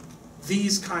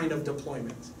these kind of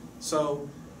deployments. So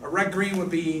a red-green would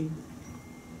be,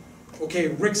 okay,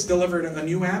 Rick's delivered a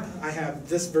new app. I have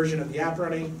this version of the app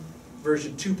running,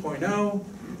 version 2.0.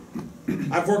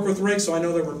 I've worked with Rick, so I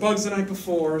know there were bugs the night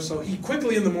before. So he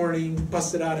quickly in the morning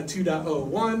busted out a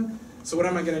 2.01. So what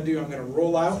am I going to do? I'm going to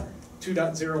roll out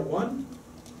 2.01.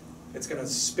 It's going to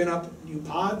spin up new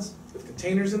pods with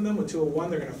containers in them. With 2.01,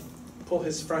 they're going to pull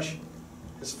his fresh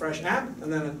app,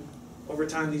 and then over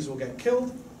time these will get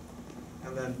killed,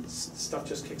 and then stuff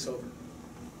just kicks over.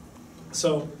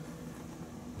 So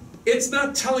it's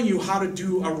not telling you how to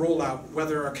do a rollout,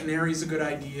 whether a canary is a good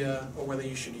idea, or whether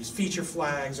you should use feature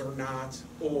flags or not,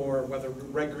 or whether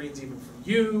red-green's even for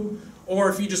you, or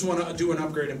if you just want to do an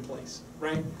upgrade in place,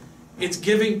 right? It's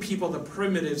giving people the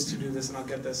primitives to do this, and I'll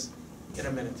get this in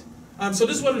a minute. So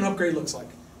this is what an upgrade looks like.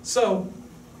 So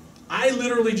I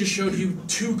literally just showed you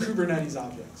 2 Kubernetes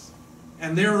objects,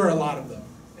 and there are a lot of them,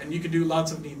 and you can do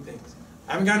lots of neat things.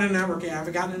 I haven't gotten into networking, I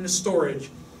haven't gotten into storage,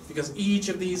 because each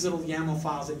of these little YAML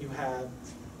files that you have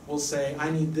will say, I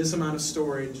need this amount of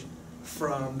storage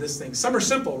from this thing. Some are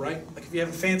simple, right? Like if you have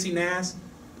a fancy NAS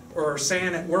or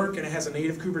SAN at work and it has a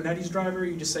native Kubernetes driver,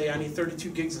 you just say, I need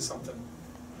 32 gigs of something,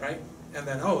 right? And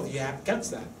then, oh, the app gets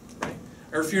that, right?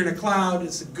 Or if you're in a cloud,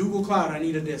 it's a Google Cloud, I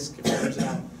need a disk, it figures it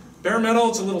out. Bare metal,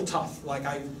 it's a little tough. Like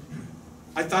I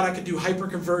thought I could do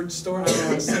hyperconverged storage.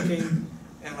 I was thinking,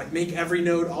 and like make every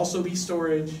node also be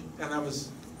storage, and that was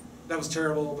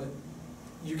terrible. But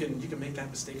you can make that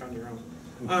mistake on your own.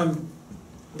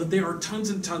 But there are tons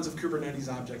and tons of Kubernetes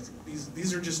objects.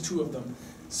 These are just 2 of them.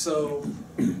 So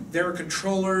there are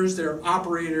controllers, there are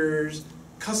operators,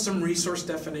 custom resource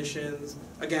definitions.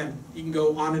 Again, you can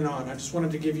go on and on. I just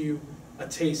wanted to give you a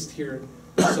taste here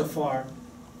so far,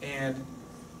 and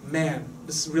man,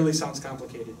 this really sounds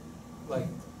complicated. Like,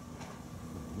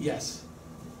 yes.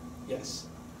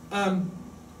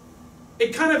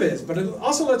 It kind of is, but it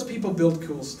also lets people build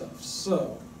cool stuff.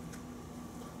 So,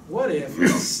 what if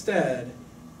instead,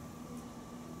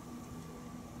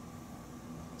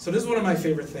 so this is one of my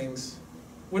favorite things.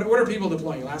 What are people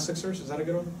deploying? Elasticsearch, is that a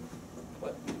good one?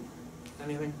 What?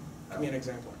 Anything? Give me an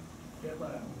example.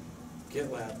 GitLab.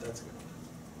 GitLab, that's a good one.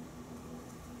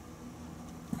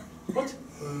 What?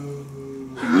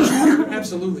 There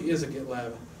absolutely is a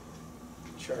GitLab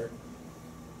chart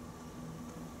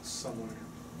somewhere.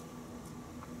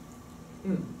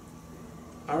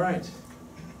 All right.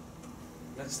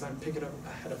 Next time, pick it up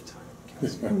ahead of time,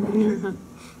 Kelsey. All right,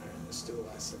 let's do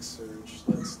Elasticsearch.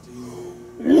 Let's do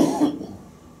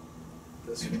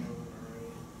this one. All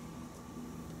right.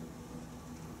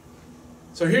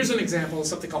 So here's an example of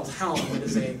something called Helm. It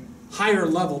is a higher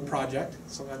level project,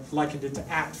 so I've likened it to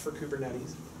apt for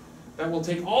Kubernetes, that will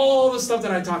take all the stuff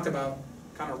that I talked about,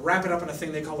 kind of wrap it up in a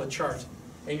thing they call a chart,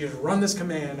 and you just run this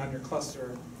command on your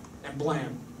cluster, and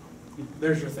blam,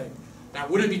 there's your thing. Now,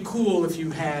 wouldn't it be cool if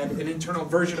you had an internal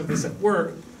version of this at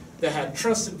work that had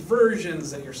trusted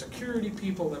versions that your security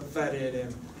people have vetted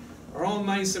and are all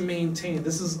nice and maintained?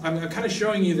 This is, I'm kind of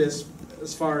showing you this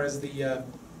as far as the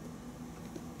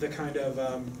kind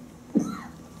of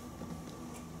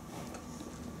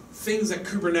things that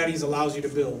Kubernetes allows you to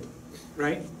build,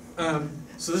 right?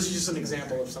 So this is just an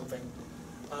example of something.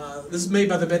 This is made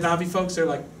by the Bednavi folks. They're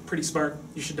like pretty smart.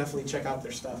 You should definitely check out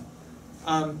their stuff.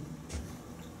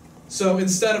 So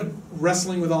instead of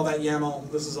wrestling with all that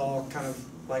YAML, this is all kind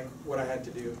of like what I had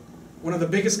to do. One of the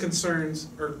biggest concerns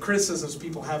or criticisms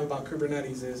people have about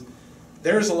Kubernetes is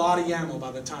there's a lot of YAML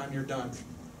by the time you're done,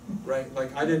 right?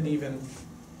 Like I didn't even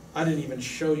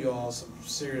show you all some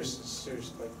serious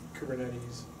like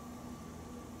Kubernetes.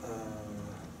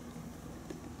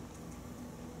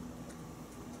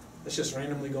 Let's just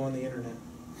randomly go on the internet.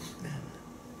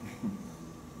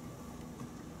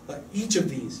 Like each of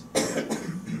these.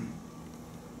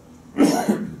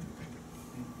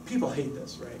 People hate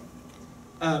this, right?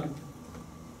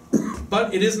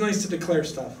 But it is nice to declare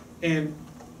stuff. And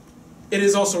it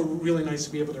is also really nice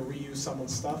to be able to reuse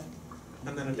someone's stuff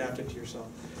and then adapt it to yourself.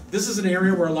 This is an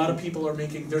area where a lot of people are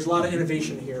making, there's a lot of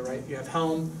innovation here, right? You have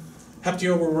Helm.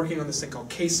 Heptio, we're working on this thing called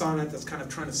KSonnet that's kind of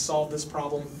trying to solve this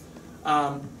problem.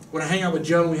 When I hang out with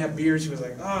Joe and we have beers, he was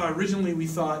like, originally we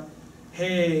thought,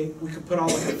 hey, we could put all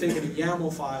the config in a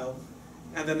YAML file,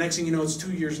 and the next thing you know, it's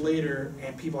 2 years later,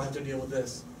 and people have to deal with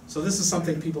this. So this is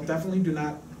something people definitely do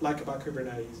not like about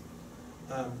Kubernetes,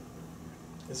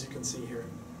 as you can see here.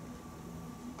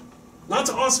 Lots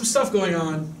of awesome stuff going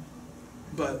on,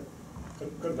 but...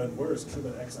 Could have been worse, could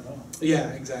have been XML. Yeah,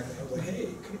 exactly. I was like, hey,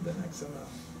 it could have been XML.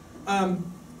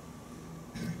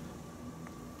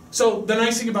 So the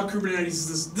nice thing about Kubernetes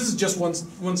is this is just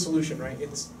one solution, right?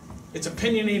 It's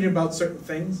opinionated about certain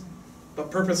things, but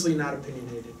purposely not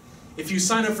opinionated. If you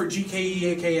sign up for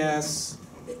GKE, AKS,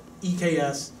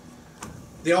 EKS,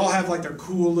 they all have like their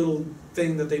cool little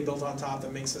thing that they built on top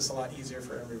that makes this a lot easier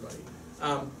for everybody.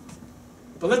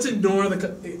 But let's ignore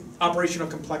the operational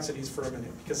complexities for a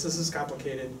minute, because this is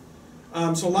complicated.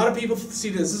 So a lot of people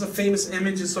see this. This is a famous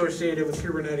image associated with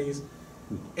Kubernetes.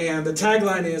 And the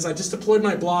tagline is, I just deployed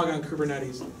my blog on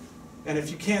Kubernetes. And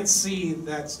if you can't see,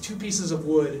 that's 2 pieces of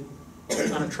wood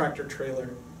on a tractor trailer.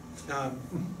 And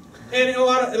in a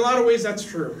lot of ways, that's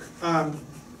true.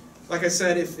 Like I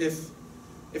said, if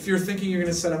you're thinking you're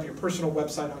going to set up your personal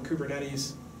website on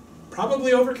Kubernetes,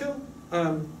 probably overkill.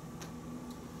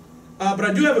 But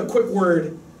I do have a quick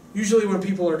word. Usually when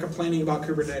people are complaining about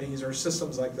Kubernetes or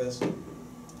systems like this,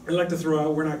 I like to throw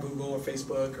out, we're not Google or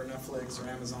Facebook or Netflix or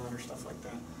Amazon or stuff like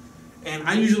that. And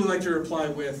I usually like to reply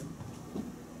with,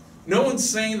 no one's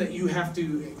saying that you have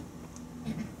to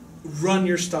run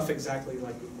your stuff exactly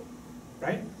like Google,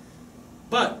 right?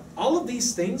 But all of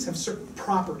these things have certain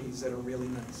properties that are really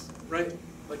nice, right?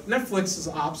 Like Netflix's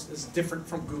ops is different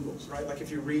from Google's, right? Like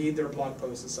if you read their blog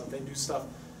posts and stuff, they do stuff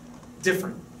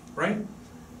different, right?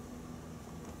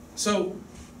 So,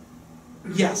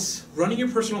 yes, running your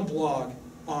personal blog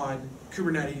on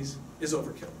Kubernetes is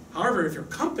overkill. However, if your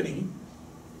company's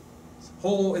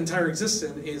whole entire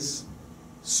existence is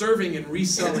serving and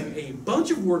reselling a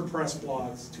bunch of WordPress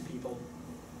blogs to people,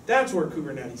 that's where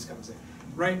Kubernetes comes in,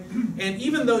 right? And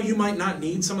even though you might not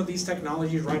need some of these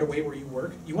technologies right away where you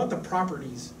work, you want the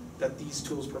properties that these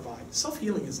tools provide.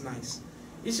 Self-healing is nice.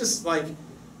 It's just like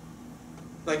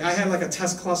I had like a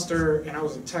test cluster and I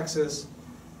was in Texas,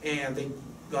 and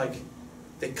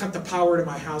they cut the power to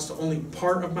my house to only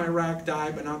part of my rack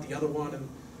died, but not the other one. And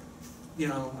you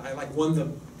know, I like won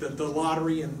the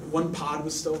lottery, and one pod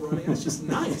was still running. It's just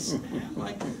nice, man.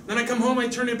 Like then I come home, I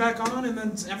turn it back on, and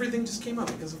then everything just came up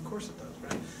because of course it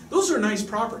does, right? Those are nice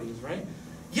properties, right?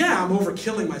 Yeah, I'm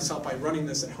overkilling myself by running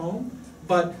this at home,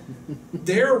 but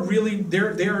there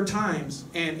are times,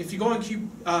 and if you go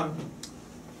on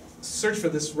search for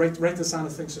this, write this on the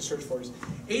things to search for is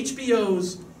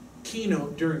HBO's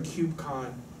keynote during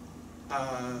KubeCon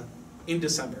in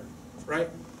December, right?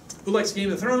 Who likes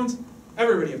Game of Thrones?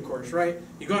 Everybody, of course, right?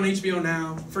 You go on HBO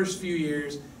now, first few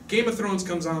years, Game of Thrones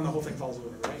comes on, the whole thing falls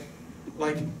over, right?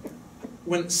 Like,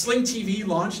 when Sling TV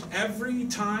launched, every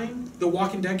time The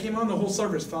Walking Dead came on, the whole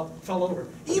service fell over.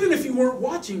 Even if you weren't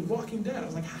watching Walking Dead. I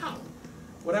was like, how?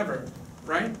 Whatever,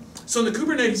 right? So in the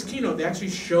Kubernetes keynote, they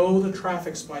actually show the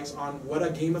traffic spikes on what a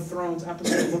Game of Thrones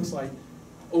episode looks like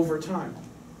over time.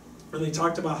 And they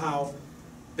talked about how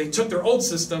they took their old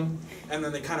system and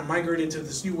then they kind of migrated to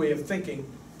this new way of thinking.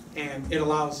 and it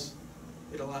allows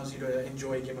you to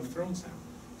enjoy Game of Thrones now.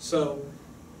 So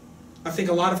I think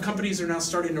a lot of companies are now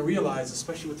starting to realize,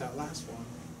 especially with that last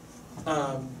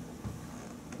one,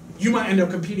 you might end up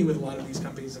competing with a lot of these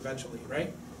companies eventually,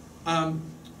 right?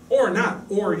 Or not,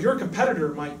 or your competitor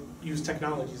might use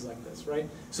technologies like this, right?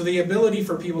 So the ability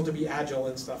for people to be agile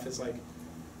and stuff is like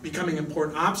becoming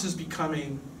important. Ops is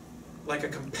becoming like a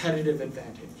competitive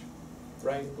advantage,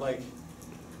 right? Like,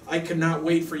 I could not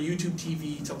wait for YouTube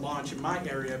TV to launch in my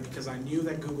area because I knew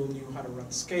that Google knew how to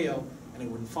run scale and it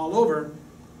wouldn't fall over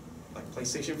like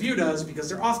PlayStation View does because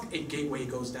their auth gateway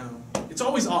goes down. It's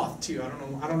always auth too. I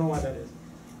don't know why that is,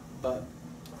 but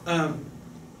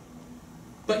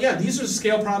yeah, these are the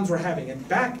scale problems we're having. And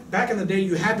back in the day,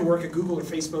 you had to work at Google or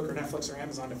Facebook or Netflix or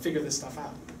Amazon to figure this stuff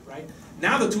out, right?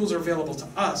 Now the tools are available to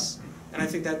us, and I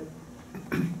think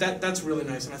that's really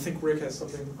nice. And I think Rick has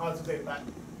something. I'll just say that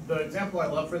the example I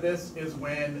love for this is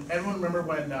when everyone remember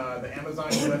when the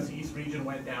Amazon US East region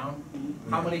went down.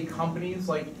 How many companies,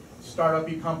 like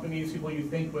startup-y companies, people you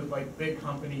think with like big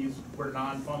companies, were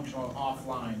non-functional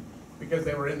offline because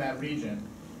they were in that region.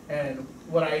 And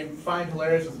what I find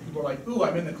hilarious is people are like, ooh,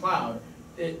 I'm in the cloud.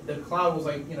 The cloud was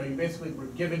like, you know, you basically were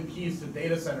given keys to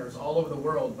data centers all over the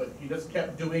world, but you just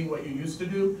kept doing what you used to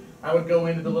do. I would go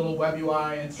into the little web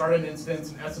UI and start an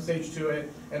instance and SSH to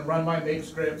it and run my make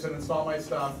scripts and install my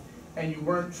stuff, and you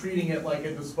weren't treating it like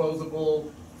a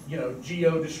disposable, you know,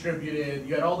 geo-distributed.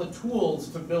 You had all the tools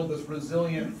to build this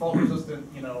resilient, fault-resistant,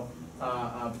 you know,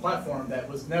 platform that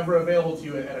was never available to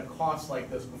you at a cost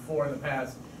like this before in the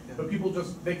past. But people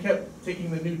they kept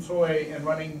taking the new toy and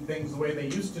running things the way they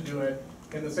used to do it,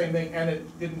 and the same thing, and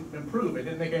it didn't improve, it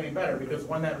didn't make it any better, because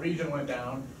when that region went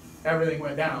down, everything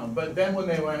went down. But then when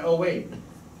they went, oh wait,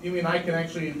 you mean I can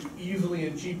actually easily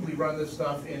and cheaply run this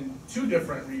stuff in 2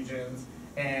 different regions,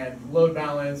 and load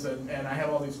balance, and I have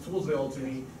all these tools available to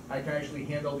me, I can actually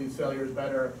handle these failures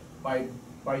better by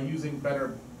using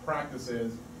better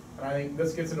practices. And I think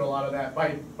this gets into a lot of that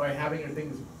by having your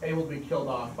things able to be killed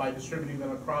off, by distributing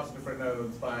them across different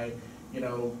nodes, by, you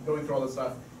know, going through all this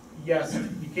stuff. Yes,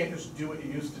 you can't just do what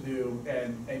you used to do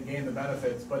and gain the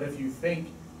benefits, but if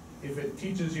it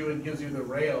teaches you and gives you the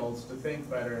rails to think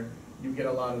better, you get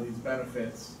a lot of these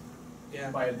benefits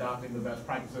by adopting the best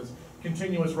practices.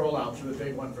 Continuous rollouts are the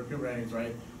big one for Kubernetes,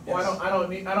 right? Yes. Well, I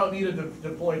don't need to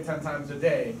deploy 10 times a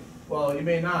day. Well, you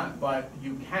may not, but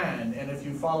you can, and if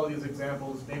you follow these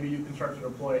examples, maybe you can start to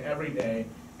deploy every day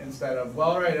instead of,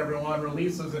 well, all right, everyone,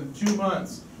 releases in 2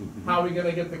 months. How are we going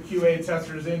to get the QA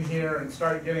testers in here and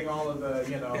start getting all of the,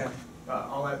 you know,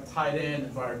 all that tied in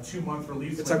into our 2-month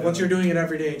release? It's like once you're doing it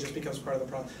every day, it just becomes part of the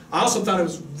problem. I also thought it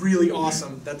was really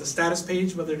awesome that the status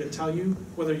page, whether to tell you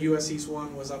whether US East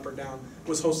 1 was up or down,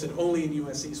 was hosted only in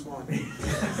US East 1.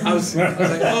 I was like,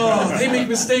 oh, they make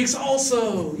mistakes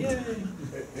also. Yay.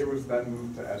 It was then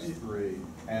moved to S3,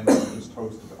 and it was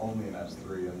hosted only in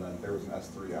S3, and then there was an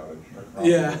S3 outage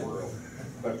across the world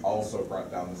that also brought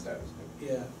down the status page.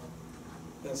 Yeah,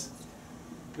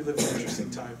 we live in interesting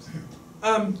times.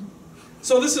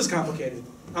 So this is complicated.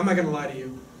 I'm not going to lie to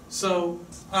you. So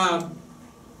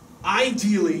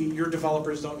ideally, your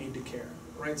developers don't need to care,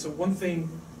 right? So one thing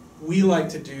we like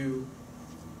to do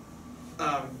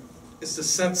is to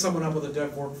set someone up with a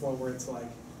dev workflow where it's like,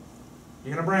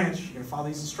 you're going to branch, you're going to follow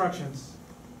these instructions,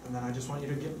 and then I just want you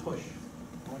to get push.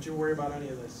 I don't want you to worry about any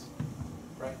of this,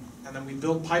 right? And then we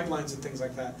build pipelines and things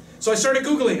like that. So I started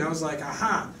Googling. I was like,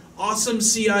 aha, awesome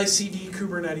CI/CD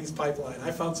Kubernetes pipeline.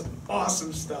 I found some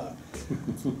awesome stuff,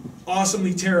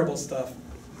 awesomely terrible stuff.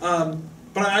 But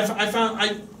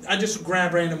I just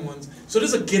grab random ones. So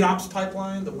there's a GitOps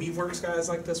pipeline. The Weaveworks guys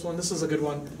like this one. This is a good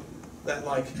one that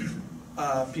like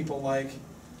people like.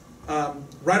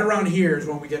 Right around here is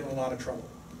when we get in a lot of trouble,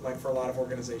 like for a lot of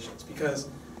organizations, because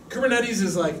Kubernetes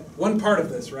is like one part of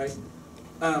this, right?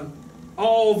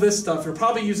 All this stuff, you're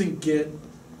probably using Git.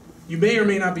 You may or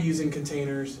may not be using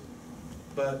containers,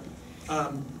 but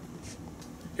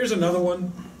here's another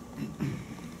one,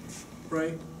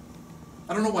 right?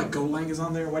 I don't know why Golang is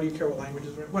on there. Why do you care what language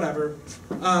is? Whatever.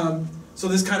 So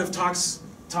this kind of talks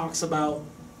about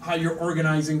how you're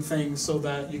organizing things so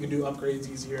that you can do upgrades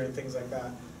easier and things like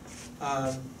that.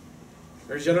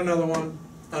 There's yet another one,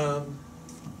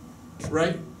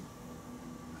 right?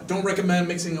 I don't recommend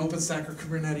mixing OpenStack or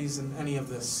Kubernetes in any of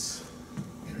this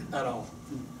at all.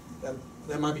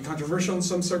 That might be controversial in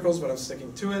some circles, but I'm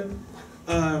sticking to it.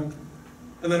 And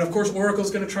then, of course,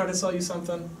 Oracle's going to try to sell you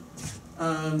something.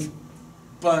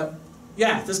 But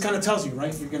yeah, this kind of tells you,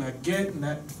 right? You're going to get, and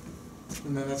then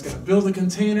that's going to build a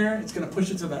container. It's going to push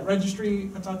it to that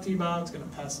registry I talked to you about. It's going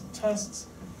to pass some tests.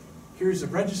 Here's a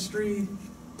registry,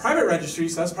 private registry,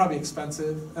 so that's probably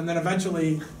expensive, and then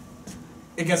eventually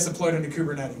it gets deployed into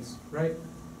Kubernetes, right?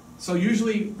 So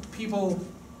usually people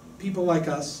like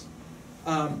us,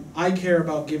 I care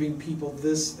about giving people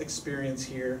this experience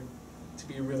here to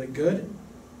be really good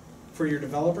for your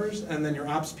developers, and then your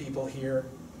ops people here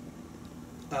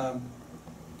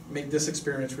make this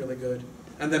experience really good.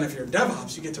 And then if you're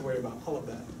DevOps, you get to worry about all of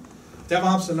that.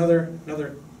 DevOps,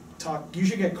 another talk. You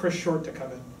should get Chris Short to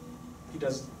come in. He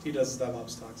does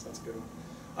DevOps talks. That's a good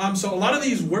one. So a lot of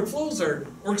these workflows are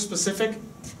org specific.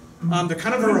 They're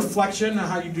kind of a reflection of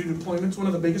how you do deployments. One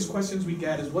of the biggest questions we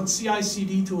get is, what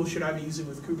CI/CD tool should I be using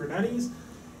with Kubernetes?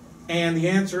 And the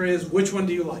answer is, which one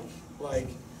do you like? Like,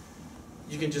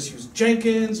 you can just use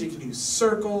Jenkins, you can use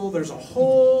Circle. There's a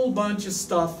whole bunch of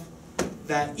stuff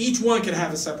that each one can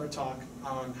have a separate talk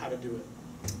on how to do it.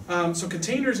 So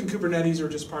containers and Kubernetes are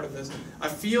just part of this. I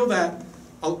feel that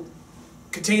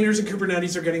containers and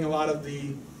Kubernetes are getting a lot of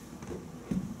the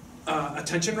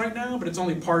attention right now, but it's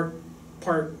only part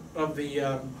of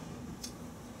the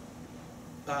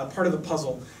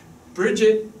puzzle.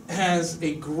 Bridget has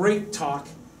a great talk,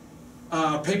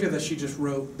 paper that she just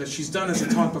wrote, that she's done as a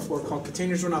talk before, called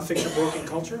 "Containers Will Not Fix Your Broken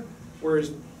Culture."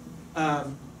 Whereas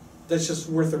that's just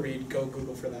worth a read. Go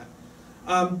Google for that.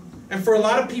 And for a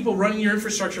lot of people, running your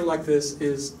infrastructure like this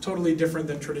is totally different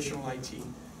than traditional IT,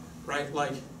 right?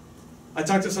 Like, I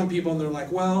talk to some people and they're like,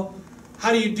 well,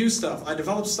 how do you do stuff? I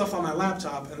develop stuff on my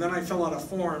laptop, and then I fill out a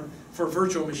form for a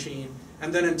virtual machine,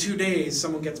 and then in 2 days,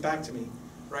 someone gets back to me,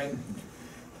 right?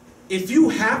 If you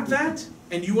have that,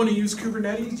 and you want to use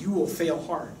Kubernetes, you will fail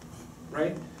hard,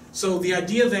 right? So the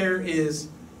idea there is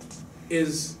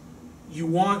you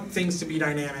want things to be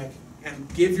dynamic and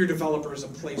give your developers a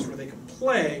place where they can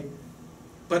play,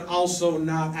 but also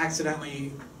not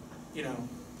accidentally,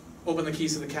 open the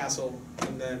keys to the castle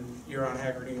and then you're on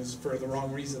Hacker News for the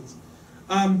wrong reasons.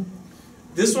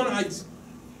 This one,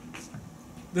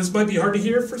 this might be hard to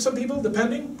hear for some people,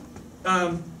 depending.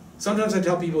 Sometimes I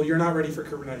tell people, you're not ready for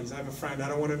Kubernetes. I have a friend, I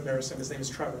don't want to embarrass him, his name is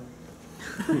Trevor.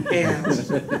 And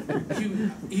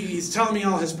he's telling me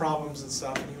all his problems and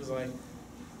stuff, and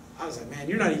I was like, man,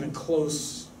 you're not even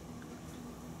close.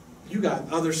 You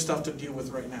got other stuff to deal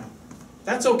with right now.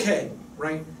 That's okay,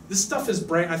 right? This stuff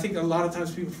is I think a lot of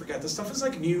times people forget, this stuff is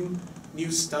like new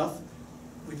stuff.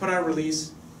 We put out a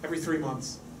release every 3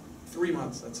 months. 3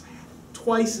 months, that's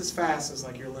twice as fast as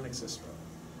like your Linux distro,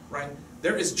 right?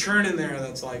 There is churn in there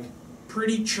that's like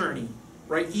pretty churny,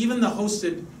 right? Even the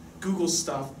hosted Google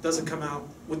stuff doesn't come out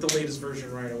with the latest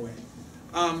version right away.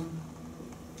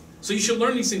 So you should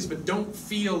learn these things, but don't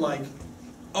feel like,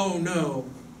 oh no,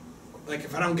 like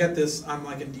if I don't get this, I'm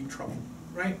like in deep trouble,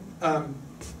 right?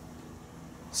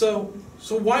 So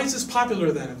why is this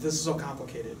popular then, if this is so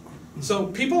complicated? So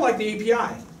people like the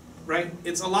API, right?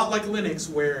 It's a lot like Linux,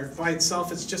 where by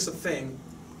itself it's just a thing,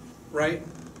 right?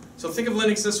 So think of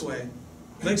Linux this way.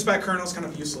 Linux back kernel is kind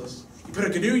of useless. You put a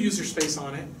GNU user space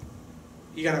on it,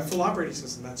 you got a full operating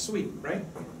system. That's sweet, right?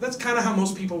 That's kind of how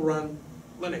most people run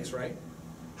Linux, right?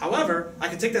 However, I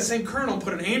could take that same kernel,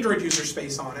 put an Android user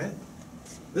space on it.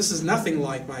 This is nothing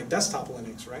like my desktop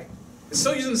Linux, right? It's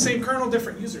still using the same kernel,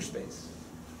 different user space,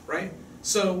 right?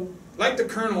 So, like the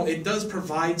kernel, it does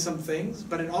provide some things,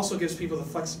 but it also gives people the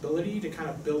flexibility to kind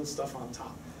of build stuff on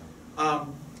top.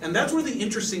 And that's where the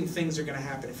interesting things are going to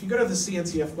happen. If you go to the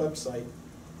CNCF website,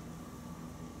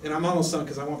 and I'm almost done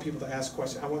because I want people to ask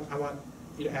questions. I want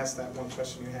you to ask that one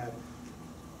question you had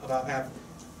about app.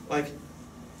 Like,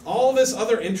 all this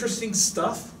other interesting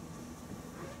stuff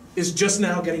is just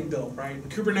now getting built, right? And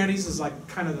Kubernetes is like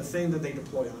kind of the thing that they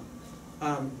deploy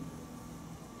on.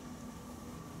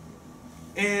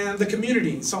 And the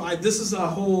community. So this is a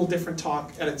whole different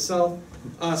talk at itself.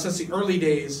 Since the early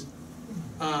days,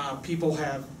 people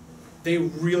they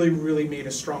really, really made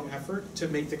a strong effort to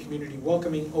make the community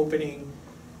welcoming, opening,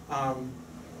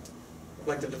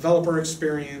 like the developer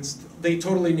experience. They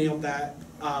totally nailed that.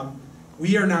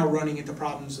 We are now running into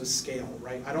problems of scale,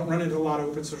 right? I don't run into a lot of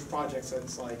open source projects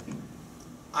that's like,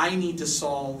 I need to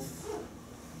solve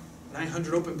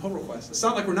 900 open pull requests. It's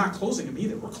not like we're not closing them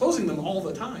either. We're closing them all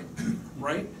the time,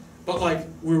 right? But like,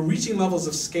 we're reaching levels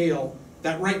of scale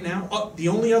that right now, the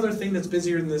only other thing that's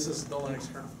busier than this is the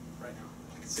Linux kernel right now.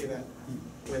 I can say that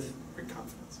with great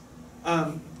confidence.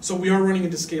 So we are running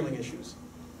into scaling issues.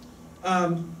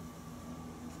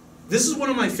 This is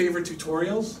one of my favorite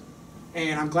tutorials,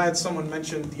 and I'm glad someone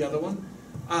mentioned the other one.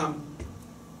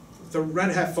 The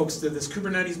Red Hat folks did this,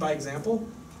 Kubernetes by example.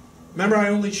 Remember I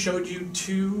only showed you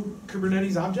 2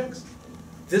 Kubernetes objects?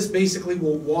 This basically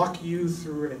will walk you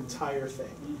through an entire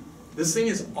thing. This thing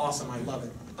is awesome, I love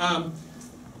it.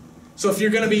 So if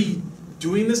you're going to be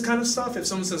doing this kind of stuff, if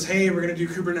someone says, hey, we're going to do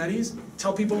Kubernetes,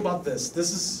 tell people about this.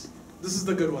 This is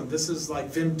the good one. This is like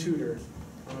Vim Tutor.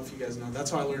 I don't know if you guys know. That's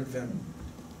how I learned Vim.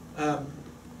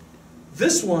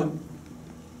 This one,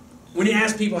 when you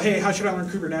ask people, hey, how should I learn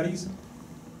Kubernetes?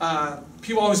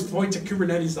 People always point to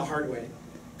Kubernetes the hard way.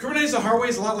 Kubernetes the hard way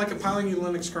is a lot like compiling a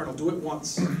Linux kernel. Do it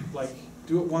once.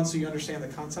 Do it once so you understand the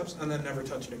concepts, and then never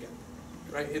touch it again.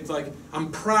 Right? It's like,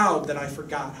 I'm proud that I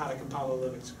forgot how to compile a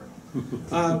Linux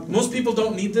kernel. Most people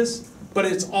don't need this, but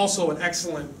it's also an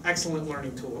excellent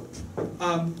learning tool.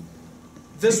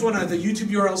 This one, the YouTube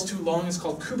URL is too long. It's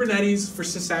called Kubernetes for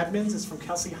Sysadmins. It's from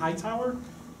Kelsey Hightower,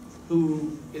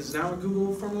 who is now at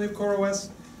Google, formerly of CoreOS.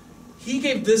 He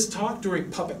gave this talk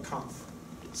during PuppetConf.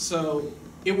 So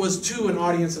it was to an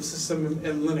audience of system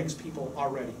and Linux people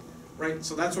already. Right?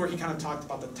 So that's where he kind of talked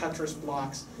about the Tetris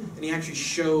blocks, and he actually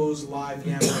shows live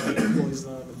YAML and deploys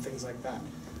them and things like that.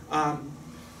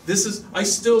 I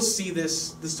still see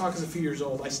this talk is a few years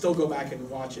old. I still go back and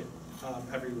watch it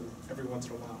every once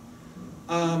in a while.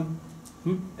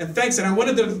 And thanks, and I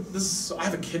wanted to, I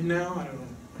have a kid now, I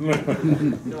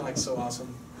don't know. Like so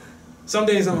awesome. Some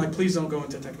days I'm like, please don't go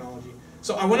into technology.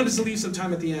 So I wanted to leave some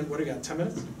time at the end, what do you got, 10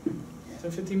 minutes?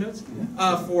 10, 15 minutes?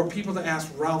 For people to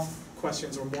ask Ralph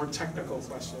questions or more technical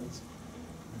questions.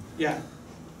 Yeah.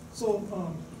 So,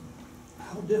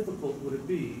 how difficult would it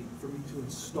be for me to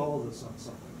install this on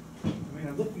something? I mean,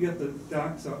 I'm looking at the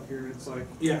docs out here. It's like,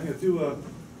 do a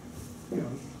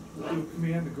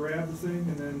command to grab the thing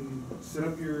and then set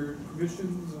up your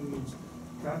permissions and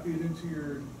copy it into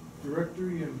your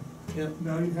directory, and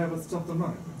now you have something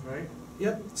running, right?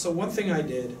 Yep. So one thing I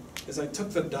did is I took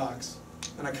the docs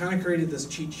and I kind of created this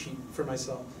cheat sheet for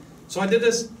myself. So I did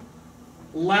this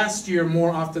last year more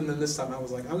often than this time. I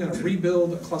was like, I'm going to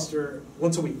rebuild a cluster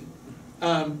once a week.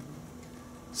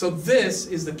 So this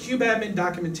is the kubeadmin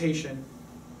documentation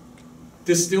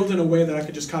distilled in a way that I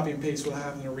could just copy and paste without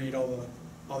having to read all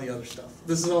the other stuff.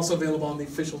 This is also available on the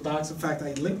official docs. In fact,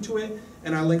 I linked to it,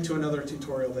 and I linked to another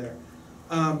tutorial there.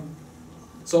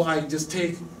 So I just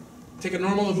take a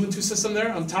normal Ubuntu system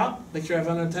there on top, make sure I have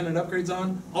unattended upgrades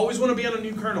on. Always want to be on a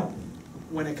new kernel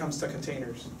when it comes to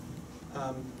containers.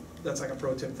 That's like a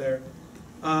pro tip there.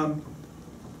 And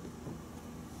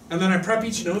then I prep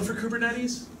each node for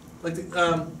Kubernetes.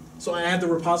 So I add the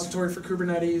repository for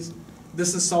Kubernetes.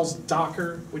 This installs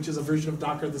Docker, which is a version of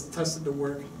Docker that's tested to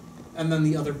work, and then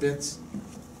the other bits.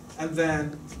 And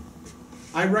then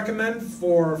I recommend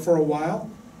for a while,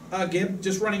 Gib,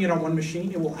 just running it on one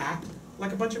machine. It will act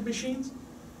like a bunch of machines.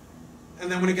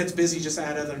 And then when it gets busy, just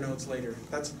add other nodes later.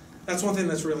 That's one thing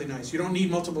that's really nice. You don't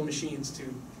need multiple machines to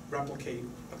replicate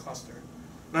a cluster.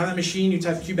 And on that machine, you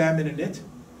type kubeadmin init,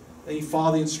 and you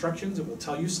follow the instructions. It will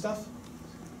tell you stuff.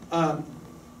 And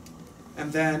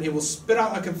then it will spit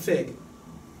out a config.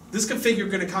 This config you're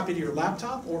going to copy to your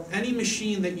laptop or any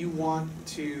machine that you want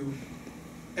to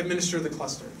administer the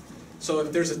cluster. So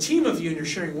if there's a team of you and you're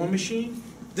sharing one machine,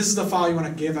 this is the file you want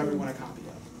to give everyone a copy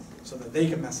of so that they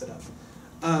can mess it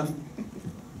up.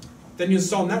 Then you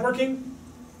install networking.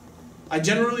 I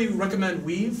generally recommend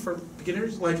Weave for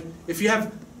beginners. Like if you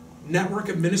have network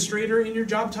administrator in your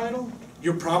job title,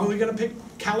 you're probably going to pick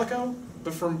Calico.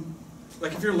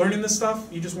 But if you're learning this stuff,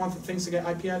 you just want the things to get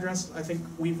IP address, I think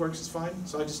Weaveworks is fine.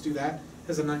 So I just do that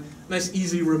as a nice,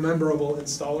 easy, rememberable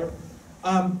installer.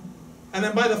 And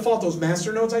then by default, those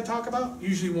master nodes I talk about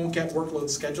usually won't get workloads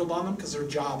scheduled on them because their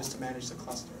job is to manage the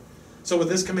cluster. So with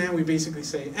this command, we basically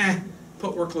say,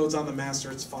 put workloads on the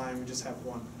master, it's fine, we just have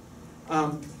one.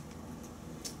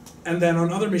 And then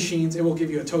on other machines, it will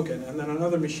give you a token. And then on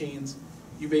other machines,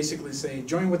 you basically say,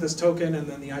 join with this token, and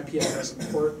then the IP address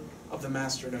and port of the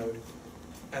master node.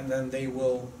 And then they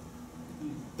will,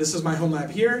 this is my home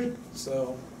lab here.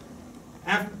 So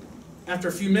after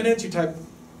a few minutes, you type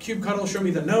kubectl, show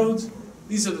me the nodes.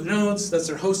 These are the nodes, that's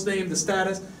their host name, the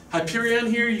status. Hyperion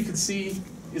here, you can see,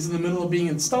 is in the middle of being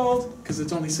installed because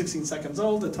it's only 16 seconds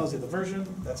old. It tells you the version.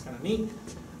 That's kind of neat.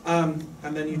 And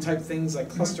then you type things like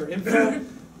cluster info.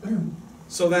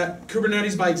 So that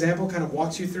Kubernetes, by example, kind of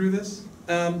walks you through this.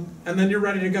 And then you're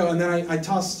ready to go. And then I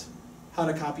tossed how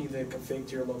to copy the config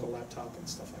to your local laptop and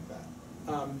stuff like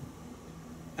that.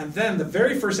 And then the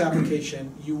very first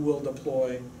application you will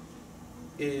deploy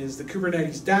is the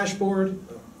Kubernetes dashboard.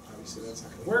 Obviously that's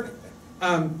not going to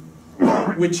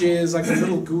work. Which is like a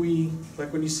little GUI,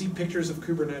 like when you see pictures of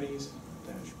Kubernetes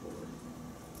dashboard.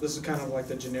 This is kind of like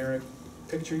the generic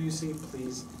picture you see.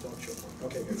 Please don't show me.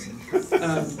 Okay, good.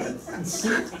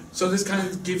 So this kind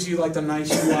of gives you like the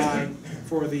nice UI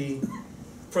for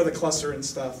the cluster and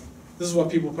stuff. This is what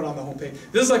people put on the homepage.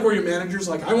 This is like where your manager's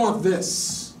like, I want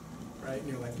this, right? And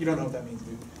you're like, you don't know what that means,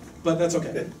 dude. but that's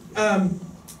okay.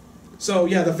 So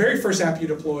yeah, the very first app you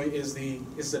deploy is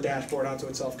the dashboard onto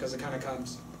itself because it kind of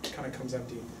comes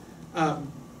empty.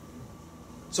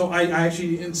 So I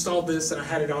actually installed this and I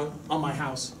had it on my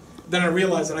house. Then I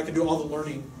realized that I could do all the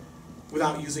learning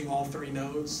without using all 3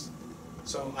 nodes.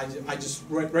 So I just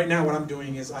right now what I'm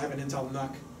doing is I have an Intel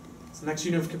NUC. It's the next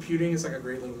unit of computing. It's like a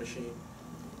great little machine.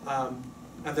 And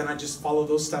then I just follow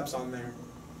those steps on there.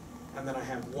 And then I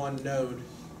have 1 node,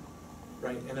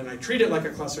 right? And then I treat it like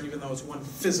a cluster even though it's 1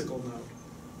 physical node.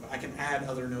 But I can add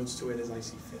other nodes to it as I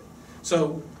see fit.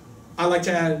 So I like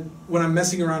to add, when I'm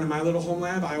messing around in my little home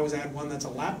lab, I always add one that's a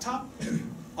laptop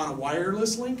on a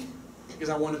wireless link because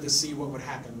I wanted to see what would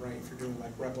happen, right? If you're doing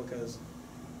like replicas,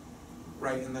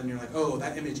 right? And then you're like, oh,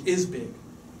 that image is big,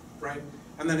 right?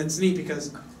 And then it's neat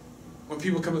because when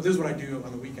people come, this is what I do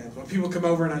on the weekends. When people come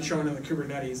over and I show them in the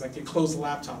Kubernetes, like you close the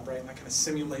laptop, right? And that kind of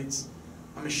simulates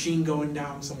a machine going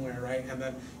down somewhere, right? And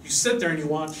then you sit there and you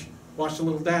watch the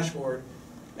little dashboard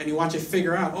and you watch it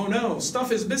figure out, oh no,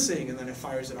 stuff is missing, and then it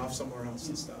fires it off somewhere else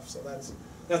and stuff. So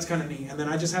that's kind of neat. And then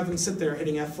I just have them sit there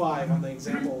hitting F5 on the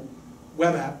example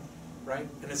web app, right?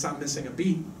 And it's not missing a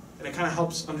beat, and it kind of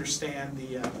helps understand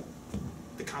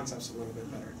the concepts a little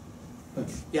bit better.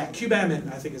 Yeah,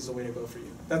 kubeadmin I think is the way to go for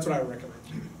you. That's what I would recommend.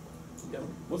 Yep.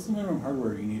 What's the minimum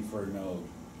hardware you need for a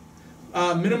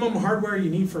node? Minimum hardware you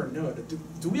need for a node.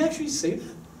 Do we actually say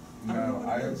that? No,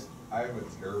 I have a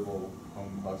terrible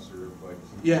home cluster of like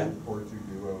some Core 2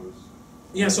 duos.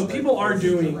 Yeah, so people are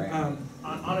doing on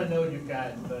a node you've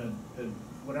got the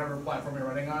whatever platform you're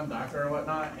running on, Docker or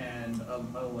whatnot, and a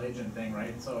little agent thing,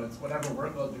 right? So it's whatever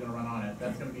workloads you're going to run on it.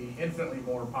 That's going to be infinitely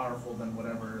more powerful than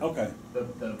whatever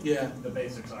the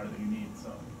basics are that you need.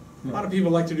 So a lot of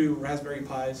people like to do Raspberry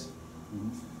Pis.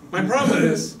 My problem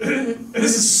is,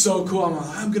 this is so cool.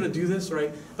 I'm going to do this,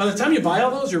 right? By the time you buy all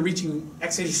those, you're reaching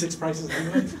x86 prices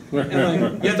anyway.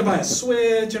 And like, you have to buy a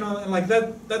switch and all that. And like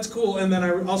that's cool. And then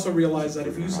I also realized that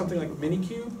if you use something like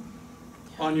Minikube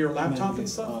on your laptop and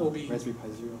stuff, will be, Raspberry Pi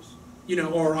Zeros. You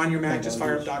know, or on your Mac, just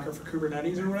fire up Docker for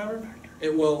Kubernetes or whatever.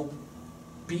 It will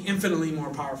be infinitely more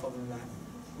powerful than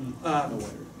that.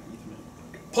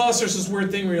 Plus, there's this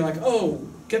weird thing where you're like, oh,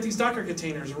 get these Docker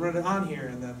containers and run it on here,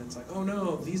 and then it's like, oh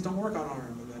no, these don't work on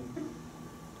ARM, and then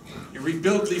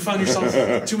you find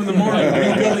yourself 2 in the morning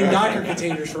rebuilding Docker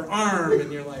containers for ARM, and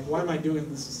you're like, why am I doing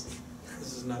this?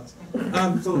 This is nuts. So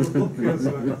the book has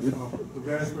the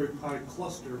Raspberry Pi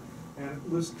cluster, and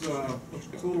it lists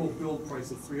total build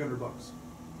price of $300.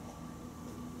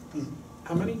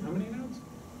 How many nodes?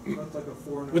 That's like a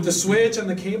 4 node. With the switch and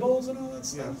the cables and all that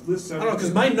stuff? Yeah, I don't know,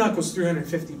 because my NUC was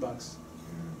 $350.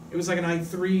 It was like an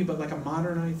i3, but like a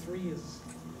modern i3 is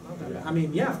not that bad. I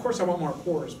mean, yeah, of course I want more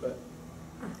cores, but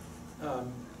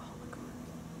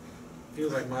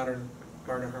feels like modern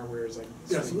hardware is like.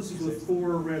 Yeah, so this is with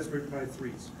 4 Raspberry Pi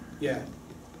 3s. Yeah.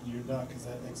 Your NUC, is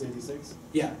that x86?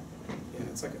 Yeah. Yeah,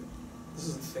 it's like this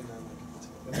is the thing I like.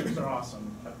 the NUCs are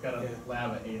awesome. I've got a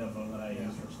lab of 8 of them that I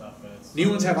use for stuff. But it's new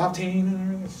ones have Optane and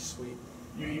everything. It's sweet.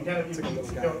 You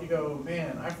go,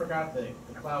 man, I forgot that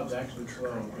the cloud's actually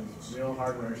slow because real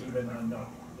hardware, even on NUC,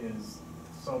 is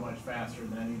so much faster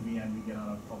than any VM you get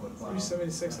on a public cloud.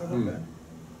 376, I love that.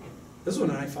 This one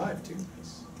an i5 too.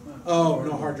 Nice. Oh,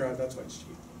 no hard drive, that's why it's cheap.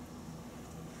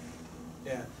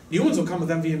 Yeah. New ones will come with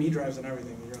NVMe drives and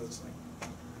everything. You're just like,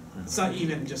 it's not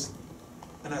even just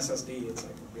an SSD, it's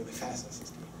like a really fast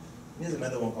SSD. There's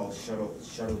another one called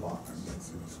Shuttlebox.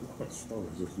 I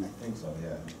think so,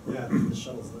 yeah. Yeah, the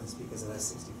shuttle's nice because it has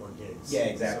 64 gigs. Yeah,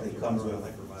 exactly. It comes with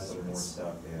hypervisor some more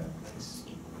stuff, yeah. Nice.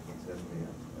 Yeah.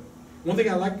 One thing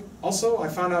I like also, I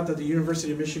found out that the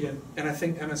University of Michigan, and I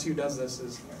think MSU does this,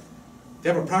 is they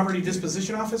have a property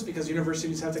disposition office because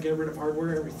universities have to get rid of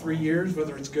hardware every 3 years,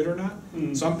 whether it's good or not.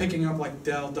 So I'm picking up like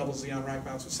Dell double Xeon rack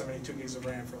mounts with 72 gigs of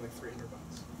RAM for like $300.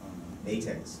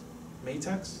 Matex.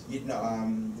 Matex? You know, I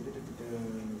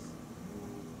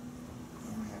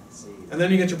have to say. And then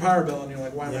you get your power bill and you're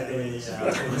like, why am I doing this?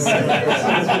 Yeah.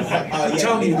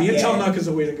 Tell me, the Intel NUC is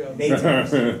the way to go.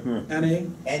 Matex.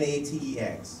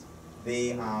 N-A-T-E-X.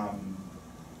 They,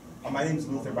 my name is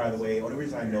Luther, by the way. The only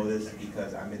reason I know this is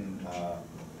because I'm in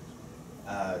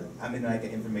like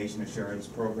an information assurance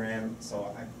program,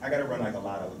 so I got to run like a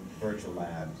lot of virtual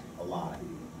labs, a lot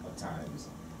of times.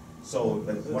 So,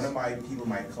 but one of my people in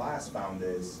my class found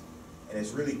this, and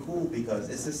it's really cool because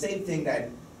it's the same thing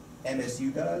that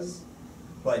MSU does,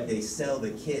 but they sell the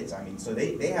kits. I mean, so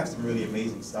they have some really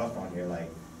amazing stuff on here.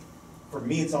 Like, for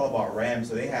me, it's all about RAM,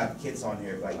 so they have kits on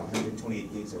here like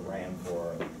 128 gigs of RAM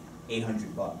for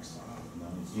 $800.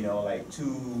 You know, like 2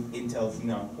 Intel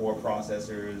Xenon Core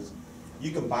processors,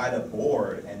 you can buy the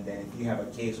board, and then if you have a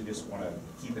case or just wanna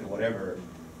keep it whatever,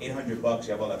 $800,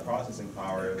 you have all that processing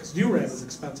power. DRAM is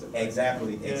expensive.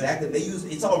 Exactly, exactly. They use,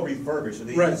 it's all refurbished, so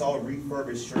they use all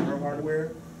refurbished server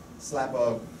hardware, slap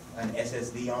an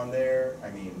SSD on there,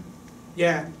 I mean.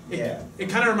 Yeah, it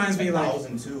kind of reminds me like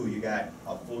 1002, you got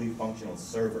a fully functional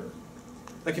server.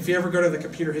 Like if you ever go to the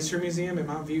Computer History Museum in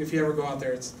Mountain View, if you ever go out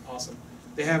there, it's awesome.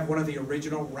 They have one of the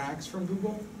original racks from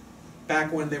Google,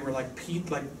 back when they were like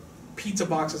pizza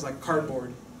boxes, like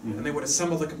cardboard, and they would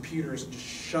assemble the computers and just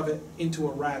shove it into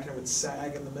a rack, and it would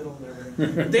sag in the middle and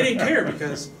everything. But they didn't care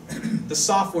because the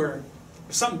software,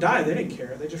 if something died, they didn't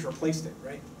care. They just replaced it,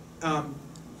 right? So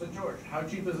George, how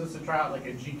cheap is this to try out like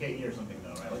a GKE or something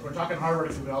though, right? Like we're talking hardware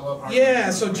because we all love hardware.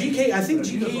 Yeah, so GKE, I think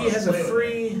GKE has a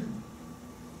free.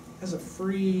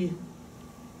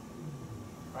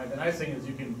 Right, the nice thing is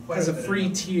you can play has a with it free in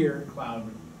the tier.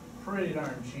 Cloud, pretty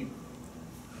darn cheap.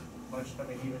 Much, I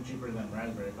mean, even cheaper than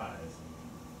Raspberry Pis.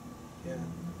 Yeah.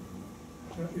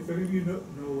 If any of you know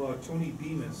Tony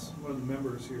Bemis, one of the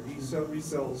members here, he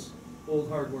resells old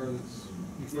hardware that's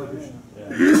refurbished.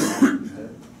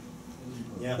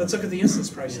 Yeah. Let's look at the instance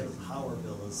pricing. Power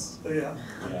bill is.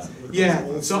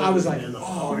 Yeah, so I was like,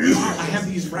 oh, I have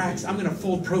these racks. I'm gonna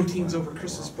fold proteins over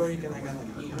Christmas break, and I got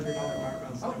like $800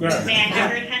 barbells. May I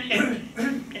have your attention?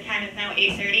 The time is now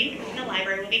 8:30, and the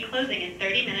library will be closing in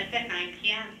 30 minutes at 9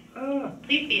 p.m.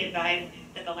 Please be advised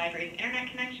that the library's internet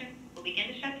connection will begin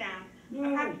to shut down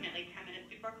approximately 10 minutes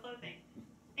before closing.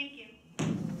 Thank you.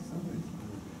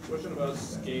 Question about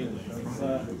scaling.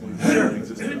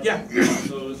 Yeah.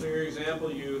 So in your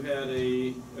example, you had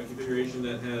a configuration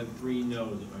that had 3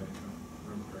 nodes, if I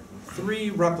remember correctly. 3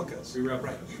 replicas. 3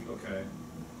 replicas, okay.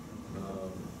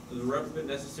 Does a replica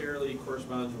necessarily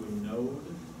correspond to a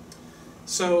node?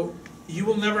 So you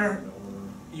will never,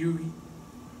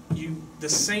 the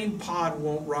same pod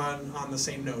won't run on the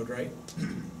same node, right?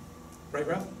 Right,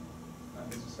 Ralph? Not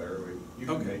necessarily. You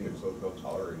can make it so they'll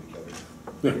tolerate each other.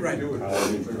 Right. You can do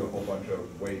it through a whole bunch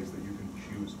of ways that you can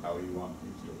choose how you want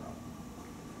things to run.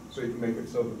 So you can make it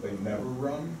so that they never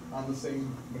run on the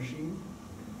same machine,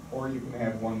 or you can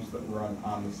have ones that run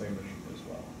on the same machine as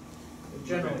well.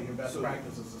 Generally, your best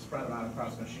practice is to spread it out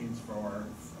across machines for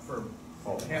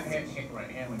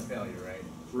handling failure, right?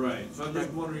 Right. So I'm just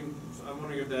wondering.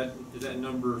 If that is that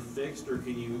number fixed, or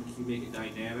can you make it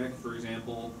dynamic? For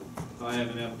example, if I have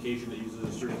an application that uses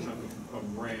a certain chunk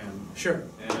of RAM, sure,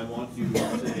 and I want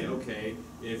to say, okay,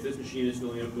 if this machine is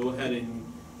filling up, go ahead and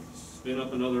spin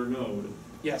up another node.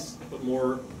 Yes. Put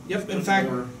more. Yep. In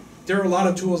fact, there are a lot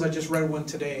of tools. I just read one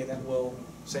today that will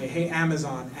say, "Hey,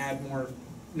 Amazon, add more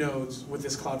nodes with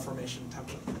this CloudFormation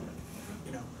template."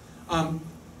 You know,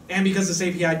 and because it's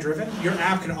API driven, your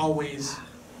app can always.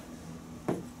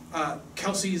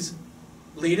 Kelsey's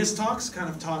latest talks kind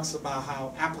of talks about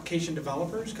how application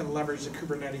developers can leverage the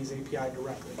Kubernetes API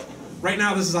directly. Right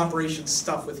now, this is operations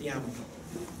stuff with YAML,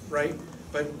 right?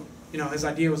 But you know, his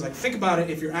idea was like, think about it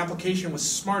if your application was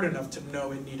smart enough to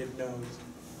know it needed nodes,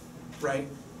 right?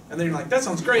 And then you're like, that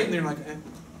sounds great. And then you're like,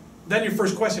 then your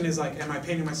first question is like, am I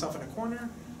painting myself in a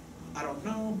corner? I don't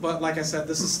know. But like I said,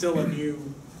 this is still a new.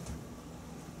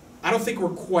 I don't think we're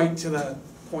quite to the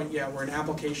point yet where an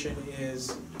application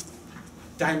is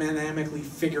dynamically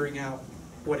figuring out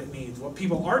what it needs. What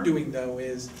people are doing though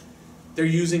is they're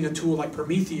using a tool like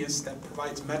Prometheus that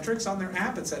provides metrics on their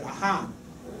app and said, aha,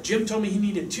 Jim told me he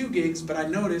needed 2 gigs, but I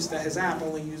noticed that his app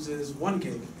only uses 1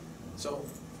 gig. So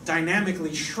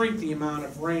dynamically shrink the amount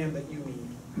of RAM that you need,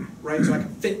 right? So I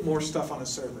can fit more stuff on a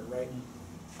server, right?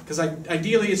 Because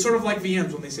ideally it's sort of like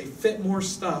VMs when they say fit more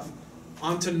stuff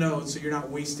onto nodes so you're not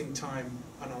wasting time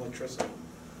on electricity.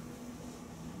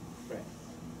 Right.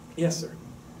 Yes, sir.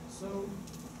 So,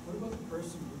 what about the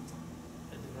person,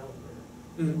 a developer,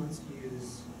 who wants to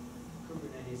use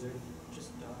Kubernetes or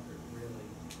just Docker, really,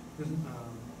 to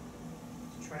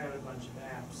try out a bunch of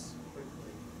apps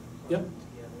quickly and put them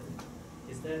together?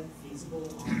 Is that feasible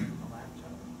on a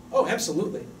laptop? Oh,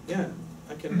 absolutely. Yeah,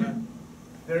 I can.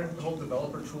 There are whole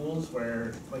developer tools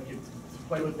where, like, you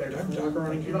play with their tool.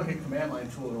 Like, you don't get a command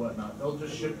line tool or whatnot. They'll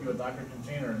just ship you a Docker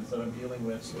container instead of dealing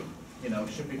with, you know,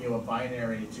 shipping you a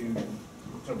binary to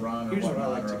run or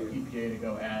whatnot, or a PPA to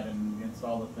go add and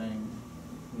install the thing.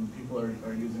 And people are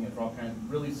using it for all kinds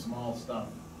of really small stuff.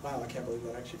 Wow, I can't believe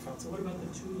that actually found So something. what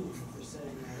about the tools for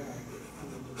setting that up from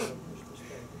the developer's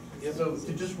perspective? Yeah, so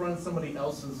to just run somebody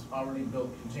else's already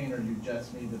built container, you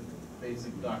just need the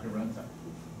basic Docker runtime.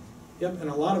 Yep, and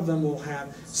a lot of them will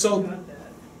have. So you got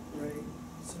that, right?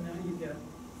 So now you've got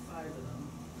 5 of them.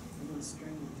 You want to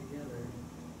string them together.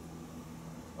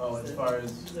 Oh, as far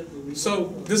as So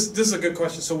this is a good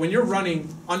question. So when you're running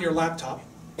on your laptop,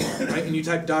 right, and you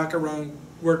type Docker run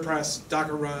WordPress,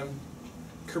 Docker run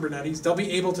Kubernetes, they'll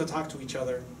be able to talk to each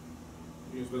other.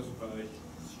 You can specify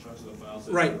chunks of the file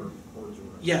system Right. or ports or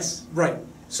whatever. Yes, right.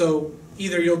 So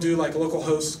either you'll do like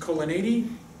localhost :80,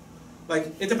 like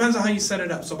it depends on how you set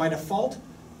it up. So by default,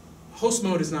 host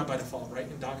mode is not by default, right,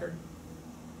 in Docker?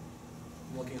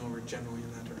 I'm looking over generally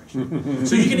in that direction.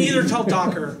 So you can either tell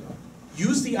Docker,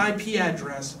 use the IP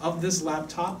address of this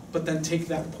laptop, but then take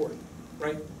that port,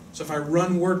 right? So if I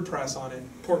run WordPress on it,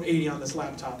 port 80 on this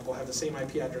laptop will have the same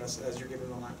IP address as you're given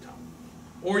the laptop.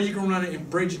 Or you can run it in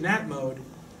bridge NAT mode,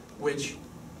 which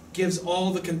gives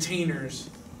all the containers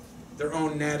their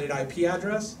own natted IP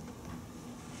address,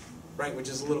 right? Which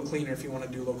is a little cleaner if you want to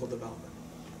do local development,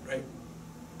 right?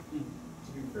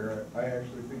 To be fair, I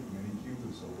actually think Minikube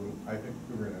is I think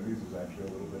Kubernetes is actually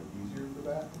a little bit easier for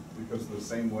that, because the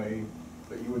same way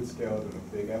that you would scale it in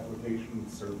a big application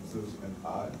with services and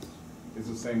pods is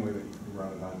the same way that you can run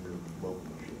it on your local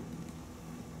machine.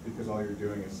 Because all you're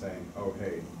doing is saying, oh,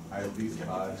 hey, I have these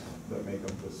pods that make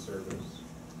up this service.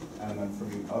 And then from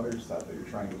the other stuff that you're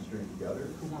trying to string together,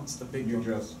 Who wants the big you book?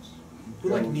 just Who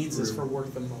go like needs this through- for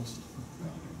work the most?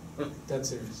 Dead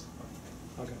serious.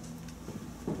 Okay.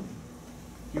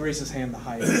 He raised his hand the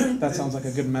highest. That sounds like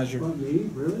a good measure. Me,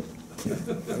 really?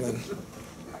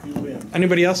 You win.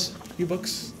 Anybody else? You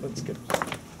books? That's good.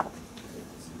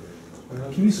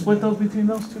 Can you split those between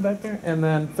those two back there? And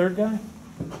then third guy?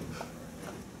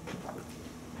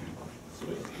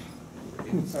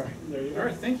 Sorry. There you are.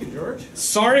 Thank you, George.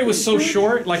 Sorry it was so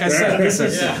short. Like I said, this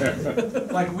is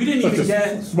like we didn't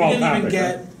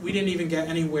even get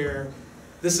anywhere.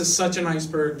 This is such an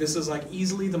iceberg. This is like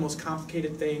easily the most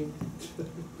complicated thing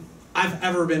I've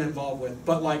ever been involved with.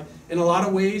 But like in a lot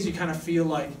of ways, you kind of feel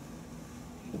like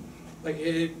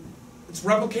it's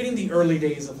replicating the early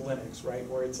days of Linux, right?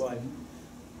 Where it's like,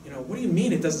 you know, what do you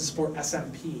mean it doesn't support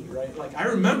SMP, right? Like I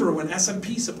remember when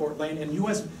SMP support landed and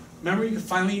remember you could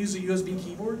finally use a USB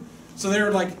keyboard? So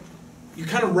they're like, you're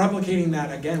kind of replicating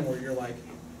that again where you're like,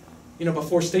 you know,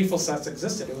 before stateful sets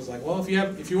existed, it was like, well, if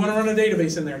you want to run a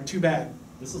database in there, too bad.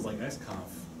 This is like NiceConf.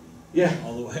 Yeah.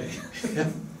 All the way. Yeah.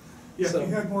 Yeah, So- if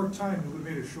you had more time, it would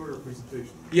have made a shorter presentation.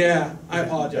 Yeah, I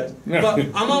apologize. But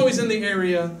I'm always in the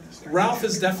area. Ralph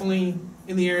is definitely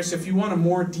in the area, so if you want a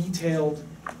more detailed,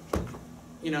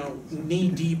 you know,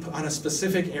 knee-deep on a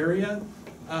specific area,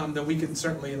 then we can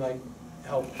certainly like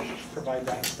help provide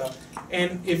that stuff.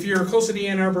 And if you're close to the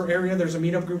Ann Arbor area, there's a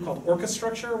meetup group called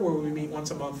Orchestructure where we meet once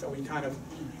a month and we kind of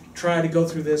try to go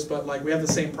through this, but like we have the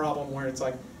same problem where it's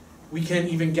like we can't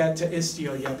even get to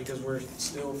Istio yet because we're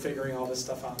still figuring all this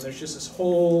stuff out. And there's just this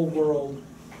whole world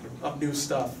of new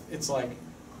stuff. It's like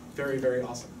very, very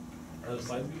awesome. Are the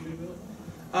slides going to be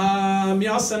available?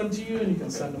 Yeah, I'll send them to you and you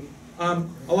can send them.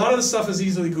 A lot of the stuff is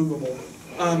easily Googleable.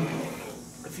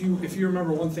 If you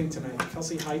remember one thing tonight,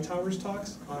 Kelsey Hightower's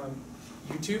talks on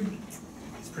YouTube.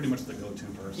 He's pretty much the go-to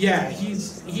person. Yeah,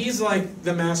 he's like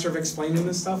the master of explaining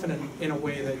this stuff in a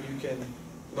way that you can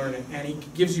learn it, and he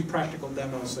gives you practical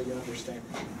demos so you understand.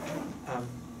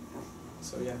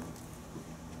 So yeah.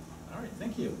 All right,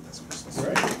 thank you. That's Christmas.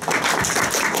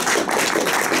 Right.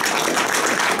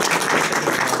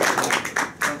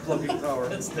 Unplugging power.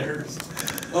 That's theirs.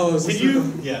 Oh, is Can this you?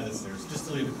 the- Yeah, that's theirs. Just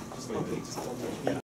leave it. Just leave it. Okay, just don't do it. Yeah.